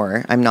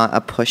anymore. I'm not a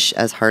push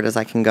as hard as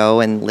I can go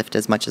and lift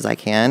as much as I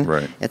can.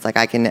 Right. It's like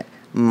I can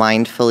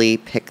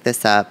mindfully pick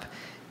this up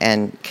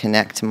and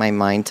connect my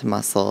mind to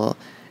muscle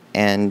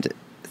and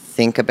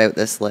think about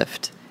this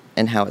lift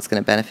and how it's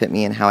going to benefit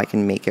me and how I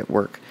can make it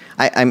work.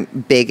 I'm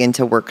big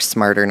into work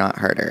smarter, not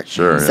harder.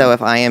 Sure, So yeah.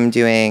 if I am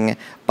doing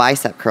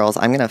bicep curls,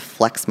 I'm going to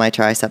flex my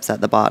triceps at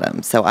the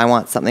bottom. So I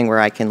want something where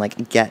I can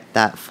like get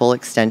that full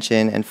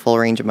extension and full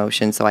range of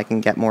motion so I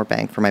can get more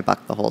bang for my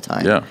buck the whole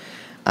time.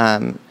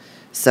 Yeah.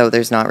 So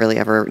there's not really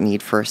ever a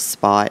need for a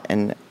spot.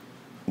 And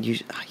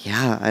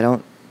I'm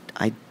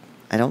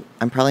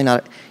probably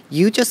not.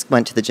 You just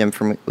went to the gym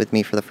with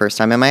me for the first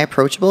time. Am I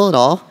approachable at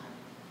all?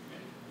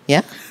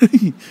 Yeah?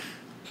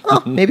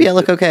 Oh, maybe I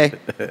look okay.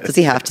 Does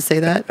he have to say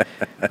that?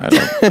 I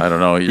don't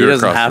know. He You're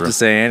doesn't across have the to room.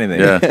 say anything.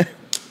 Yeah.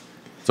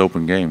 It's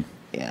open game.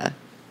 Yeah.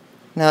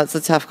 No, it's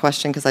a tough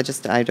question because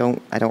I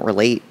don't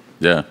relate.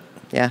 Yeah.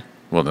 Yeah.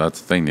 Well,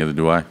 that's the thing. Neither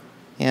do I.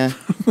 Yeah.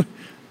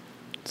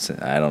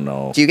 I don't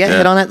know. Do you get Yeah.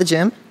 hit on at the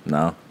gym?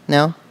 No.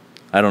 No?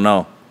 I don't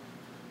know.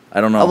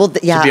 Oh, well, To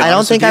yeah, be I don't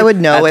honest think with I you,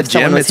 would know at the if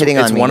someone gym, was hitting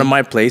on It's me. one of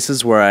my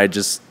places where I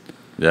just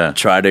Yeah.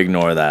 try to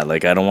ignore that.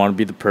 Like, I don't want to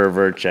be the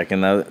pervert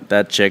checking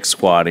that chick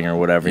squatting or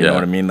whatever. You Yeah. know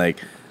what I mean? Like,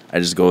 I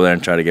just go there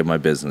and try to get my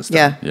business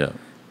done. Yeah. Yeah.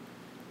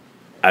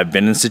 I've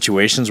been in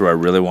situations where I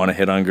really want to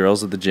hit on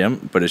girls at the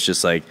gym, but it's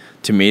just like,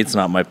 to me, it's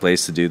not my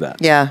place to do that.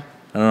 Yeah.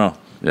 I don't know.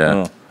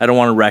 Yeah. I don't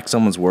want to wreck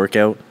someone's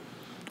workout.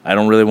 I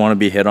don't really want to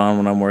be hit on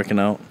when I'm working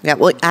out. Yeah.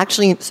 Well,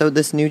 actually, so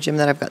this new gym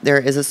that I've got, there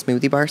is a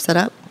smoothie bar set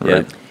up.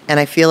 Right. And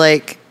I feel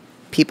like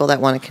people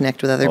that want to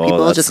connect with other Oh,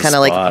 people that's just the kind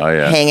of like spot. Oh,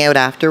 yeah. hang out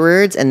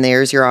afterwards. And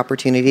there's your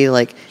opportunity.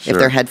 Like, Sure. if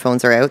their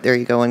headphones are out, there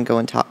you go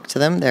and talk to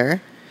them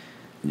there.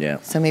 Yeah.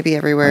 So maybe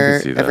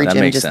everywhere, see that. every That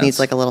gym makes just sense. needs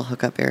like a little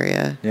hookup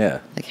area. Yeah.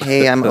 Like,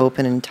 hey, I'm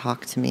open and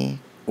talk to me.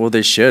 Well,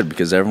 they should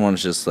because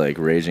everyone's just like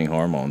raging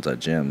hormones at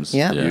gyms.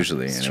 Yeah. Yeah.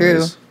 Usually. It's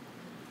anyways.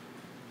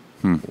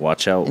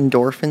 Watch out.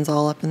 Endorphins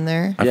all up in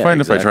there. I Yeah, find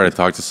if I try to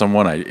exactly. talk to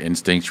someone, I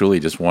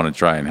instinctually just want to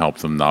try and help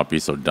them not be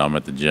so dumb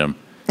at the gym.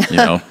 You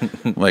know,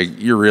 like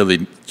you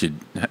really could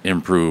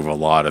improve a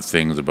lot of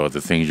things about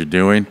the things you're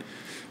doing.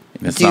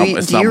 And it's Do not, you,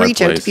 it's do not you my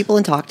reach out to place. people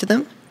and talk to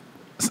them?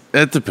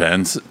 It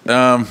depends.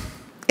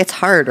 It's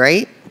hard,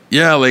 right?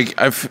 Yeah, like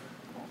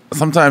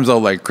sometimes I'll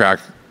like crack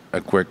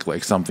a quick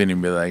like something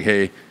and be like,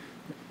 hey,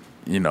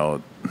 you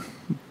know,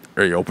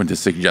 are you open to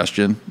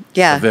suggestion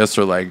Yeah. of this?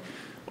 Or like,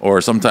 or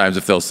sometimes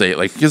if they'll say,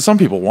 like, because some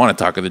people want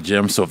to talk at the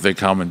gym. So if they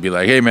come and be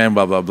like, hey, man,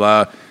 blah, blah,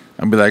 blah.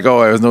 I'll be like, oh,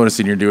 I was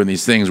noticing you're doing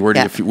these things. Where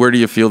do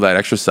you feel that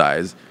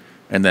exercise?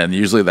 And then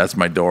usually that's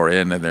my door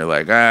in. And they're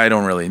like, I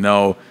don't really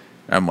know.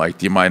 I'm like,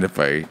 do you mind if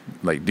I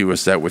like do a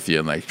set with you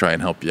and like try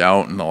and help you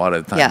out? And a lot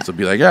of the times they'll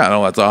be like, yeah,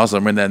 no, that's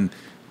awesome. And then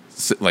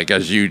like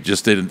as you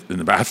just did in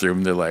the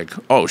bathroom, they're like,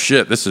 oh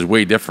shit, this is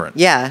way different.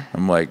 Yeah.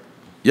 I'm like,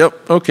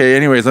 yep, okay.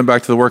 Anyways, I'm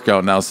back to the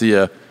workout now. See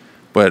ya.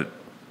 But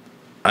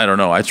I don't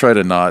know. I try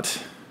to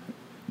not.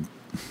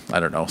 I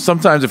don't know.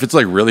 Sometimes if it's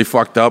like really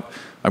fucked up,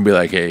 I'll be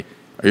like, hey,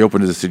 are you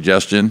open to the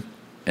suggestion?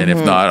 And if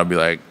not, I'll be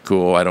like,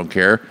 cool, I don't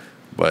care.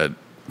 But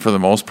for the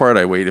most part,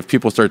 I wait. If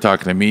people start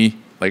talking to me,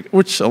 like,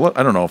 which I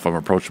don't know if I'm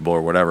approachable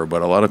or whatever,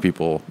 but a lot of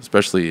people,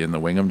 especially in the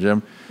Wingham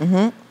gym,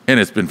 and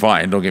it's been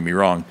fine, don't get me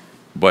wrong,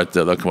 but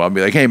they'll come up and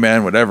be like, hey,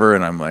 man, whatever.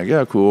 And I'm like,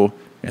 yeah, cool.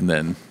 And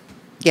then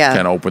kind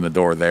of open the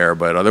door there.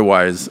 But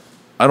otherwise,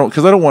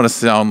 because I don't want to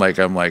sound like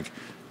I'm like,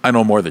 I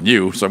know more than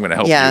you, so I'm going to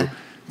help you.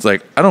 It's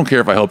like, I don't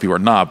care if I help you or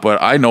not,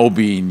 but I know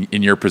being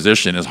in your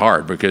position is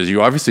hard because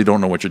you obviously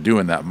don't know what you're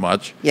doing that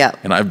much. Yeah.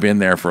 And I've been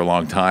there for a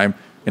long time.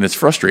 And it's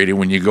frustrating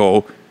when you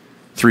go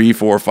 3,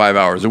 4, 5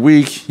 hours a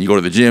week, you go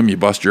to the gym, you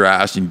bust your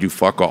ass, and you do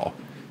fuck all.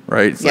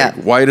 Right? It's like,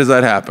 why does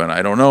that happen?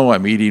 I don't know.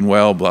 I'm eating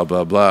well, blah,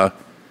 blah, blah.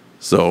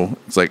 So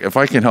it's like, if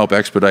I can help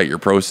expedite your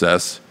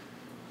process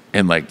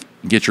and like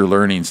get your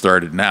learning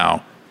started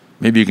now,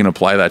 maybe you can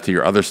apply that to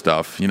your other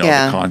stuff. You know,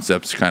 the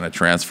concepts kind of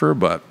transfer,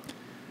 but.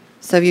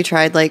 So have you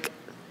tried like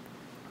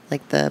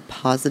the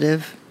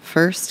positive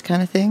first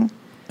kind of thing?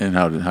 And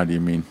how do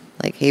you mean?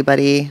 Like, hey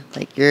buddy,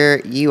 like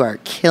you are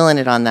killing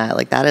it on that.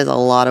 Like that is a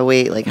lot of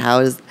weight. Like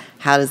how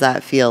does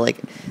that feel? Like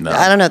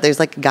I don't know. There's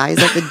like guys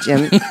at the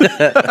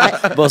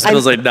gym. Most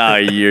people's like, nah,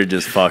 you're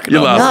just fucking.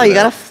 No, you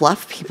gotta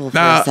fluff people for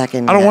a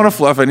second. I don't want to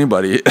fluff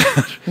anybody.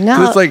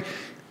 No, it's like,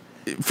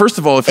 first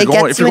of all, if you're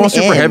going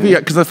super heavy,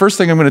 because the first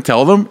thing I'm going to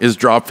tell them is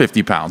drop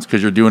 50 pounds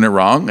because you're doing it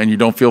wrong and you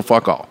don't feel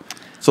fuck all.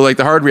 So like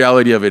the hard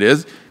reality of it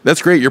is, that's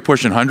great, you're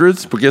pushing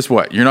hundreds, but guess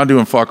what? You're not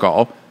doing fuck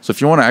all. So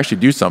if you want to actually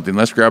do something,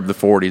 let's grab the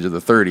 40s or the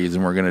 30s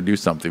and we're going to do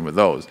something with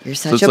those. You're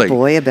such a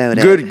boy about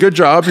it. Good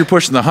job, you're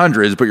pushing the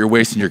hundreds, but you're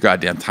wasting your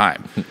goddamn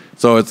time.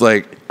 So it's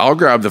like, I'll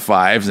grab the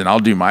 5s and I'll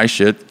do my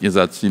shit because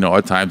that's,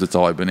 at times that's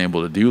all I've been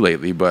able to do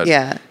lately. But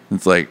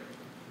it's like,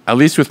 at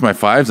least with my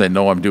 5s, I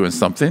know I'm doing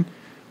something.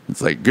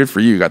 It's like, good for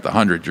you got the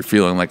 100. You're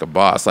feeling like a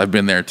boss. I've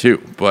been there too,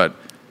 but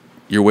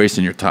you're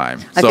wasting your time.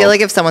 I feel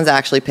like if someone's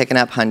actually picking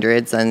up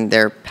hundreds and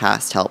they're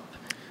past help.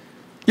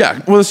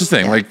 Yeah, well, that's the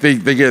thing. Yeah. Like, they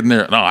get in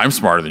there, no, I'm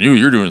smarter than you.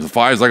 You're doing the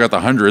 5s. I got the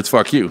 100s.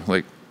 Fuck you.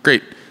 Like,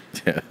 great.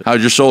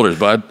 How's your shoulders,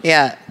 bud?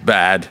 Yeah.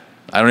 Bad.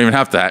 I don't even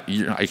have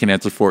to. I can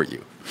answer for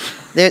you.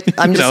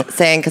 I'm just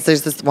saying because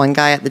there's this one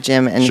guy at the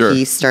gym and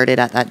he started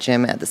at that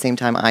gym at the same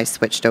time I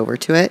switched over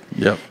to it.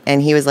 Yep.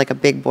 And he was like a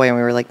big boy and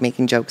we were like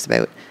making jokes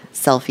about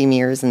selfie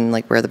mirrors and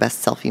like where the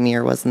best selfie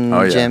mirror was in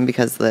the gym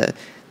because the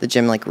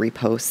gym like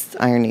reposts,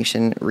 Iron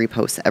Nation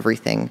reposts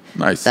everything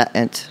that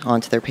went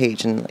onto their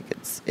page and like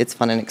it's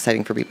fun and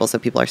exciting for people. So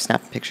people are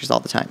snapping pictures all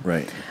the time.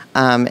 Right.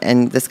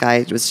 And this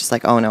guy was just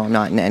like, oh no, I'm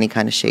not in any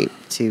kind of shape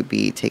to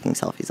be taking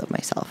selfies of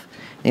myself.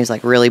 And he was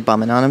like really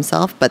bumming on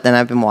himself. But then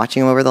I've been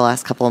watching him over the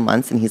last couple of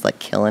months and he's like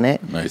killing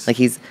it. Nice. Like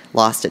he's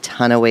lost a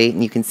ton of weight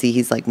and you can see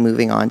he's like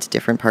moving on to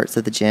different parts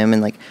of the gym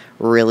and like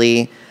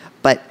really,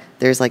 but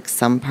there's like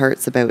some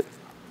parts about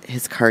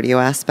his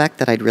cardio aspect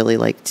that I'd really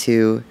like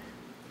to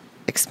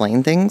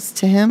explain things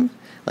to him.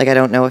 Like I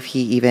don't know if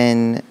he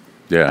even,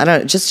 I don't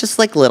know, just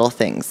like little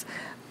things.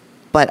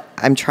 But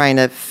I'm trying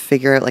to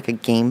figure out like a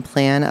game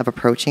plan of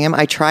approaching him.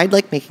 I tried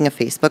like making a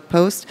Facebook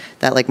post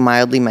that like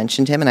mildly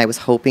mentioned him and I was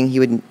hoping he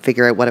would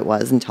figure out what it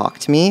was and talk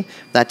to me.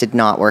 That did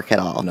not work at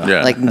all. No.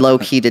 Yeah. Like low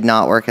key did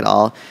not work at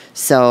all.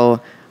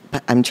 So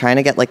but I'm trying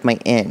to get like my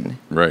in.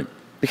 Right.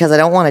 Because I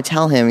don't want to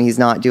tell him he's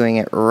not doing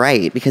it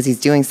right because he's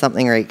doing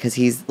something right because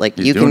he's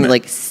you can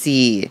like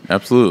see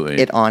absolutely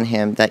it on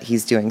him that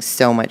he's doing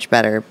so much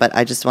better. But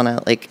I just want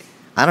to like,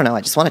 I don't know.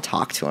 I just want to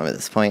talk to him at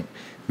this point.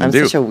 I'm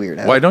such a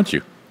weirdo. Why don't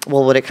you?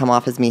 Well, would it come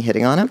off as me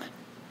hitting on him?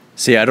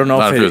 See, I don't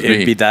know if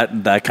it'd be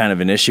that kind of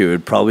an issue.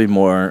 It'd probably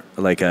more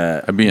like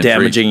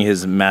damaging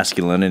his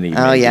masculinity. Maybe.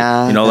 Oh,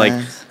 yeah. Like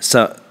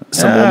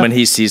some woman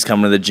he sees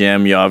coming to the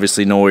gym, you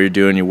obviously know what you're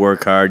doing, you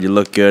work hard, you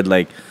look good.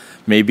 Like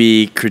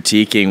maybe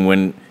critiquing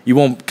when you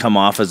won't come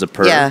off as a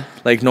perv. Yeah.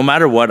 Like no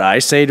matter what I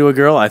say to a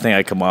girl, I think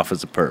I come off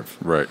as a perv.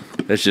 Right.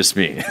 That's just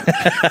me.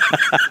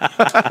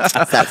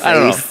 I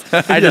don't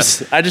know.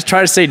 I just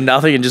try to say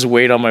nothing and just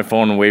wait on my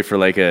phone and wait for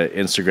like a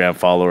Instagram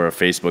follow or a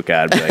Facebook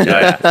ad. Be like, oh,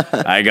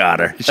 yeah, I got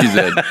her. She's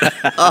in.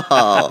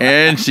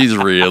 And she's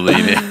really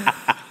in.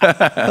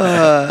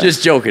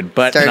 Just joking,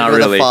 but not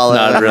really.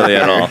 Not really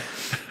at all.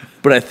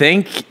 But I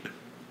think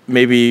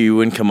maybe you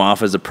wouldn't come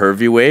off as a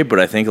pervy way,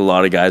 but I think a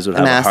lot of guys would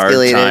have a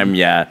hard time,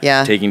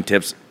 taking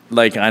tips.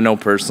 Like, I know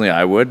personally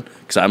I would,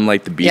 because I'm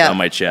like the beat on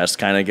my chest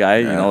kind of guy,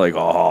 you know, like,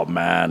 oh,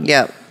 man.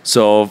 Yeah.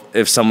 So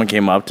if someone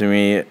came up to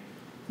me,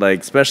 like,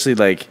 especially,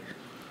 like,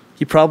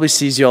 he probably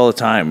sees you all the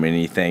time and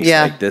he thinks,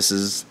 like, this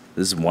is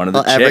This is one of the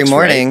Well, chicks, every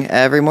morning, right?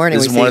 every morning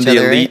This we is see one of each the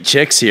other, elite right?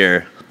 chicks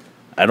here.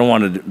 I don't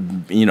want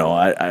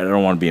to, I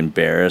don't want to be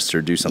embarrassed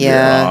or do something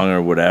Yeah. wrong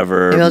or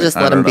whatever. Maybe I'll just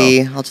I let him don't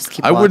be. know. I'll just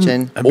keep I wouldn't-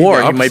 watching. I'd be Or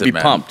the he might opposite, be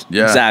man. pumped.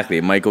 Yeah. Exactly.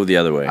 It might go the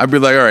other way. I'd be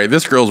like, all right,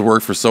 this girl's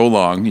worked for so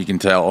long, you can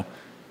tell,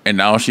 and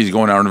now she's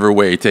going out of her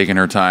way, taking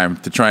her time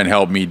to try and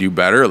help me do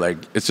better. Like,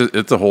 it's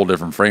a whole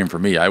different frame for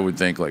me. I would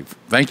think, like,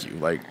 thank you.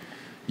 Like,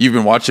 you've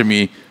been watching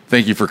me.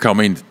 Thank you for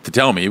coming to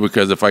tell me,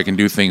 because if I can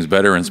do things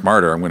better and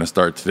smarter, I'm going to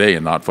start today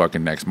and not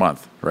fucking next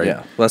month, right? Yeah.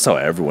 Well, that's how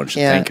everyone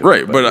should Yeah. think of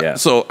Right, it. but yeah.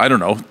 so I don't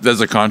know.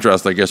 There's a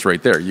contrast, I guess,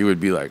 right there. You would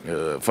be like,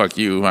 "Fuck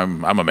you,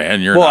 I'm a man.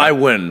 You're Well, not." I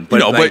wouldn't.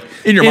 But, but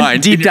in your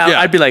mind, deep down,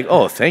 yeah. I'd be like,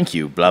 "Oh, thank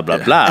you, blah blah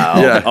blah."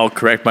 Yeah. I'll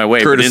correct my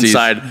way. Courtesies.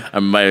 But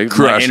inside, my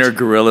Crushed. inner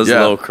gorilla's Yeah.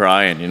 a little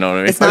crying. You know what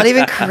I mean? It's not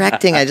even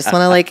correcting. I just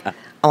want to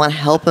I want to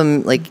help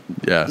him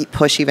Yeah.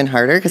 push even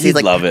harder because he's He'd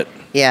like, love it.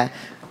 Yeah.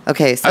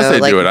 Okay, so I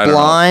say do it. I don't know.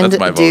 blonde That's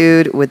my vote.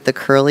 dude with the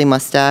curly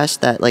mustache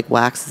that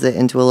waxes it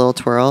into a little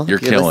twirl. You're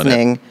If you're killing it.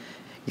 listening,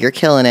 You're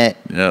killing it.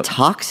 Yep.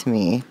 Talk to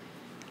me.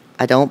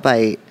 I don't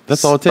bite.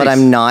 That's all it But takes.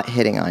 I'm not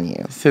hitting on you.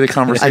 Let's hit a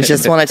conversation. I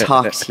just want to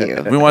talk to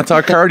you. We want to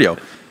talk cardio.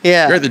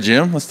 Yeah. You're at the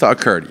gym. Let's talk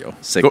cardio.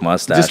 Sick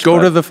mustache, Just go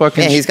bud. to the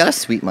fucking. Yeah, he's got a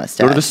sweet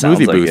mustache. Go to the Sounds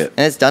smoothie like booth. it.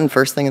 And it's done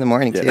first thing in the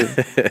morning, too.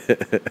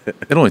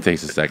 It only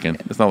takes a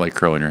second. It's not like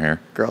curling your hair.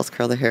 Girls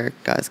curl their hair,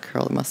 guys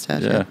curl the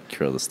mustache. Yeah.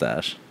 Curl the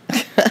stash.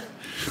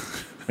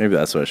 Maybe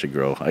that's what I should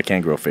grow. I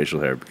can't grow facial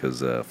hair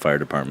because fire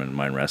department and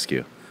mine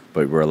rescue.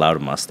 But we're allowed a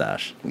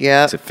mustache.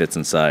 Yeah. 'Cause it fits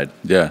inside.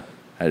 Yeah.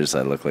 I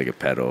look like a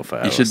pedo if I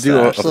You have should do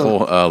a stash. full,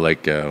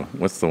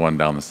 what's the one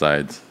down the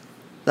sides?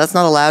 That's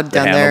not allowed The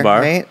down there, handlebar?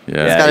 right?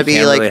 Yeah. It's got to you be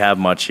can't like, really have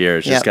much here.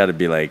 It's Yep. just got to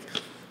be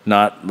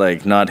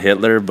not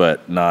Hitler,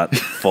 but not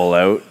full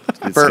out.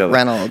 It's Burt gotta-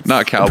 Reynolds.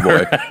 Not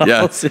cowboy.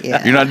 Yeah.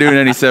 Yeah. You're not doing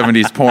any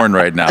 70s porn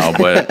right now,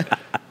 but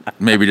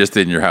maybe just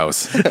in your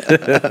house.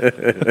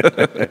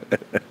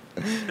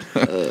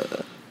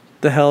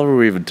 The hell were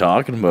we even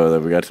talking about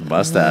that we got to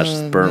mustache?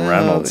 Burt no,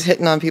 Reynolds.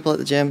 hitting on people at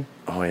the gym.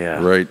 Oh, yeah.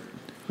 Right.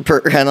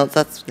 Burt Reynolds,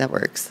 that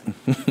works.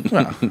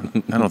 Well,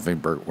 I don't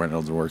think Burt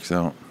Reynolds works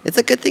out. It's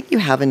a good thing you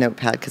have a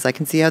notepad because I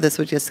can see how this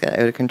would just get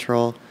out of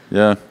control.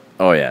 Yeah.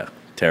 Oh, yeah.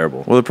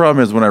 Terrible. Well, the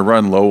problem is when I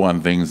run low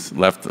on things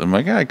left, I'm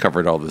like, I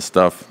covered all this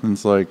stuff. And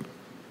it's like,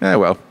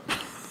 well,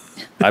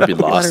 I'd be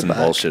lost in Water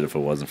back. bullshit if it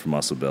wasn't for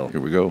Muscle Bill.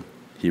 here we go.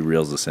 He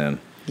reels us in.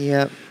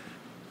 Yep.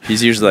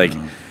 He's usually like,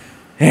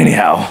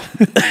 anyhow.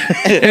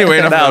 Anyway,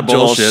 enough Now, of that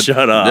Joel, bullshit.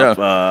 shut up.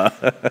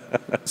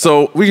 Yeah.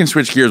 So we can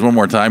switch gears one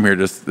more time here.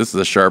 This is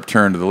a sharp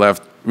turn to the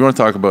left. We want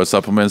to talk about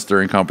supplements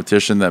during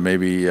competition that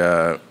maybe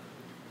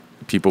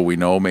people we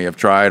know may have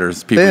tried, or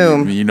people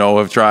Boom. you know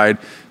have tried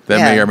that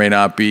may Yeah. or may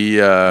not be,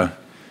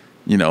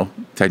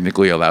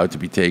 technically allowed to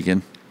be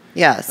taken.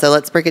 Yeah, so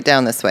let's break it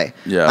down this way.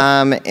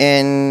 Yeah.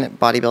 In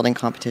bodybuilding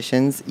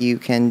competitions, you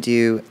can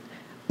do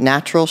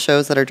natural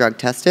shows that are drug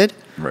tested,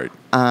 Right.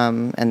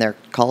 and they're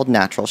called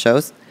natural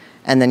shows.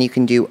 And then you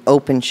can do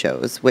open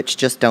shows, which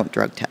just don't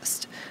drug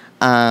test.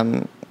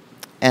 And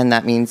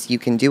that means you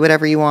can do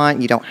whatever you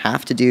want. You don't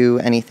have to do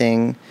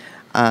anything,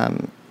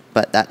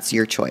 but that's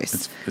your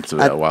choice. It's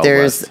a Wild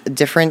There's West.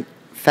 different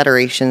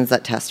federations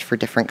that test for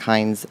different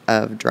kinds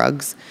of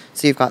drugs.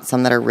 So you've got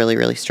some that are really,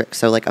 really strict.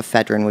 So like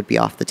ephedrine would be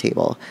off the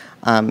table.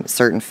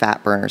 Certain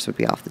fat burners would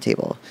be off the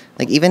table.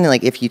 Like even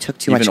like if you took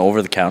too much, Even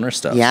over-the-counter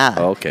stuff. yeah,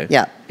 Oh, okay.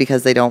 yeah,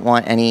 because they don't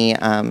want any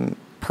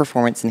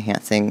performance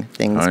enhancing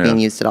things Oh, yeah. being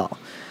used at all.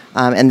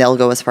 And they'll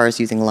go as far as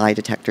using lie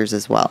detectors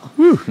as well.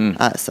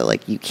 So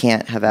like you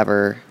can't have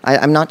ever.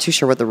 I'm not too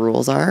sure what the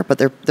rules are, but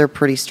they're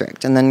pretty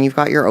strict. And then you've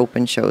got your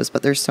open shows,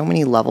 but there's so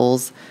many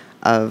levels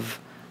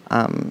of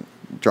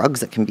drugs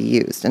that can be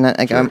used. And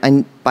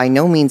I'm by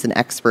no means an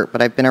expert,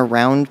 but I've been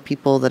around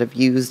people that have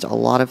used a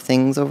lot of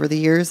things over the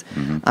years.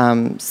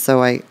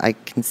 So I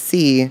can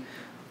see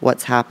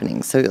what's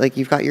happening. So like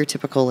you've got your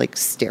typical like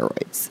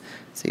steroids.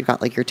 So you've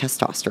got like your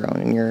testosterone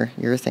and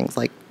your things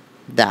like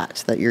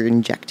that you're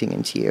injecting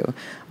into you.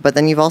 But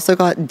then you've also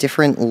got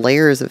different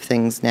layers of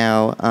things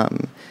now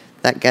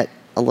that get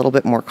a little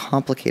bit more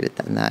complicated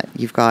than that.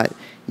 You've got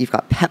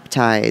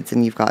peptides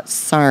and you've got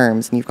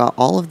SARMs and you've got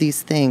all of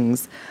these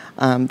things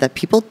that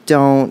people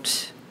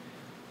don't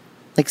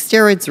like.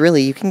 Steroids,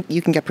 really, you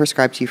can get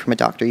prescribed to you from a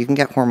doctor. You can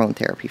get hormone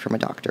therapy from a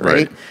doctor,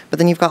 right? Right. But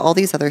then you've got all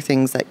these other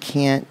things that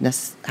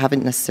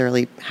haven't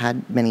necessarily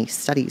had many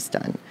studies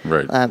done.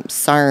 Right.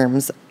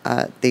 SARMs,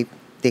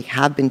 they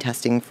have been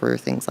testing for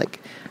things like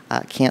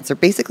cancer.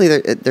 Basically,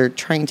 they're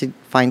trying to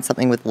find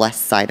something with less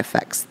side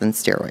effects than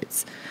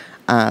steroids,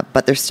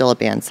 but they're still a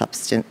banned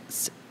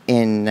substance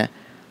in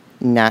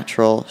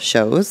natural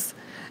shows,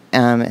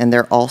 and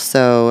they're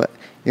also.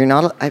 You're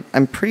not.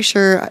 I'm pretty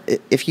sure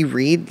if you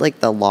read like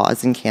the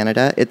laws in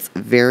Canada, it's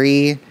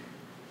very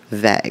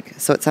vague.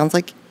 So it sounds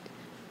like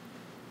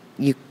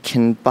you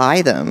can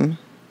buy them,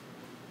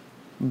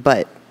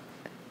 but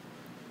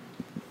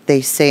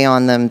they say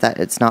on them that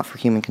it's not for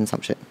human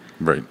consumption.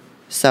 Right.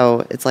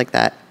 So it's like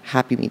that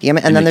happy medium,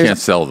 And then you there's can't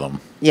sell them.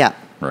 yeah.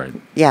 Right.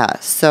 Yeah,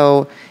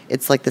 so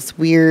it's like this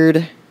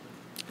weird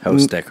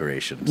House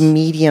decorations.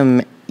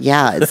 medium.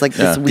 Yeah, it's like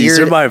this These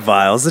are weird. my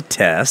vials of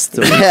test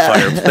of the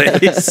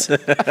fireplace.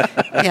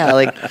 Yeah,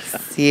 like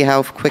see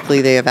how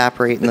quickly they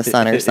evaporate in the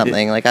sun or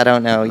something. Like I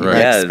don't know. You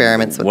Right. run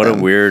experiments with what them.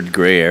 a weird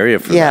gray area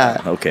for Yeah.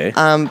 that. Okay.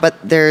 But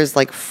there's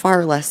like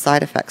far less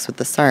side effects with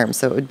the SARM,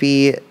 so it would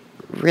be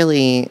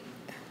really,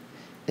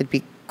 it'd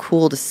be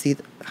cool to see.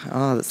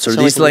 So are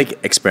these like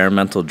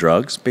experimental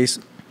drugs?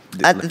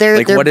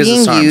 They're what is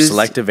being a SARM? used-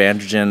 Selective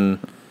androgen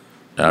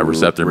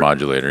Receptor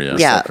modulator, yeah.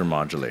 Yeah. receptor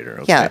modulator.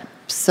 Okay. Yeah.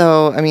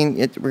 So I mean,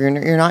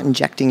 you're not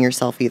injecting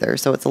yourself either,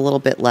 so it's a little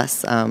bit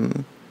less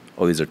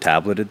Oh, these are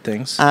tableted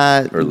things?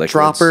 Or liquids?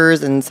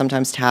 droppers and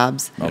sometimes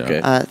tabs.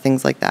 Okay.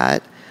 Things like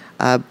that.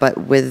 But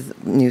with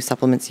new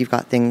supplements, you've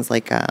got things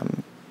like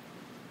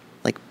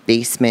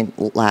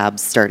basement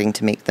labs starting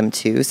to make them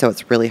too. So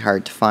it's really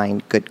hard to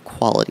find good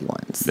quality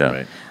ones.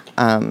 Yeah.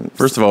 Right.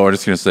 First of all, we're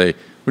just going to say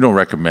we don't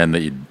recommend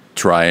that you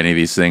try any of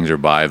these things or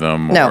buy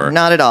them. No, or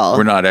not at all.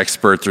 We're not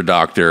experts or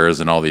doctors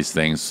and all these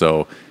things.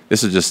 So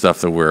this is just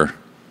stuff that we're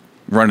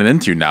running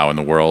into now in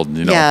the world.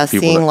 You know, Yeah,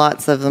 people seeing that-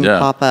 lots of them Yeah.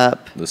 pop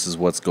up. This is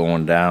what's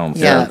going down,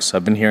 Yeah. folks.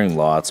 I've been hearing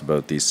lots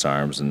about these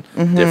SARMs and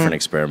Mm-hmm. different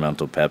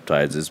experimental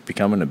peptides. It's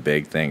becoming a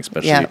big thing,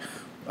 especially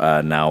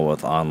now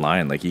with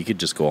online. Like you could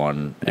just go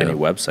on any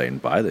website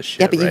and buy this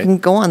shit, Yeah, but right? you can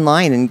go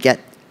online and get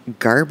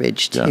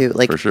garbage too. Yeah,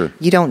 like for sure.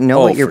 you don't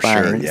know Oh, what you're for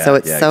sure. buying, Yeah, so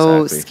it's yeah,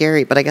 so exactly.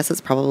 scary. But I guess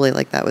it's probably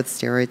like that with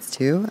steroids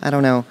too. I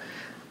don't know.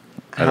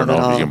 I don't how know that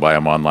if all- you can buy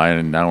them online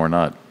and now or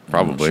not.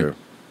 Probably. Sure.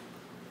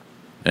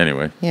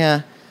 Anyway.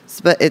 Yeah,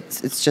 but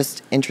it's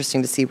just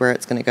interesting to see where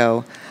it's going to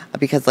go,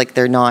 because like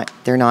they're not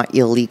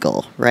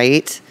illegal,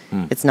 right?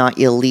 It's not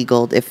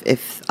illegal.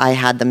 If I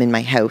had them in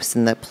my house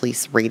and the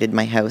police raided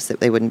my house,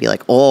 they wouldn't be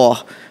like,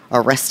 oh,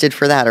 arrested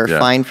for that or Yeah.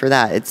 fined for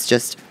that. It's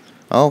just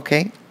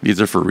okay. These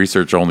are for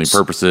research only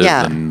purposes.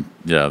 Yeah. And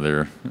yeah,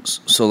 they're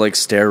So like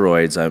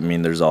steroids, I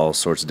mean, there's all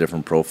sorts of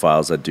different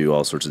profiles that do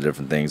all sorts of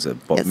different things that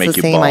It's make the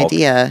you same bulk.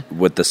 idea.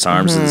 With the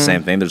SARMs, is the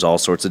same thing. There's all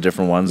sorts of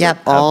different ones. Yeah, that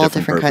have all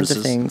different kinds of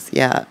purposes. things.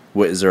 Yeah.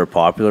 What, is there a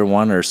popular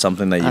one or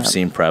something that you've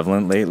seen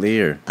prevalent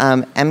lately? Or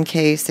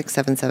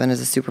MK677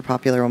 is a super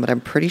popular one, but I'm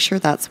pretty sure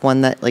that's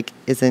one that like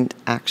isn't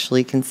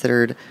actually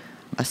considered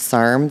a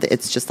SARM.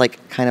 It's just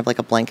like kind of like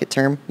a blanket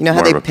term. You know how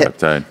More they of a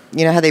peptide.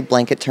 You know how they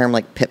blanket term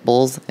like pit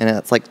bulls, and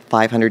it's like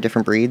 500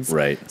 different breeds.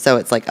 Right. So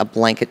it's like a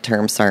blanket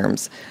term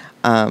SARMs.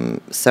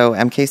 So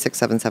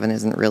MK677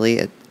 isn't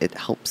really. It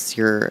helps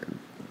your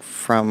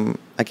from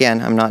again.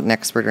 I'm not an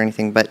expert or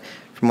anything, but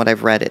from what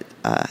I've read, it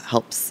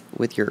helps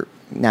with your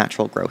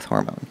natural growth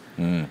hormone.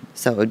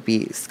 So it would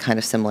be kind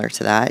of similar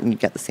to that, and you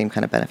get the same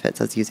kind of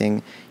benefits as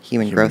using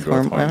human growth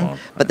hormone.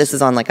 But this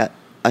is on like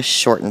a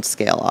shortened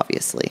scale,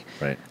 obviously.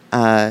 right.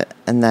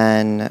 And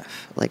then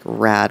like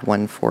RAD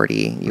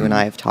 140, you and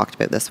I have talked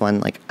about this one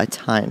like a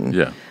ton.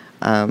 yeah.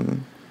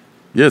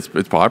 Yeah,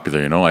 it's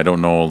popular, you know. I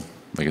don't know,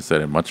 like I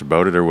said, much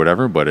about it or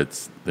whatever, but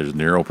there's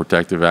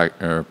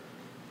neuroprotective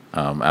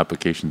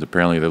applications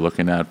apparently they're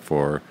looking at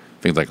for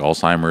things like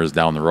Alzheimer's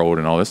down the road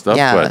and all this stuff.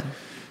 Yeah. But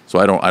so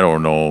I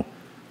don't know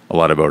a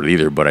lot about it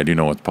either, but I do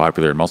know it's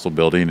popular in muscle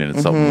building, and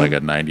it's something like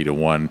a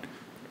 90-to-1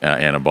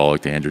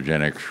 anabolic to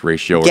androgenic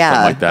ratio or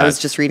something like that. I was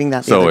just reading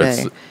that the So other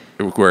it's day.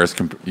 whereas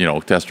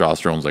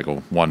testosterone's like a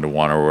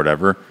 1-to-1 or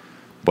whatever.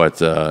 But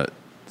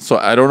so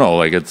I don't know.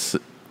 Like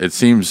it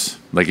seems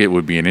like it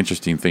would be an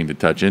interesting thing to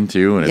touch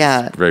into, and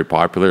Yeah. it's very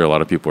popular. A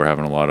lot of people are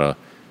having a lot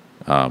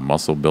of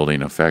muscle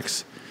building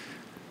effects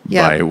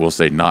by, we'll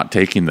say, not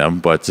taking them.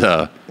 But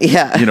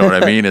Yeah. you know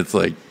what I mean? It's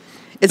like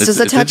It's just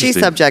a touchy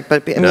interesting. subject,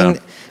 but I Yeah. mean,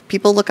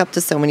 people look up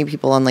to so many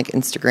people on like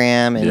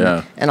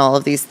Instagram and all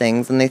of these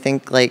things, and they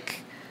think like,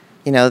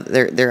 you know,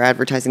 they're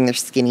advertising their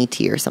skinny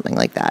tea or something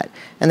like that.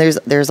 And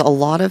there's a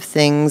lot of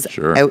things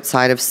Sure.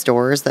 outside of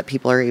stores that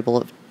people are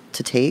able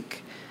to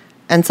take,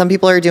 and some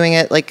people are doing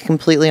it like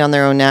completely on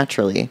their own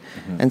naturally,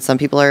 and some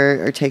people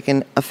are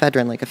taking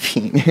ephedrine like a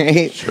fiend,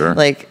 right? Sure.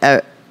 Like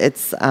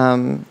it's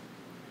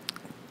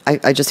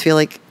I just feel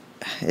like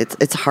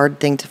it's a hard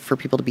thing for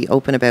people to be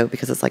open about,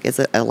 because it's like, is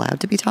it allowed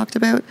to be talked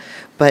about?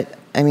 But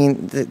I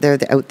mean, they're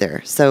out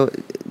there, so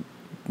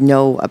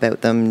know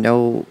about them,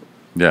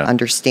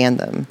 understand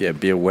them. Yeah,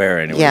 be aware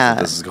anyway Yeah.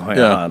 that this is going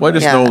Yeah. on. Well, I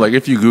just Yeah. know, like,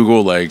 if you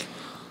Google, like,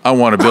 I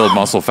want to build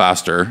muscle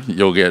faster,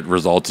 you'll get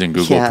results in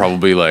Google, Yeah.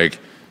 probably like,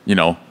 you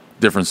know,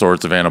 different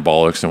sorts of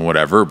anabolics and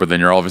whatever, but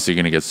then you're obviously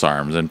going to get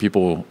SARMs. And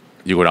people,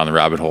 you go down the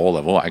rabbit hole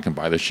of, well, I can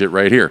buy this shit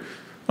right here.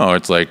 Oh,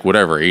 it's like,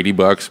 whatever,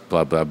 $80,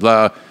 blah, blah,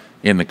 blah.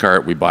 In the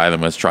cart, we buy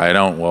them, let's try it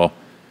out. Well,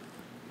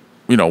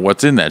 you know,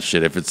 what's in that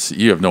shit? If it's,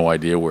 you have no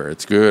idea where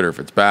it's good or if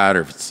it's bad,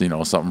 or if it's, you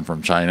know, something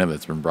from China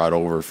that's been brought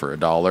over for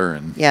 $1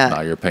 and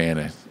now you're paying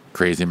a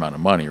crazy amount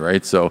of money,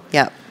 right? So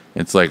Yeah.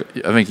 it's like,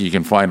 I think you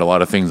can find a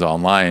lot of things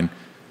online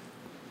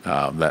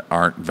that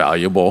aren't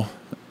valuable.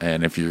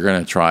 And if you're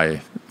going to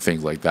try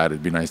things like that,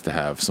 it'd be nice to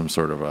have some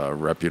sort of a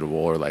reputable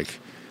or like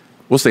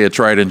we'll say a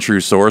tried and true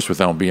source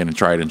without being a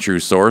tried and true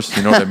source.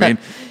 You know what I mean?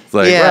 It's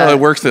like, Yeah. well, it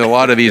works in a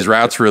lot of these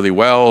rats really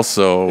well.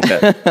 So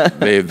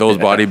those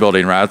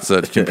bodybuilding rats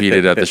that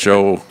competed at the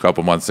show a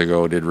couple months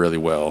ago did really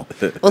well.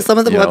 Well, some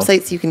of the You know?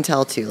 websites you can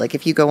tell too. Like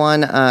if you go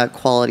on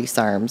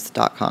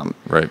qualitysarms.com,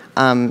 Right.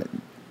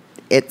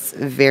 it's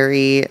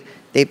very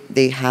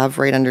they have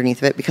right underneath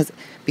of it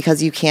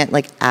because you can't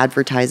like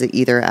advertise it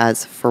either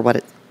as for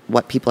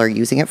what people are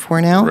using it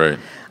for now. Right.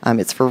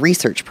 It's for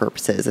research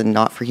purposes and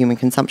not for human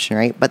consumption,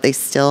 right? But they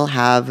still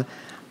have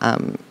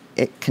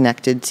it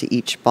connected to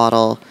each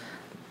bottle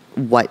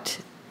what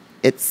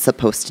it's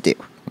supposed to do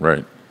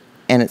Right.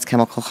 and its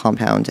chemical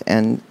compound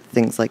and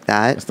things like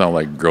that. It's not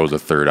like grows a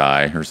third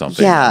eye or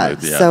something. Yeah,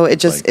 so it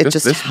it's just like, it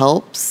just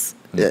helps.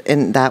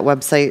 And that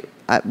website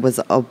was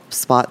a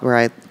spot where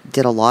I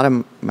did a lot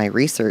of my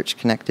research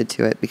connected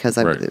to it because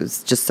Right. it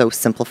was just so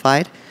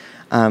simplified.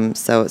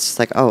 So it's just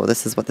like, oh,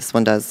 this is what this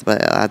one does,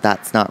 but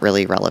that's not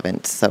really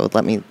relevant. So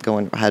let me go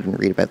ahead and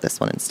read about this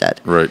one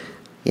instead. Right.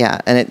 Yeah,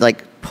 and it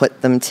like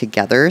put them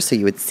together so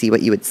you would see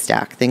what you would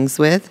stack things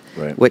with,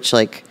 Right. which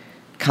like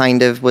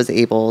kind of was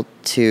able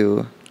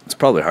to. It's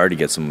probably hard to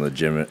get some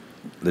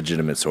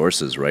legitimate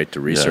sources, right, to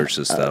research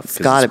this stuff. It's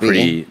 'cause gotta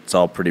be. It's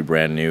all pretty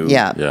brand new.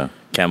 Yeah. Yeah.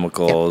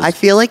 Chemicals. I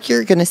feel like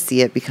you're going to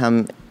see it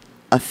become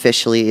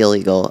officially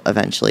illegal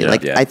eventually. Yeah.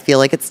 Like, Yeah. I feel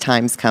like it's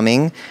time's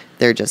coming.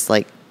 They're just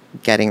like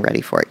getting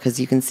ready for it because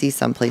you can see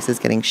some places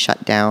getting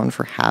shut down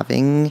for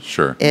having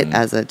Sure. it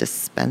as a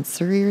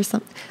dispensary or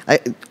something.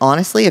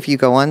 Honestly, if you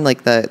go on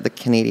like the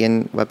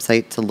Canadian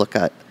website to look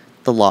at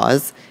the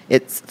laws,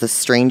 it's the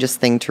strangest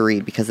thing to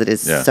read because it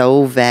is Yeah.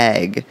 so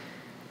vague.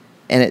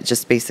 And it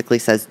just basically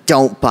says,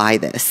 don't buy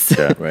this.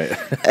 Yeah.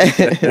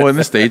 Right. Well, in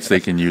the States, they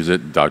can use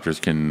it. Doctors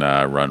can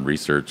run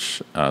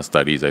research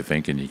studies, I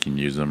think, and you can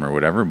use them or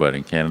whatever. But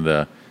in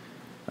Canada,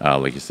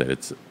 like you said,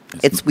 it's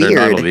It's they're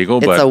weird. not illegal.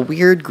 It's But a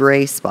weird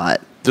gray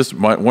spot. just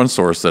one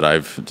source that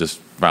I've just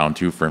found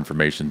too for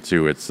information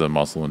too. It's the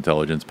Muscle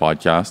Intelligence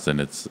podcast, and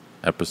it's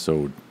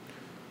episode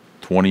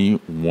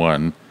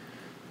 21.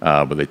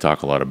 But they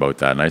talk a lot about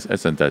that, and I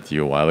sent that to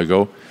you a while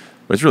ago.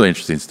 But it's really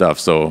interesting stuff.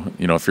 So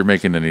if you're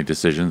making any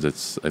decisions,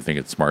 I think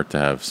it's smart to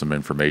have some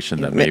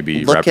information that may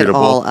be Look reputable.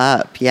 it all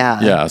up. Yeah.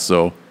 Yeah,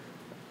 so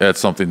that's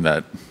something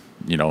that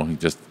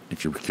just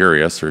if you're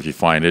curious or if you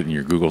find it in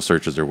your Google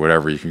searches or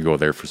whatever, you can go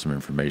there for some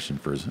information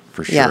for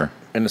sure. Yeah.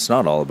 And it's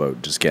not all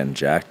about just getting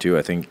jacked, too.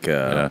 I think,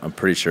 I'm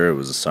pretty sure it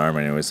was a SARM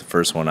anyways. The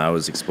first one I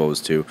was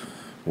exposed to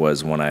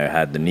was when I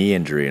had the knee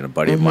injury, and a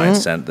buddy of mine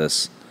sent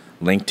this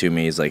link to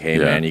me. He's like, hey,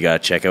 Yeah. man, you got to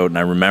check out. And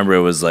I remember it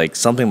was like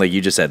something like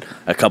you just said,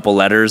 a couple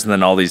letters and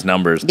then all these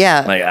numbers.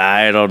 Yeah. Like,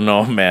 I don't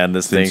know, man.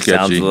 This thing Seems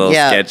sounds sketchy. a little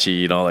Yeah.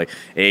 sketchy, like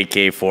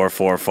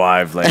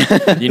AK445.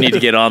 Like, you need to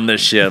get on this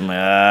shit. I'm like,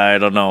 I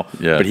don't know.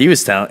 Yeah. But he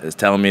was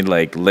telling me,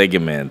 like,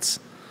 ligaments,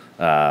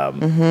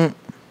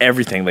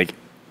 everything. Like,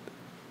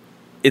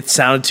 it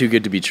sounded too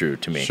good to be true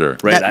to me. Sure.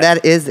 Right.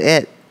 That is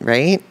it,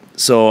 right?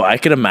 So I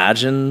could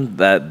imagine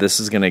that this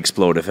is going to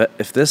explode.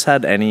 If this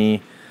had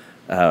any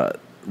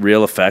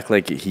real effect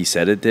like he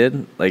said it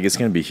did, like it's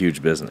going to be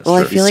huge business. Well,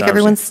 I These feel like SARMs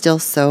everyone's still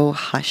so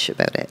hush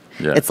about it.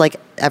 Yeah. It's like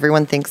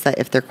everyone thinks that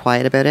if they're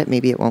quiet about it,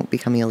 maybe it won't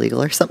become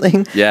illegal or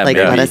something. Yeah, like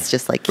maybe. let us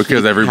just like Because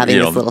keep having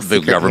this little the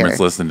secret government's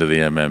here. listening to the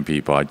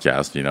MMP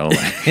podcast,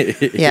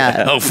 like,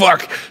 Yeah. oh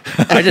fuck,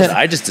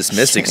 I just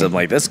dismissed it because I'm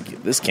like, this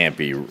can't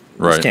be Right.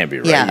 this can't be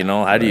right. Yeah.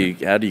 How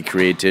do you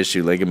create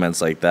tissue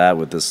ligaments like that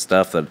with this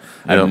stuff that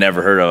Yeah. I've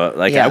never heard of?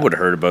 Like Yeah. I would have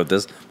heard about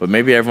this, but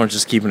maybe everyone's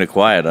just keeping it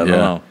quiet. I don't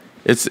know.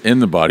 It's in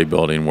the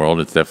bodybuilding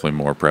world. It's definitely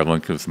more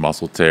prevalent with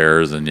muscle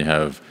tears, and you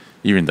have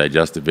even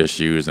digestive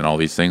issues and all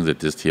these things. It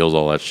just heals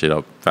all that shit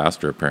up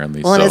faster,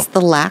 apparently. Well, so, and it's the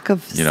lack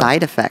of you know.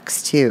 side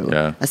effects too,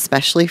 Yeah.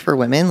 especially for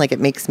women. Like it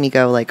makes me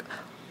go like,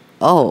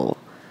 oh,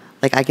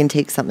 like I can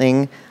take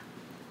something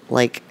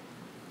like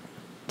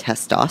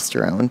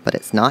testosterone, but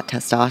it's not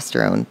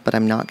testosterone, but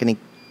I'm not going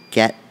to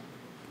get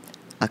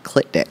a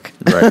clit dick.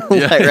 Right.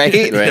 Yeah.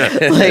 right?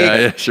 Right. Like,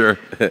 yeah, sure.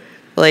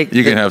 like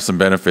You can have some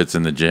benefits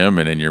in the gym,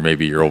 and in your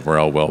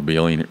overall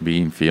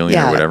well-being feeling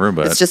or whatever.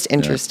 But it's just yeah.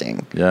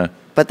 interesting. Yeah.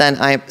 But then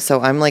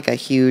I'm like a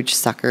huge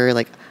sucker.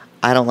 Like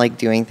I don't like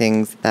doing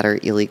things that are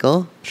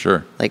illegal.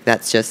 Sure. Like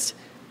that's just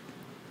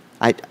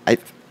I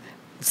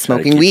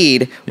smoking keep-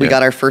 weed. We Yeah.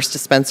 got our first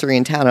dispensary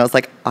in town. I was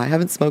like, I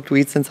haven't smoked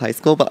weed since high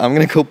school, but I'm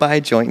gonna go buy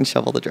a joint and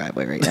shovel the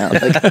driveway right now.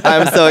 Like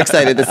I'm so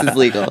excited this is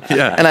legal.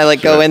 Yeah, And I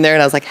like go sure. in there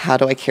and I was like, how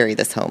do I carry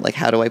this home? Like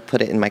how do I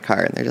put it in my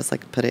car? And they're just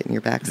like, put it in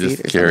your back seat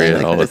Just or carry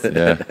something. it all.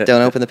 Like, Yeah.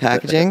 don't open the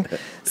packaging.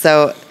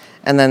 So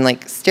and then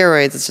like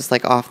steroids, it's just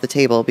like off the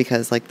table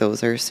because like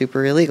those are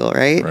super illegal,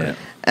 right? Right.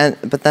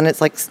 But then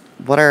it's like,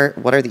 what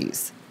are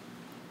these?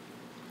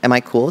 Am I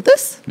cool with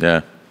this?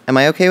 Yeah. Am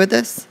I okay with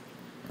this?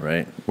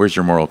 Right. Where's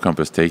your moral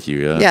compass take you?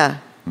 Yeah.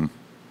 Yeah.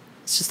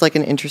 It's just like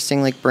an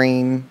interesting like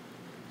brain.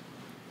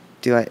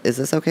 Is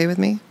this okay with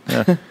me?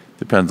 Yeah.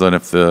 Depends on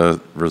if the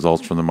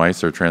results from the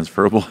mice are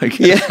transferable, I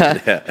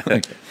guess.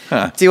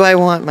 Yeah. Do I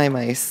want my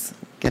mice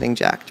getting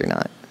jacked or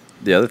not?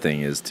 The other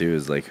thing is too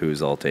is like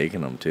who's all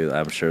taking them too.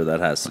 I'm sure that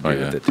has to do Oh,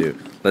 yeah. with it too.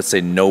 Let's say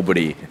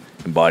nobody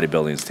in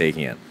bodybuilding is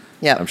taking it.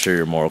 Yeah. I'm sure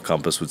your moral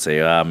compass would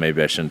say,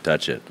 maybe I shouldn't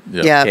touch it.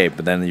 Yeah. Okay,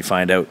 but then you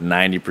find out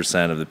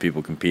 90% of the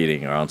people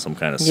competing are on some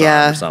kind of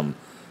Yeah. or something.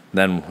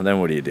 Then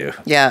what do you do?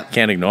 Yeah.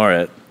 Can't ignore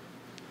it.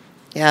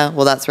 Yeah,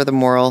 well, that's where the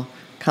moral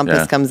compass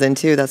Yeah. comes in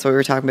too. That's what we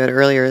were talking about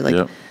earlier. Like,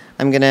 Yep.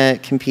 I'm gonna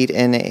compete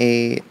in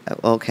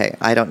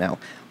I don't know.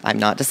 I'm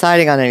not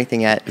deciding on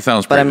anything yet. It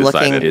sounds but I'm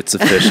pre-decided. looking. It's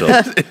official.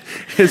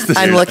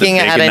 I'm looking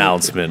big at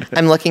announcement.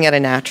 I'm looking at a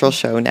natural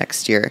show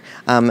next year.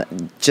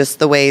 Just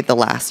the way the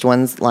last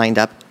ones lined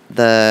up,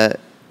 the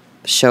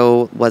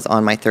show was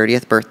on my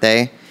 30th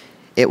birthday.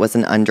 It was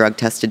an undrug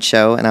tested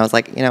show, and I was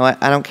like, you know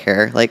what? I don't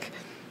care. Like,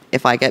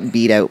 if I get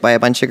beat out by a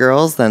bunch of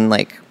girls, then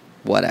like,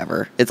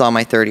 whatever. It's on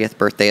my 30th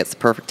birthday. It's the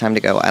perfect time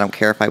to go. I don't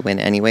care if I win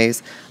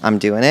anyways. I'm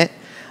doing it.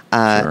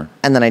 Sure.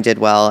 And then I did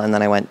well, and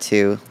then I went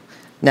to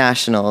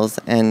nationals,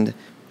 and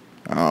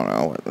I don't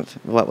know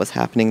what was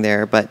happening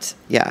there, but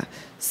yeah.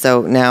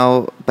 So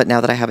now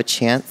that I have a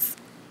chance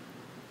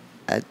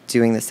at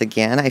doing this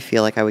again, I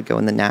feel like I would go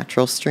in the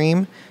natural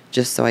stream,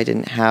 just so I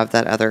didn't have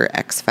that other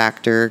X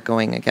factor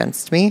going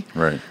against me.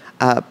 Right.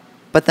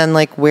 But then,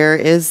 like,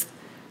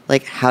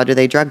 how do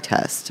they drug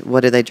test?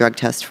 What do they drug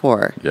test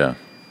for? Yeah.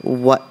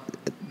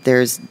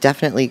 There's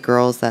definitely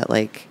girls that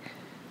like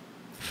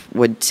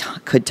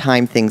could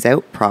time things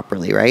out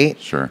properly, right?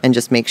 Sure. And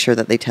just make sure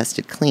that they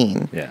tested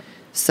clean. Yeah.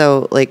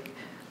 So like,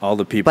 All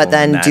the people. but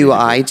then in do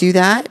Natty I do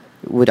that?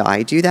 Would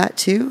I do that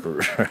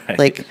too? Right.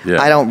 Like,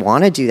 Yeah. I don't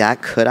want to do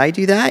that. Could I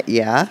do that?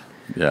 Yeah.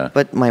 Yeah.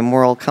 But my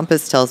moral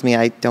compass tells me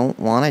I don't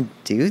want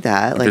to do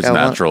that. if Like, it's I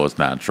natural, it's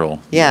natural.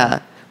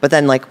 yeah. But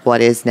then, like,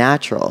 what is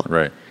natural?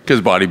 Right.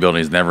 Because bodybuilding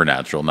is never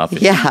natural. Nothing.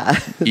 Yeah.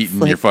 Eating It's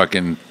your like-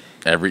 fucking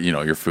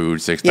your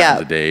food 6 Yeah.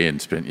 times a day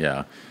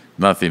and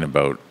nothing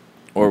about.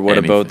 Or what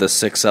anything. about the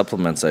 6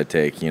 supplements I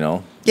take, Yeah.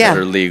 that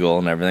are legal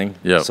and everything?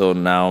 Yep. So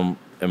now,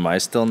 am I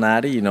still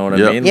natty? You know what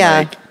Yep. I mean? Yeah.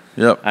 Like,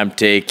 Yep. I'm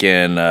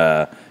taking,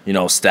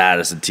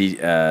 status,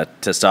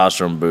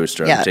 testosterone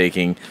booster. Yeah. I'm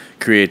taking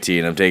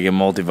creatine. I'm taking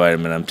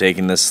multivitamin. I'm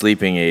taking this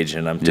sleeping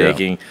agent. I'm Yeah.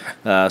 taking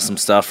some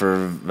stuff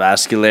for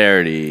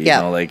vascularity.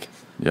 Yeah.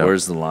 Yeah.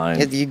 Where's the line?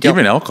 You don't,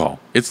 Even alcohol,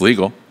 it's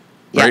legal.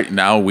 Yeah. Right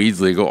now, weed's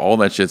legal. All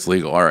that shit's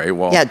legal. All right.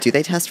 Well. yeah. Do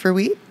they test for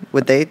weed?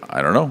 Would they?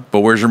 I don't know.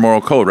 But where's your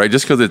moral code, right?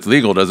 Just because it's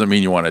legal doesn't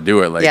mean you want to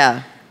do it. Like,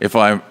 Yeah. if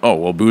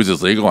booze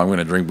is legal, I'm going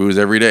to drink booze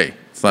every day.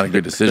 It's not a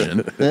good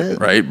decision,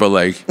 right? But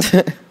like,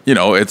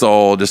 it's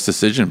all just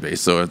decision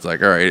based. So it's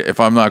like, all right, if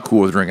I'm not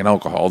cool with drinking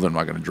alcohol, then I'm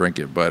not going to drink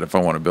it. But if I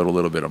want to build a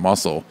little bit of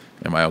muscle,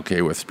 am I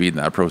okay with speeding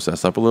that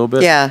process up a little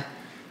bit? Yeah.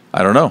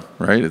 I don't know,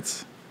 right?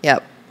 It's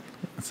Yep.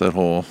 that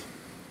whole,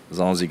 As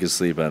long as you can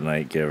sleep at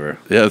night, give her.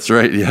 yeah, that's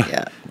right. Yeah.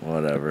 Yeah.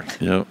 Whatever.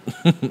 Yep.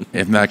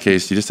 In that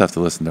case, you just have to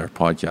listen to our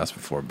podcast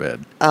before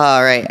bed.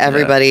 All right,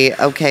 everybody.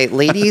 Okay,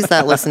 ladies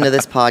that listen to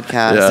this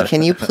podcast, Yeah.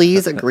 can you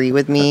please agree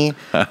with me?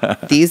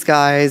 These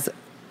guys,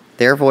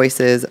 their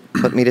voices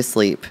put me to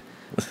sleep.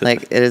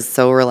 Like, it is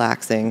so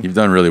relaxing. You've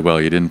done really well.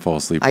 You didn't fall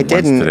asleep. I once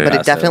didn't, today. but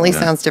it definitely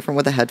Yeah. sounds different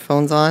with the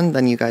headphones on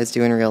than you guys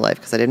do in real life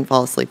because I didn't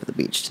fall asleep at the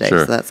beach today,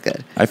 Sure. so that's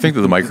good. I think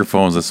that the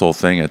microphones, this whole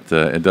thing, it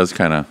does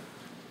kind of,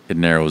 it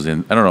narrows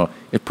in. I don't know.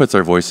 It puts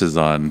our voices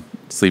on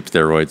sleep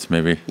steroids,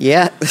 maybe.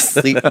 Yeah,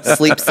 sleep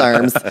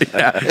SARMs.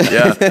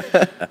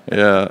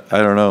 Yeah.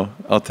 I don't know.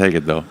 I'll take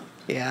it though.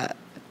 Yeah.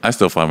 I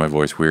still find my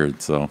voice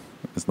weird, so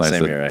it's nice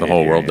Same that here. I the hate whole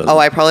hearing world it. does. Oh,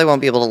 it. I probably won't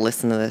be able to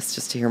listen to this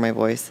just to hear my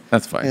voice.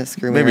 That's fine. Yeah,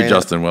 screw me Maybe right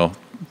Justin will.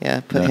 Yeah,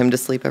 put Yeah. him to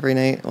sleep every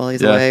night while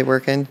he's Yeah. away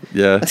working.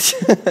 Yeah.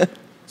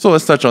 So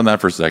let's touch on that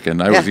for a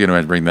second. I was Yeah.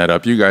 going to bring that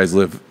up. You guys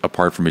live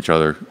apart from each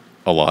other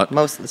a lot.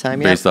 Most of the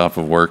time, yeah. Based off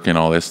of work and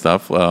all this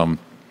stuff.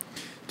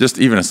 Just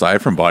even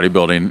aside from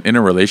bodybuilding, in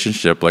a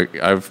relationship, like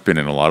I've been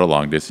in a lot of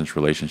long distance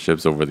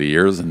relationships over the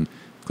years, and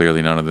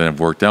clearly none of them have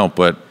worked out.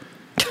 But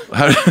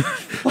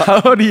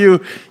how do you,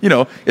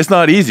 it's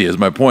not easy is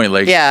my point.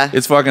 Like, Yeah.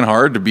 it's fucking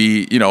hard to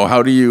be,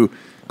 how do you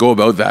go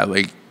about that?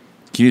 Like,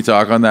 can you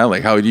talk on that?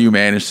 Like, how do you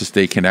manage to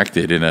stay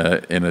connected in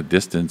a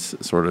distance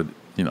sort of,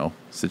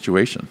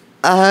 situation?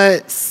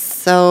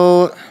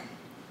 So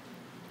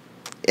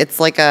it's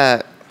like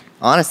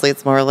honestly,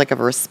 it's more like a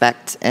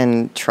respect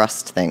and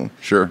trust thing.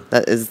 Sure.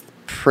 That is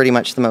pretty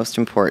much the most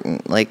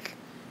important. Like,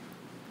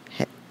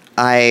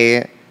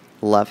 I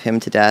love him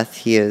to death.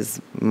 He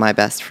is my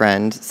best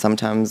friend.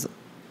 Sometimes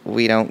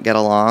we don't get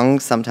along.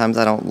 Sometimes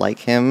I don't like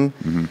him.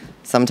 Mm-hmm.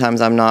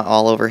 Sometimes I'm not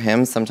all over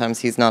him. Sometimes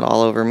he's not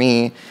all over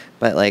me.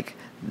 But like,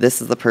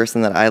 this is the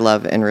person that I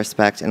love and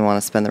respect and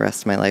want to spend the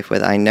rest of my life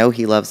with. I know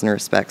he loves and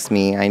respects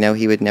me. I know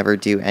he would never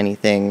do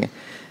anything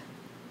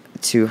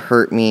to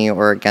hurt me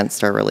or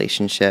against our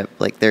relationship.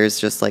 Like, there's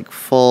just like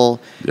full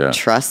Yeah.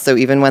 trust. So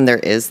even when there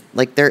is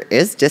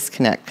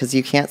disconnect, because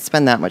you can't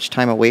spend that much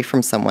time away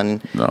from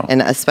someone. No.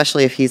 And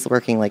especially if he's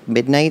working like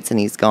midnights and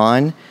he's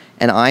gone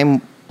and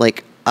I'm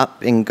like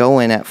up and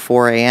going at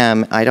 4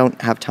 a.m. I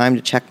don't have time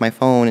to check my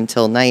phone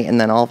until night, and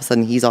then all of a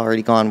sudden he's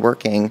already gone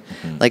working.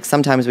 Mm-hmm. Like,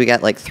 sometimes we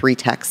get like 3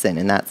 texts in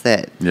and that's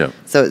it. Yeah.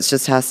 So it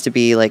just has to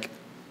be like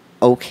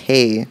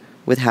okay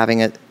with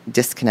having a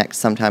disconnect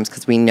sometimes,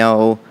 because we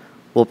know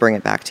we'll bring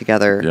it back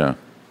together Yeah.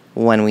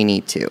 when we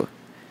need to.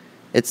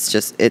 It's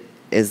just, it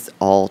is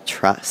all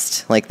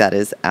trust. Like, that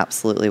is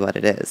absolutely what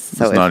it is.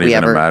 So it's not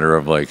even a matter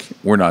of like,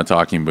 we're not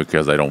talking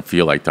because I don't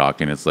feel like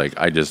talking. It's like,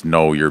 I just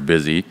know you're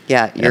busy.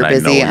 Yeah, you're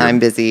busy, I'm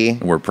busy.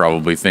 We're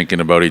probably thinking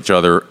about each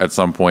other at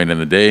some point in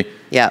the day.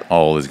 Yeah.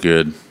 All is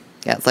good.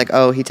 Yeah, it's like,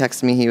 oh, he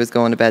texted me he was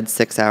going to bed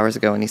 6 hours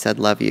ago and he said,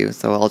 love you.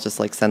 So I'll just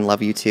like send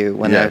love you too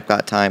when I've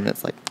got time. And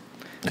it's like,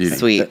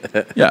 sweet.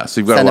 Yeah,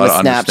 so you've got send a lot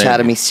him a of Snapchat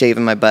of me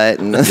shaving my butt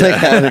and it's like,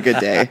 having a good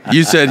day.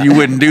 You said you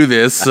wouldn't do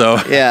this, so.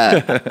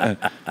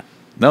 Yeah.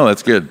 No,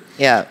 that's good.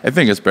 Yeah. I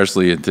think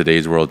especially in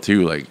today's world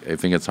too, like I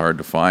think it's hard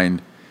to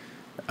find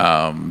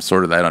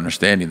sort of that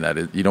understanding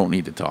that you don't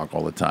need to talk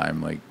all the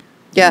time. Like,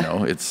 you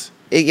know,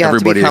 you have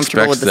to be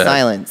comfortable with the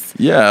silence.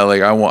 Yeah,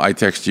 like I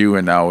text you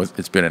and now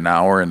it's been an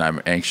hour and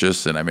I'm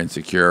anxious and I'm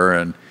insecure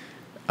and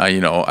I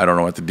don't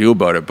know what to do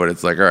about it, but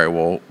it's like, all right,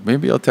 well,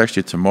 maybe I'll text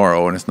you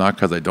tomorrow, and it's not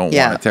because I don't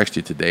want to text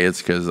you today.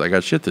 It's because I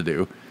got shit to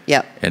do.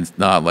 Yeah. And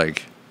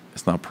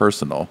it's not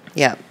personal.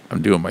 Yeah.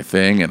 I'm doing my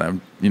thing and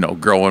I'm,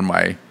 growing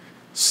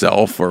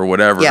myself or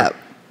whatever. Yeah.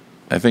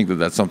 I think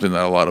that's something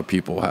that a lot of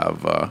people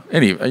have.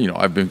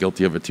 I've been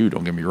guilty of it too.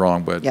 Don't get me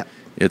wrong, but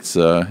it's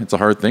a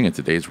hard thing in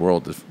today's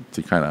world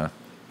to kind of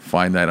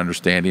find that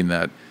understanding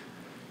that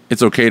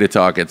it's okay to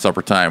talk at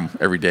supper time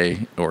every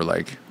day or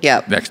like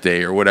next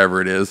day or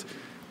whatever it is,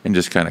 and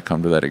just kind of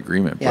come to that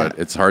agreement. Yeah. But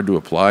it's hard to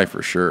apply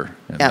for sure,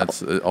 and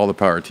that's all the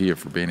power to you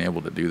for being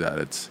able to do that.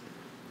 It's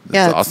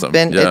awesome.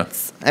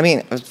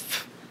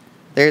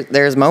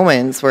 There's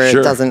moments where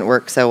it doesn't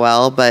work so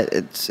well,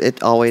 but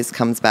it always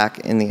comes back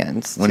in the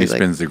end. When he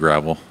spins the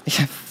gravel.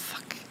 Yeah,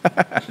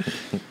 fuck.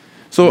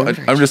 So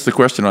I'm just a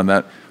question on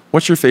that.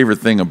 What's your favorite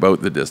thing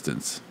about the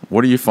distance?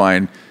 What do you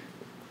find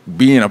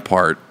being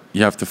apart?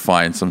 You have to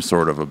find some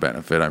sort of a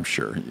benefit, I'm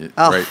sure.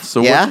 Right?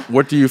 So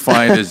what do you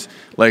find is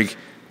like,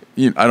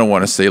 I don't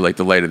want to say like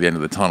the light at the end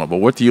of the tunnel, but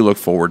what do you look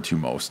forward to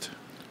most?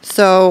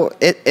 So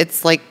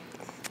it's like,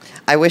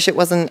 I wish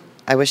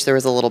there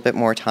was a little bit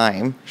more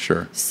time.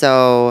 Sure.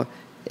 So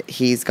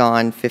he's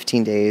gone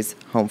 15 days,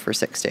 home for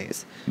 6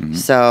 days. Mm-hmm.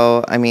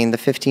 So, I mean, the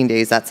 15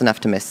 days, that's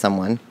enough to miss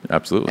someone.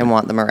 Absolutely. And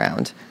want them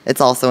around.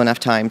 It's also enough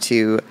time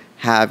to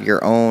have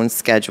your own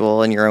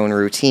schedule and your own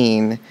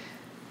routine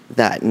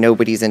that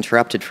nobody's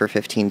interrupted for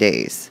 15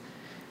 days.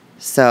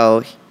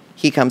 So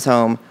he comes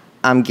home,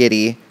 I'm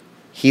giddy,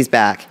 he's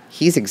back,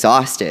 he's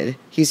exhausted.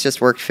 He's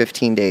just worked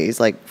 15 days,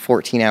 like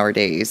 14-hour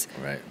days.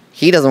 Right.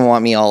 He doesn't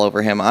want me all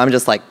over him. I'm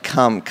just like,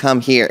 come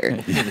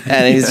here.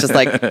 And he's just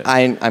like,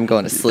 I'm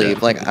going to sleep.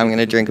 Yeah. Like, I'm going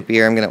to drink a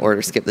beer. I'm going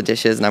to skip the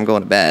dishes, and I'm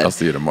going to bed. I'll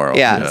see you tomorrow.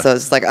 Yeah. So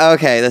it's just like,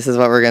 okay, this is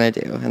what we're going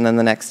to do. And then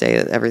the next day,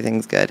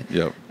 everything's good.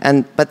 Yep.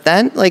 But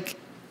then, like,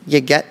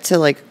 you get to,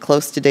 like,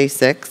 close to day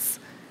 6,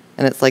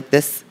 and it's like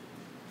this.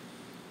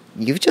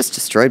 You've just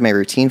destroyed my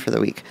routine for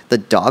the week. The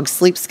dog's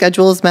sleep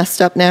schedule is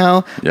messed up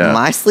now. Yeah.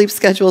 My sleep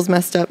schedule is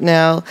messed up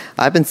now.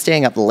 I've been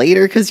staying up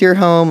later because you're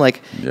home.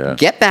 Like,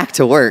 get back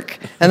to work.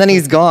 And then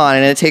he's gone,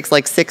 and it takes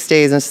like 6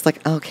 days. And it's just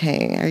like,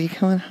 okay, are you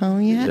coming home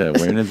yet? Yeah,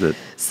 when is it?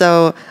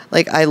 So,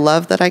 like, I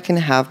love that I can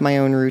have my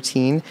own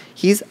routine.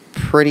 He's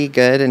pretty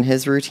good, and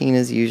his routine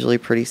is usually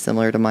pretty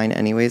similar to mine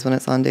anyways when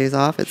it's on days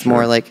off. It's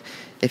more like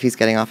if he's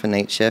getting off a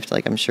night shift,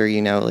 like I'm sure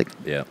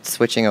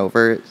switching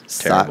over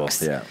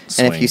sucks. Yeah.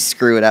 And if you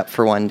screw it up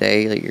for one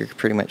day, like you're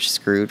pretty much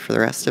screwed for the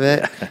rest of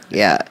it.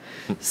 Yeah.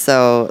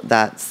 So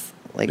that's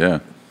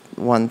like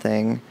one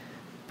thing.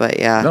 But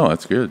No,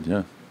 that's good.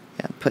 Yeah.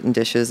 Yeah. Putting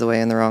dishes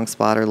away in the wrong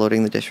spot or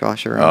loading the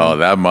dishwasher. Oh,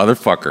 that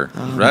motherfucker.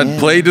 That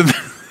plate to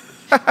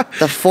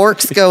the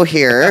forks go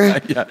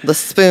here. The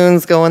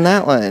spoons go in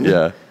that one.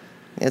 Yeah.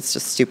 It's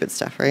just stupid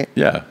stuff, right?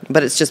 Yeah.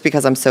 But it's just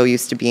because I'm so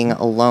used to being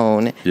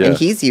alone, and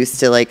he's used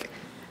to like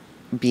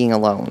being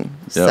alone.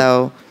 Yep.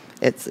 So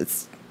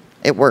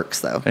it works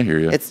though. I hear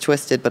you. It's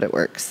twisted, but it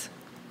works.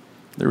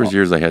 There was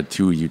years I had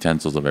 2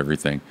 utensils of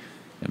everything,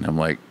 and I'm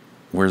like,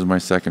 "Where's my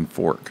second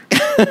fork?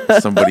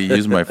 Somebody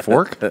use my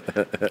fork?"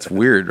 It's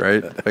weird,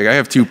 right? Like I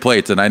have 2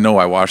 plates, and I know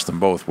I washed them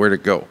both. Where'd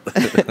it go?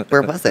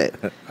 Where was it?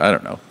 I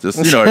don't know. Just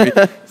what I mean?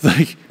 It's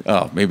like,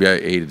 oh, maybe I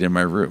ate it in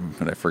my room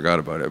and I forgot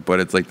about it. But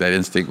it's like that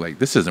instinct, like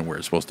this isn't where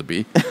it's supposed to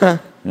be. Yeah.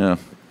 Yeah,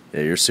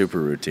 you're super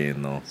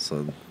routine though,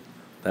 so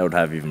that would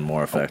have even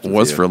more effect. It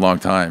was for a long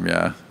time.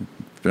 Yeah,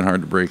 it's been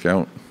hard to break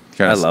out.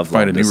 I love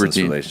find a new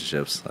routine.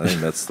 Relationships. I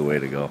think that's the way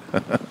to go.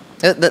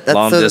 That's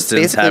long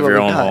distance, have your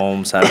own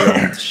homes, have your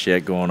own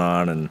shit going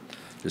on, and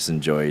just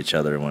enjoy each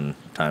other when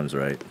time's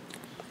right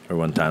or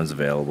when time's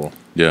available.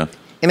 Yeah.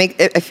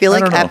 I feel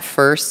like at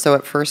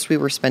first we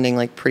were spending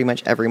like pretty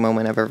much every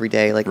moment of every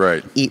day, like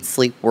eat,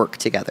 sleep, work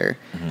together.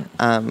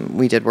 Mm-hmm.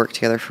 We did work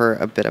together for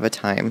a bit of a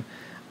time.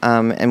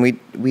 And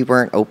we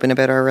weren't open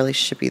about our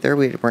relationship either.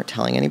 We weren't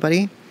telling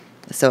anybody.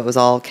 So it was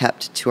all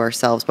kept to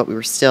ourselves, but we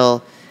were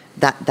still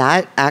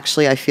that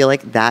actually, I feel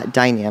like that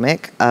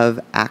dynamic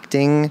of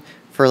acting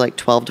for like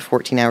 12 to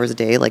 14 hours a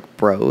day, like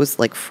bros,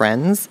 like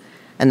friends,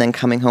 and then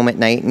coming home at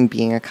night and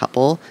being a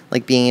couple,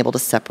 like being able to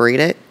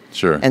separate it.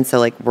 Sure. And so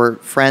like we're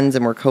friends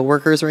and we're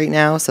coworkers right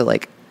now. So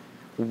like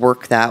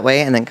work that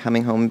way and then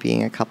coming home and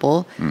being a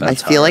couple. I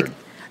feel like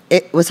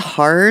it was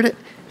hard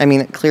I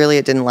mean, clearly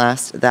it didn't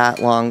last that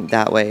long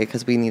that way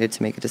because we needed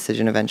to make a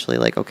decision eventually,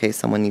 like, okay,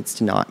 someone needs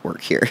to not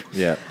work here.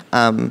 Yeah.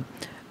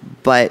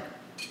 But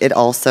it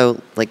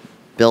also, like,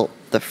 built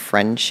the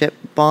friendship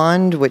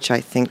bond, which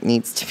I think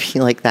needs to be,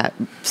 like, that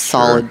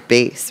solid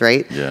base,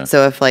 right? Yeah.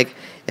 So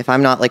if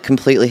I'm not, like,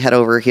 completely head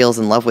over heels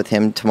in love with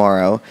him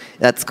tomorrow,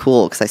 that's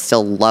cool because I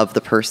still love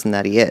the person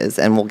that he is,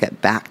 and we'll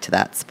get back to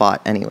that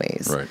spot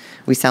anyways. Right.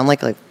 We sound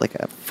like a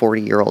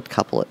 40-year-old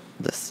couple at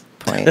this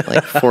point,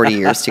 like 40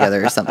 years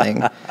together or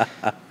something.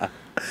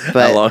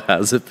 But How long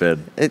has it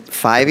been?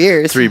 5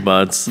 years. 3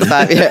 months.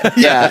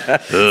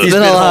 Yeah. It's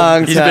been a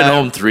long time. He's been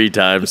home 3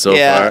 times so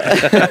far.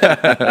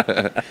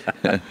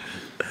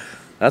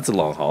 That's a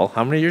long haul.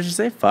 How many years did you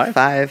say? 5?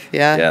 5,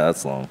 yeah. Yeah,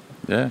 that's long.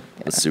 Yeah.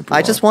 That's super I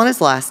long. just want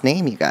his last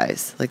name, you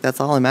guys. Like,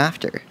 that's all I'm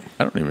after.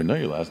 I don't even know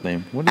your last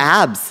name. What is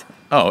Abs.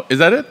 Oh, is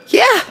that it?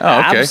 Yeah. Oh,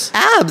 okay. Abs?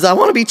 Abs. I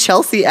want to be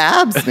Chelsea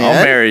Abs, man.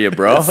 I'll marry you,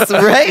 bro. That's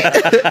right.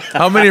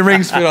 How many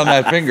rings fit on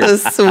that finger? A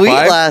sweet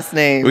 5? last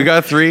name. We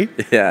got 3.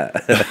 Yeah.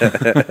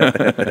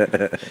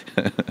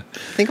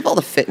 Think of all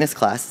the fitness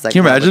classes I Can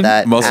you can have with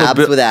imagine? that.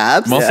 Abs with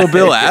abs. Muscle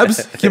Bill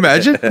abs? Can you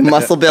imagine?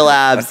 Muscle Bill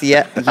Abs.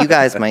 Yeah. You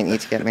guys might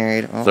need to get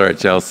married. Oh, It's all right,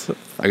 Chelsea.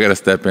 I got to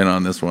step in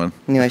on this one.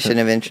 knew I shouldn't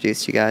have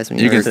introduced you guys when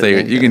You were can stay.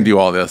 sitting You can together. do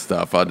all this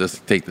stuff. I'll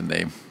just take the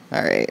name.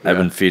 All right. I've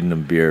been feeding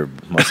him beer,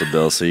 Muscle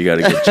Bill, so you got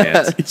a good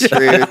chance.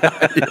 True.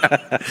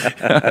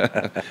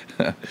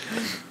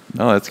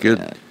 No, that's good.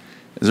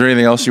 Is there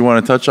anything else you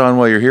want to touch on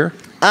while you're here?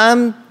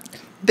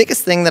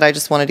 Biggest thing that I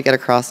just wanted to get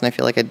across, and I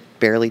feel like I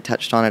barely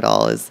touched on it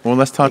all, is Well,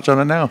 let's touch on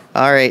it now.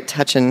 all right,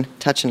 touching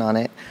on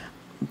it.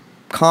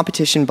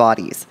 Competition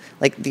bodies.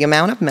 Like the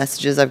amount of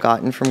messages I've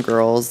gotten from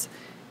girls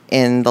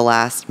in the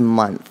last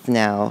month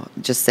now,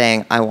 just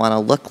saying, I want to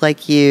look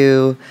like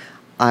you.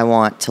 I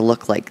want to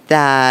look like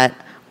that.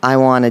 I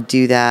want to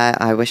do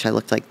that. I wish I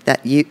looked like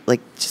that. You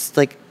like just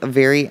like a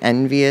very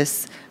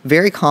envious,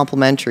 very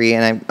complimentary,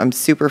 and I'm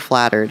super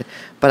flattered.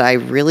 But I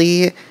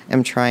really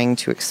am trying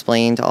to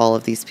explain to all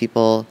of these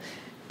people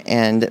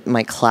and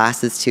my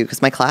classes too,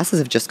 because my classes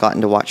have just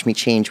gotten to watch me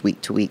change week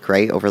to week,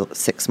 right, over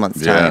 6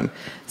 months' Yeah. time.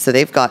 So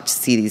they've got to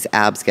see these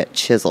abs get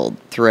chiseled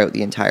throughout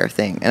the entire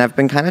thing. And I've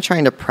been kind of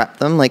trying to prep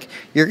them, like,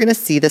 you're going to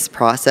see this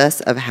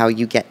process of how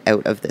you get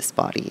out of this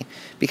body,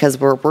 because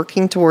we're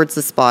working towards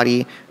this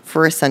body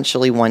for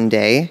essentially one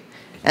day,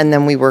 and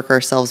then we work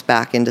ourselves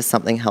back into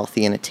something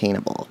healthy and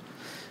attainable.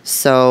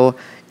 So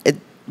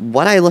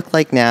what I look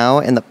like now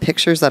and the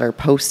pictures that are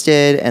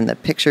posted and the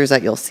pictures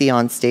that you'll see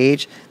on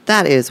stage,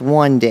 that is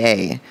one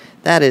day.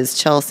 That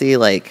is Chelsea,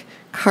 like,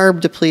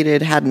 carb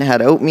depleted, hadn't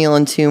had oatmeal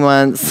in 2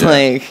 months,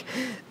 like,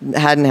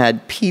 hadn't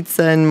had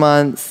pizza in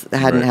months,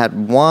 hadn't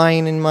had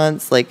wine in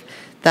months. Like,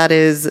 that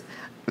is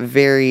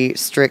very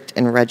strict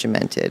and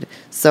regimented.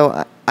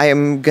 So I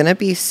am going to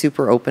be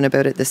super open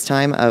about it this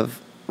time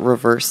of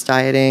reverse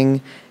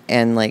dieting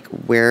and like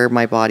where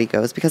my body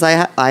goes, because I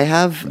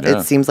have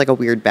it seems like a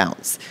weird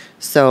bounce.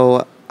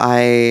 So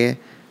I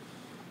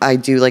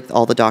do like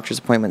all the doctor's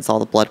appointments, all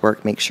the blood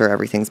work, make sure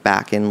everything's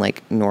back in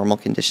like normal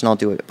condition. I'll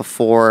do it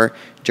before,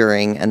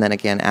 during, and then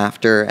again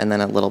after, and then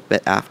a little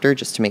bit after,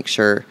 just to make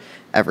sure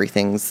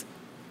everything's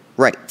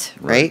right?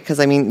 Because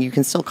I mean, you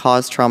can still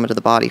cause trauma to the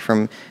body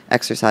from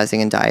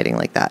exercising and dieting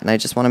like that. And I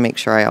just want to make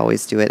sure I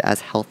always do it as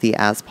healthy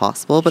as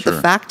possible. But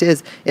the fact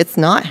is, it's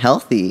not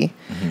healthy.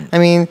 I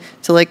mean,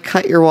 to like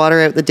cut your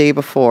water out the day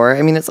before,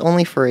 I mean, it's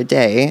only for a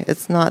day.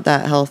 It's not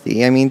that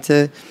healthy. I mean,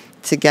 to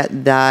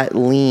get that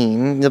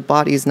lean, the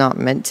body's not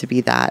meant to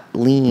be that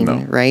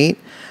lean, right?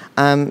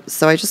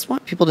 So I just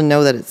want people to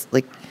know that it's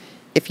like,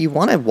 if you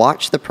want to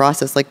watch the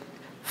process, like,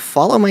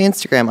 follow my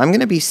Instagram. I'm going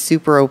to be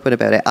super open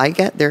about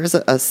it. There's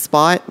a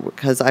spot,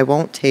 because I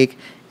won't take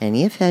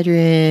any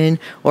ephedrine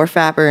or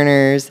fat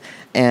burners,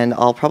 and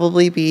I'll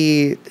probably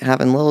be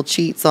having little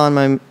cheats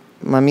on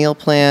my meal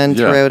plan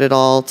throughout it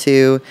all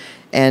too.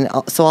 And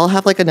so I'll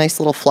have like a nice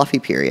little fluffy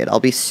period. I'll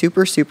be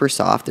super, super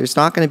soft. There's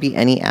not going to be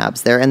any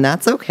abs there, and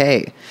that's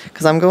okay,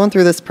 because I'm going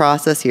through this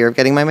process here of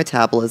getting my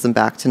metabolism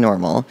back to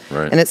normal.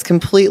 And it's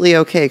completely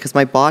okay, because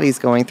my body's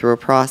going through a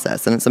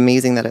process, and it's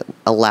amazing that it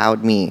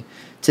allowed me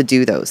to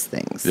do those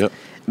things.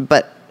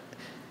 But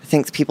I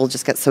think people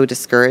just get so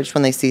discouraged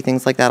when they see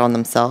things like that on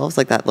themselves,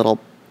 like that little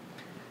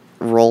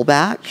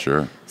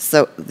rollback.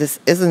 So this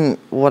isn't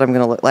what I'm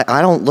going to look like.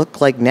 I don't look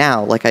like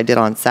now like I did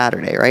on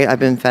Saturday, right? I've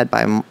been fed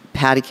by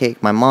patty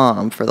cake my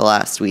mom for the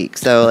last week.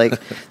 So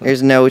like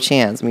there's no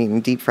chance. I'm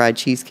eating deep fried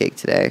cheesecake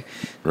today.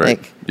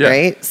 Right?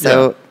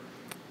 So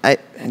I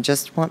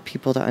just want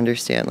people to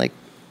understand, like,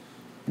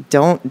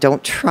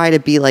 don't try to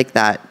be like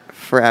that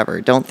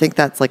forever. Don't think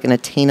that's like an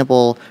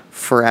attainable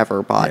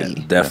forever body.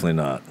 Definitely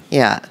not.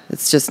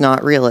 It's just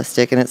not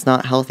realistic, and it's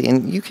not healthy,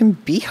 and you can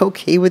be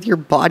okay with your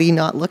body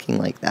not looking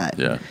like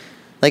that.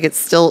 Like, it's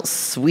still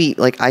sweet.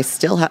 Like, I'm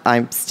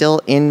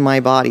still in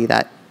my body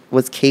that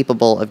was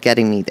capable of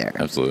getting me there.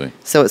 Absolutely.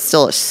 So it's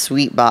still a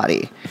sweet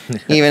body,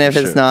 even if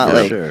it's not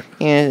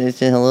it's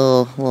just a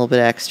little bit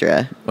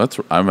extra.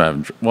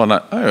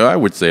 I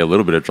would say a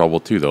little bit of trouble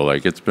too, though.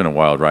 Like, it's been a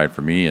wild ride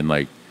for me, and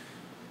like,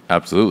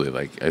 Absolutely.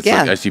 Like, it's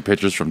Yeah. like I see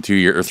pictures from 2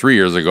 years or 3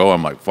 years ago.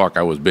 I'm like, fuck,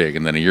 I was big.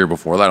 And then a year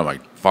before that, I'm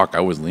like, fuck, I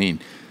was lean.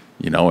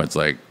 You know, it's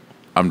like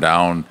I'm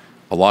down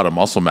a lot of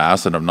muscle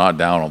mass and I'm not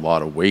down a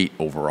lot of weight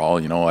overall.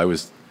 You know,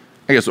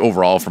 I guess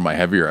overall for my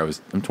heavier,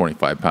 I'm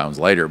 25 pounds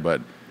lighter,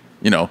 but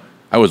you know,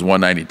 I was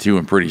 192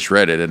 and pretty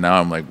shredded. And now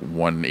I'm like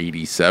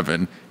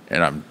 187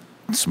 and I'm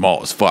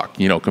small as fuck,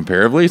 you know,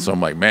 comparatively. So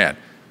I'm like, man,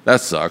 that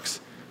sucks.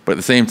 But at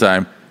the same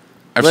time,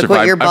 I've Look survived.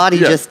 what your body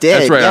just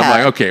did. That's right. Yeah. I'm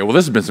like, okay, well,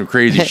 this has been some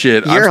crazy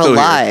shit. You're I'm still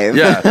alive.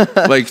 Here.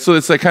 Yeah. Like, so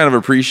it's like kind of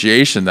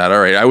appreciation that, all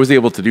right, I was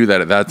able to do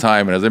that at that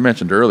time. And as I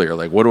mentioned earlier,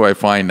 like, what do I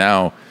find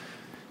now?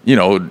 You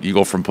know, you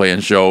go from playing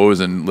shows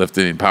and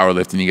lifting and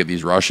powerlifting, you get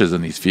these rushes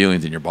and these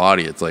feelings in your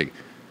body. It's like,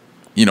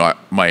 you know,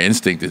 my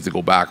instinct is to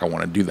go back. I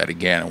want to do that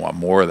again. I want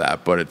more of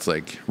that. But it's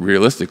like,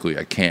 realistically,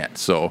 I can't.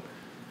 So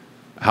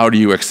how do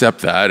you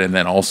accept that and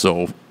then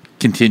also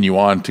continue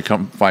on to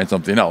come find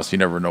something else? You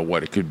never know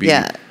what it could be.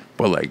 Yeah.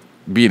 But like,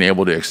 being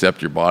able to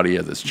accept your body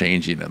as it's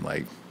changing and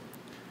like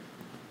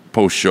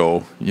post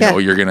show, you know,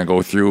 you're going to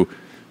go through,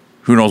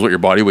 who knows what your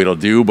body weight will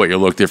do, but you'll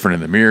look different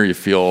in the mirror. You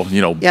feel,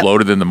 you know,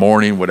 bloated in the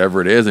morning,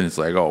 whatever it is. And it's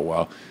like, oh,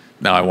 well,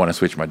 now I want to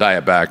switch my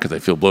diet back because I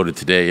feel bloated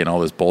today and all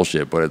this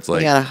bullshit. But it's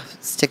like, you gotta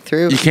stick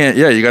through. you can't,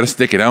 you got to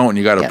stick it out and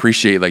you got to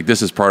appreciate like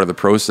this is part of the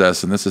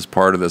process and this is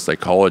part of the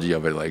psychology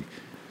of it. Like,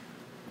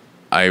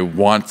 I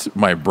want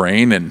my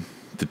brain and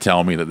to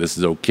tell me that this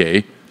is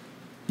okay.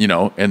 You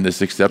know, and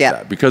just accept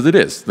that because it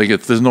is like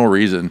there's no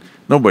reason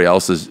nobody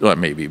else is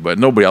maybe, but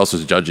nobody else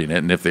is judging it.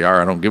 And if they are,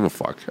 I don't give a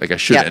fuck. Like I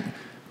shouldn't,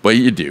 but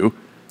you do.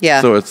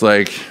 Yeah. So it's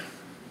like,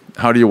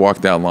 how do you walk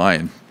that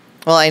line?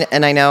 Well,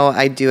 I know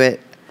I do it.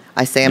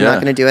 I say I'm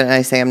not going to do it, and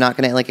I say I'm not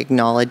going to like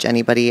acknowledge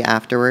anybody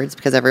afterwards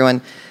because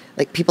everyone,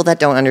 like people that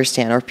don't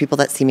understand or people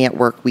that see me at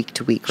work week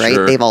to week, right?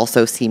 Sure. They've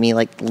also seen me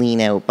like lean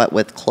out but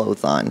with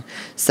clothes on.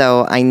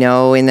 So I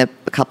know in a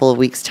couple of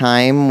weeks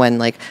time when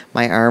like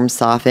my arms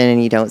soften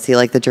and you don't see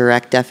like the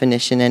direct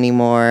definition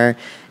anymore,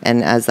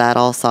 and as that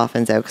all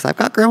softens out, because I've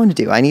got growing to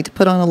do, I need to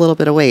put on a little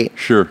bit of weight.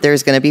 Sure.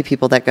 There's going to be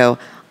people that go,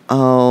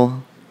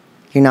 oh,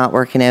 you're not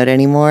working out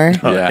anymore.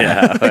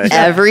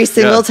 Every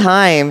single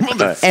time.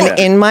 And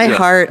in my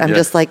heart, I'm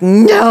just like,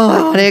 no,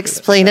 I want to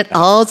explain it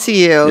all to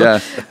you. Yeah.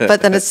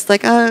 But then it's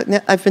like, oh,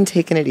 no, I've been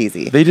taking it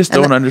easy. They just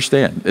don't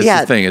understand. It's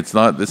Yeah. the thing. It's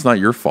not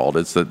your fault.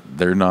 It's that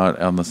they're not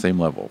on the same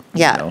level.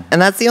 Yeah. You know?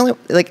 And that's the only,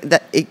 like,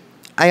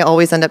 I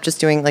always end up just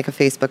doing like a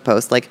Facebook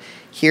post. Like,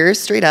 here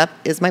straight up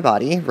is my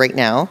body right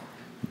now.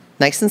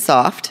 Nice and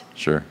soft.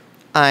 Sure.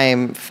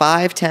 I'm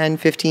 5, 10,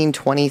 15,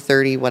 20,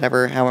 30,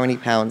 whatever, how many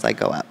pounds I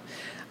go up.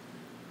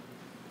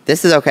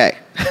 This is okay.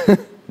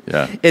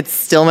 Yeah. It's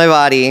still my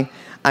body.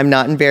 I'm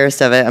not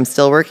embarrassed of it. I'm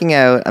still working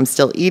out. I'm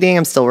still eating.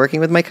 I'm still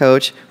working with my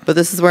coach. But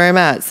this is where I'm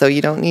at. So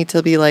you don't need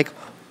to be like,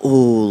 oh,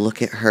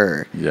 look at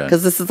her. Yeah.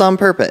 Because this is on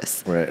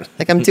purpose. Right.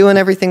 Like I'm doing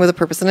everything with a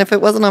purpose. And if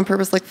it wasn't on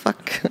purpose, like,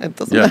 fuck, it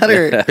doesn't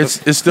matter.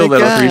 It's still Like,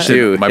 that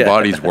appreciation. yeah. My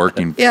body's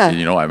working. Yeah.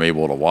 You know, I'm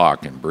able to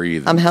walk and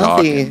breathe. I'm and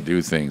healthy. Talk and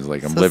do things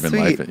like I'm So living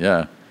sweet. life.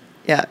 Yeah.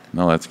 Yeah.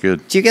 No, that's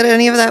good. Do you get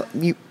any of that?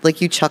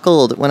 You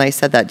chuckled when I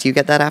said that. Do you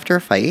get that after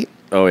a fight?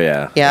 Oh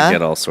yeah. Yeah? I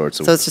get all sorts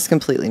of. So it's just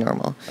completely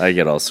normal. I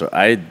get all sorts.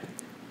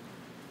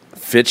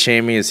 Fit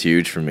shaming is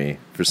huge for me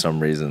for some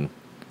reason.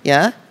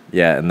 Yeah?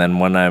 Yeah, and then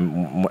when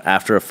I'm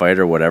after a fight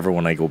or whatever,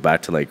 when I go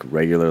back to like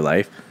regular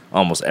life,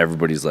 almost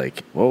everybody's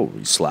like, "Whoa,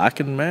 you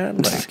slacking, man?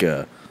 Like,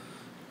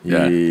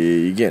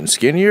 you getting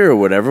skinnier or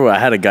whatever." I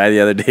had a guy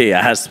the other day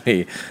ask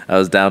me. I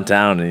was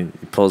downtown and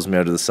he pulls me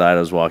out to the side. I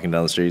was walking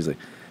down the street. He's like,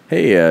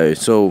 "Hey,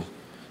 so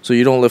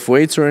you don't lift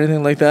weights or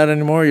anything like that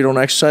anymore? You don't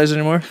exercise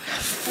anymore?"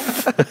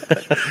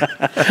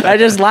 I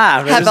just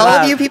laughed. Have all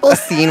of you people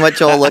seen what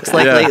Joel looks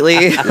like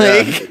lately?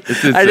 Like,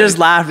 I just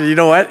laughed. And you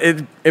know what?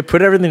 It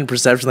put everything in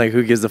perception. Like,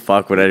 who gives a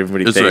fuck what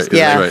everybody That's thinks? right.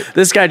 Yeah. That's right.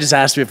 This guy just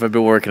asked me if I've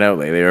been working out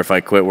lately or if I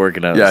quit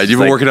working out. Yeah, It's you've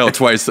been like, working out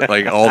twice,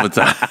 like all the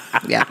time.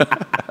 yeah.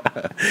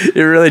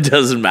 It really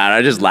doesn't matter.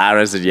 I just laughed.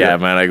 I said, "Yeah,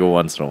 man, I go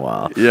once in a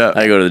while. Yeah.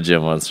 I go to the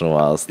gym once in a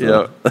while."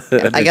 Still.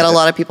 Yeah. I get a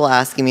lot of people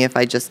asking me if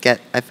I just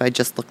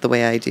look the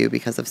way I do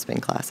because of spin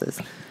classes.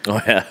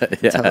 Oh yeah,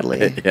 yeah,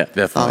 Totally. yeah.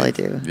 That's all I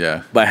do.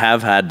 Yeah. But I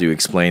have had to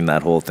explain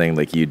that whole thing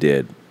like you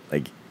did.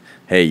 Like,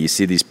 hey, you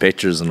see these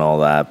pictures and all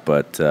that,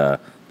 but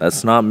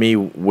that's not me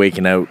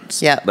waking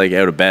out like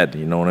out of bed.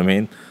 You know what I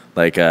mean?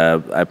 Like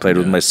I played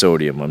with my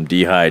sodium. I'm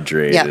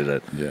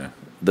dehydrated. Yeah.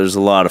 There's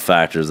a lot of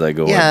factors that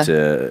go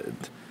into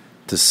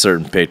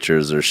certain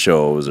pictures or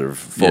shows or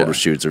photo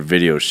shoots or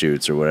video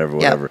shoots or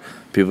whatever.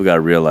 People got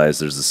to realize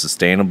there's a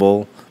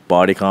sustainable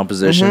body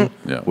composition,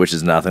 which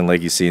is nothing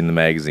like you see in the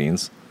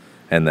magazines.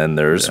 And then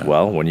there's,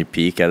 when you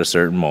peak at a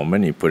certain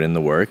moment, you put in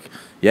the work,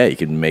 you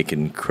can make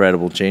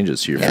incredible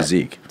changes to your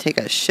physique. Take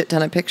a shit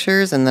ton of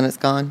pictures and then it's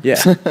gone.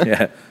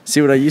 Yeah.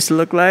 See what I used to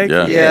look like?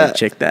 Yeah.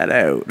 Check that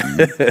out.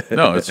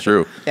 No, it's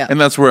true. Yeah. And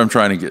that's where I'm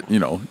trying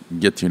to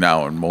get to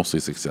now, and mostly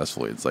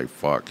successfully. It's like,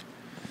 fuck,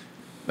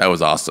 that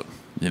was awesome.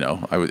 You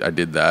know, I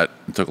did that.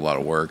 It took a lot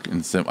of work,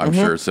 and I'm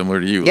sure similar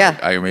to you. Yeah.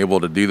 Like, I am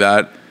able to do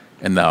that,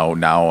 and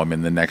now I'm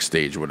in the next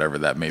stage, whatever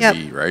that may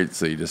be, right?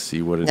 So you just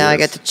see what it is. Now I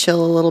get to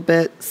chill a little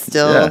bit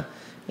still.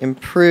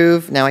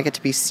 improve. Now I get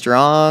to be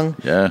strong.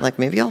 Yeah. Like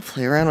maybe I'll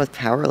play around with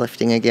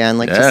powerlifting again,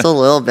 like Yeah. just a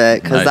little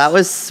bit, because Nice. that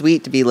was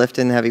sweet to be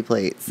lifting heavy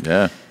plates.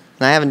 Yeah.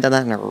 And I haven't done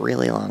that in a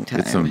really long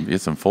time.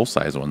 Get some full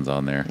size ones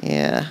on there.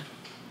 Yeah.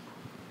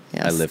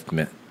 Yes.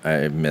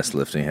 I miss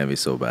lifting heavy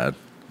so bad.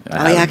 I Oh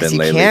haven't yeah, because been you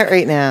lately. can't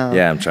right now.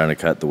 Yeah, I'm trying to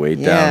cut the weight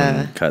down Yeah.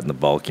 and cutting the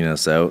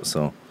bulkiness out.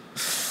 So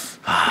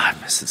I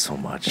miss it so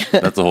much.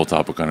 That's a whole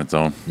topic on its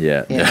own.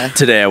 Yeah. Yeah.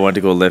 Today I went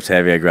to go lift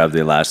heavy. I grabbed the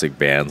elastic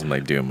bands. I'm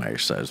like doing my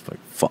exercise. I'm like,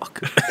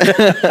 fuck.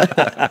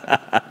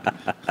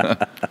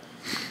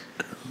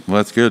 Well,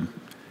 that's good.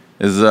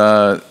 Is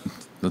that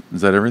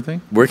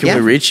everything? Where can Yeah,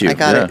 we reach you? I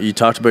got it. You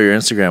talked about your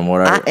Instagram.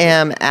 What I are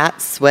am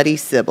at Sweaty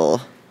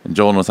Sybil. And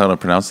Joel knows how to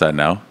pronounce that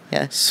now.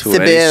 Yeah.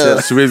 Sweaty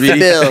Sybil. Sybil.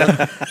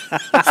 Sybil.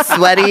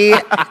 Sweaty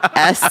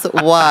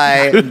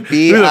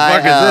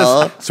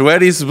SYBIL.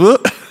 Sweaty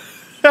split.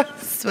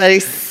 Sweaty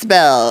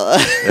spell.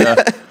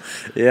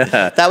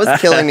 Yeah. That was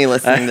killing me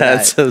listening to I had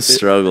that. some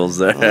struggles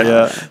there.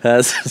 Yeah.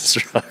 Had some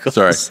struggles.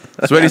 Sorry.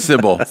 Sweaty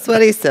Sybil.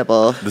 Sweaty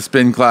Sybil. The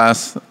spin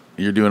class.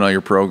 You're doing all your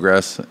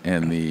progress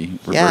and the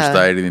reverse Yeah.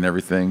 dieting and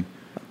everything.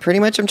 Pretty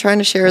much I'm trying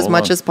to share as Hold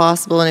much on. as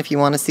possible, and if you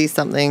want to see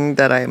something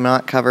that I'm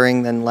not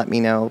covering, then let me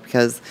know,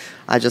 because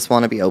I just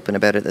want to be open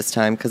about it this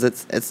time, because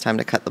it's time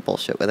to cut the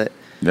bullshit with it.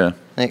 Yeah.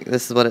 Like,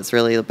 this is what it's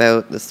really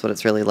about. This is what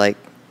it's really like.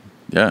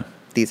 Yeah.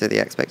 These are the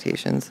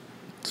expectations.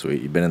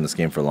 Sweet. You've been in this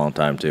game for a long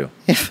time, too.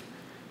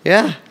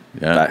 Yeah.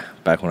 Yeah.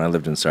 Back when I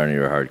lived in Sarnia,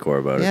 you were hardcore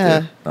about Yeah.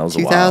 it, too. That was a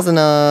while.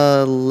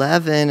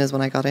 2011 is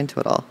when I got into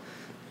it all.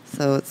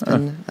 So it's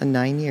been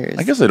 9 years.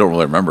 I guess I don't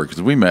really remember because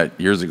we met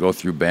years ago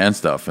through band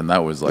stuff, and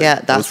that was like,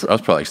 Yeah, I was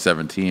probably like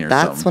 17 or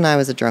That's something. when I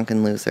was a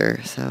drunken loser.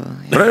 So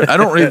yeah. But I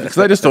don't really, because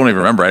I just don't even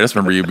remember. I just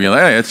remember you being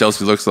like, hey,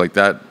 Chelsea looks like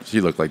that.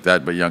 She looked like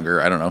that, but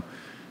younger. I don't know.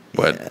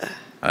 But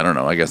I don't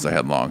know. I guess I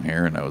had long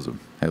hair and I was a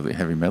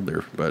heavy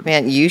meddler. But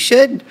Man, you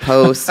should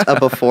post a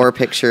before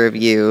picture of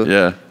you.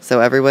 Yeah.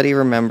 So everybody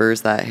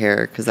remembers that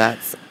hair, because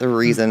that's the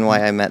reason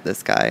why I met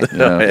this guy.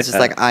 Yeah. It's just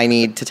like, I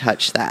need to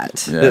touch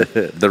that. yeah,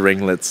 The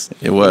ringlets.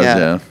 it was, Yeah.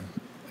 yeah.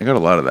 I got a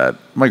lot of that.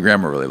 My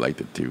grandma really liked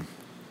it too.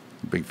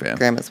 Big fan.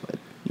 Grandma's wood.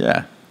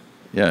 Yeah.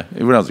 Yeah.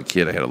 When I was a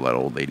kid, I had a lot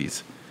of old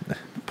ladies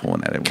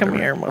pulling at it. Come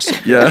whatever. here, muscle.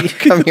 Yeah.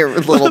 Come here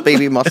with little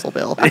baby muscle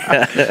bill.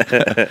 Yeah,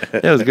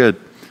 it was good.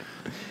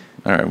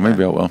 All right.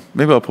 Maybe I will.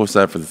 Maybe I'll post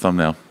that for the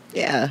thumbnail.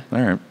 Yeah. All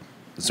right.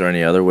 Is there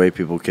any other way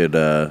people could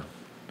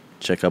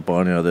check up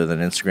on you other than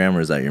Instagram,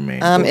 or is that your main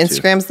go-to?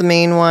 Instagram's the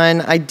main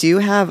one. I do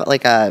have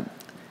like a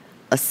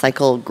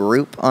cycle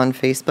group on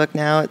Facebook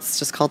now. It's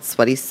just called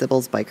Sweaty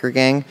Sybil's Biker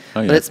Gang.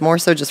 Oh, yeah. But it's more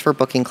so just for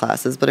booking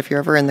classes. But if you're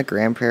ever in the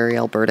Grand Prairie,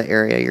 Alberta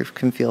area, you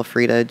can feel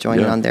free to join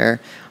in Yeah. on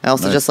there. I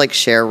also Nice. just like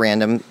share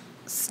random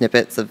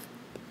snippets of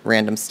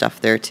random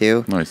stuff there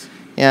too. Nice.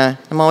 Yeah,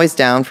 I'm always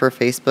down for a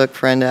Facebook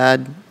friend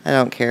ad. I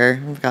don't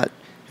care. I've got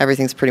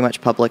everything's pretty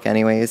much public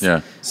anyways.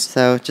 Yeah.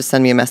 So just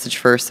send me a message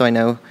first so I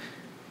know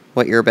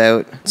what you're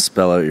about.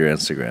 Spell out your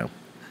Instagram.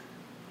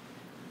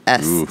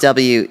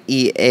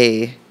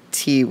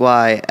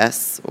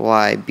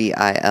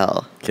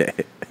 SWEATYSYBIL. Okay.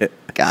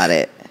 Got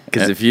it.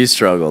 Because if you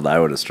struggled, I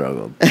would have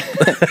struggled.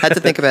 Had to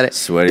think about it.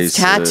 Sweaty It's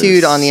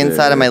tattooed on the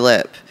inside of my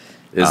lip.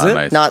 Is Oh, it?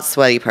 nice. Not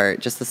sweaty part,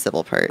 just the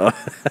Sybil part.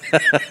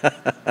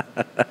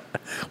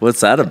 What's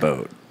that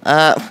about?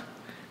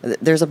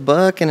 There's a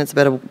book, and it's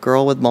about a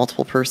girl with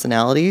multiple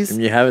personalities.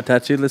 You have it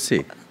tattooed? Let's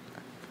see.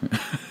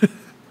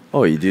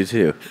 Oh, you do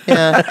too.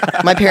 Yeah.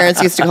 My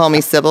parents used to call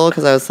me Sybil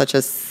because I was such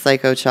a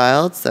psycho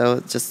child. So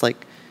it's just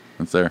like,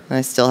 That's there. and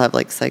I still have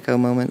like psycho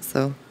moments.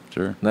 So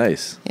Sure.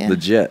 Nice. Yeah.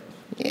 Legit.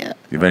 yeah.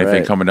 You have anything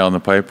Alright. coming down the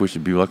pipe we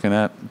should be looking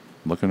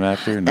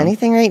after? No?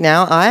 Anything right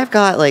now? I've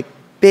got like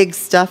big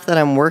stuff that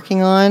I'm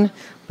working on,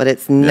 but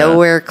it's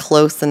nowhere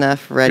close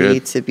enough ready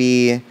Good. to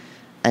be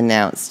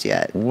announced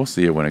yet. We'll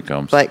see it when it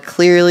comes. But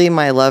clearly,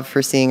 my love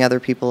for seeing other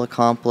people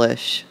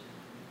accomplish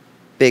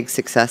big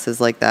successes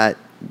like that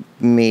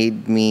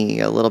made me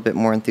a little bit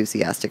more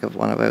enthusiastic of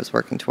what I was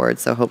working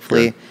towards. So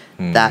hopefully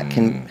that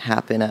can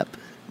happen up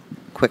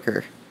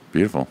quicker.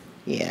 Beautiful.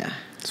 Yeah.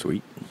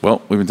 Sweet.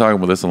 Well, we've been talking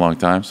about this a long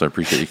time, so I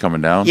appreciate you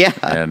coming down. Yeah.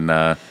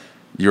 And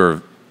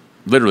you're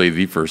literally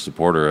the first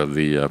supporter of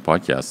the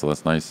podcast, so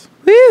that's nice.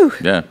 Woo!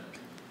 Yeah.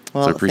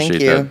 Well, so I appreciate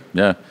thank you. that.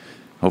 Yeah.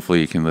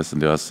 Hopefully you can listen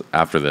to us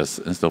after this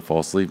and still fall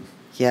asleep.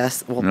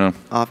 Yes. Well, Yeah.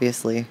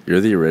 obviously. You're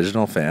the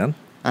original fan?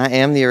 I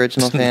am the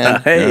original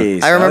fan.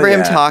 Nice. I remember Hell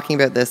him yeah. talking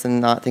about this and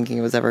not thinking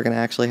it was ever going to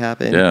actually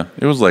happen. Yeah.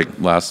 It was like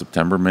last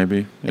September, maybe.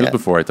 It was Yeah.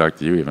 before I talked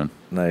to you, even.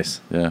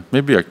 Nice. Yeah.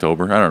 Maybe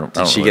October. I don't know. I Did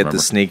don't she really get the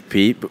remember. sneak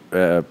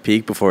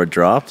peek before it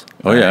dropped?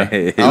 Oh, yeah.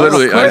 Nice. Oh,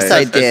 of course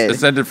I did. I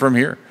sent it from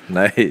here.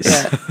 Nice.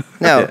 Yeah.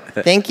 No,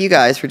 thank you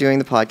guys for doing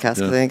the podcast, because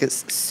Yeah. I think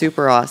it's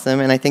super awesome.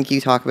 And I think you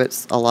talk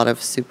about a lot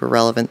of super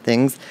relevant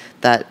things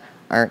that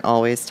aren't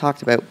always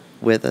talked about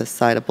with a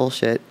side of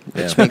bullshit,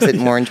 which Yeah. makes it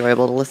more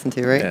enjoyable to listen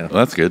to, right? Yeah. Well,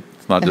 that's good.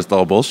 It's not just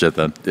all bullshit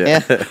then.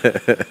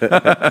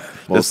 Yeah.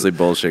 Mostly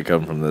bullshit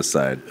come from this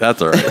side. That's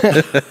all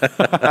right.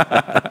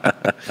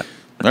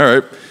 All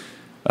right.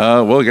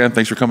 Well, again,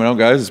 thanks for coming out,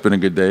 guys. It's been a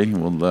good day.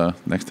 We'll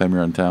next time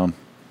you're in town,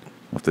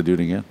 we'll have to do it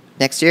again.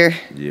 next year.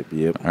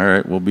 Yep. All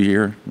right, we'll be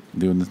here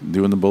doing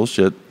the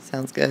bullshit.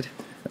 Sounds good.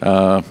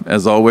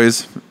 As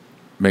always,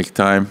 make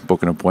time,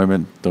 book an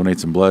appointment, donate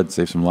some blood,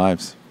 save some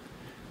lives.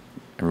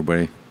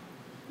 Everybody.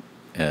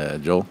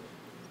 Joel?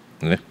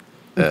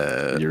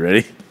 You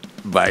ready?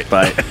 Bye.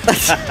 Bye.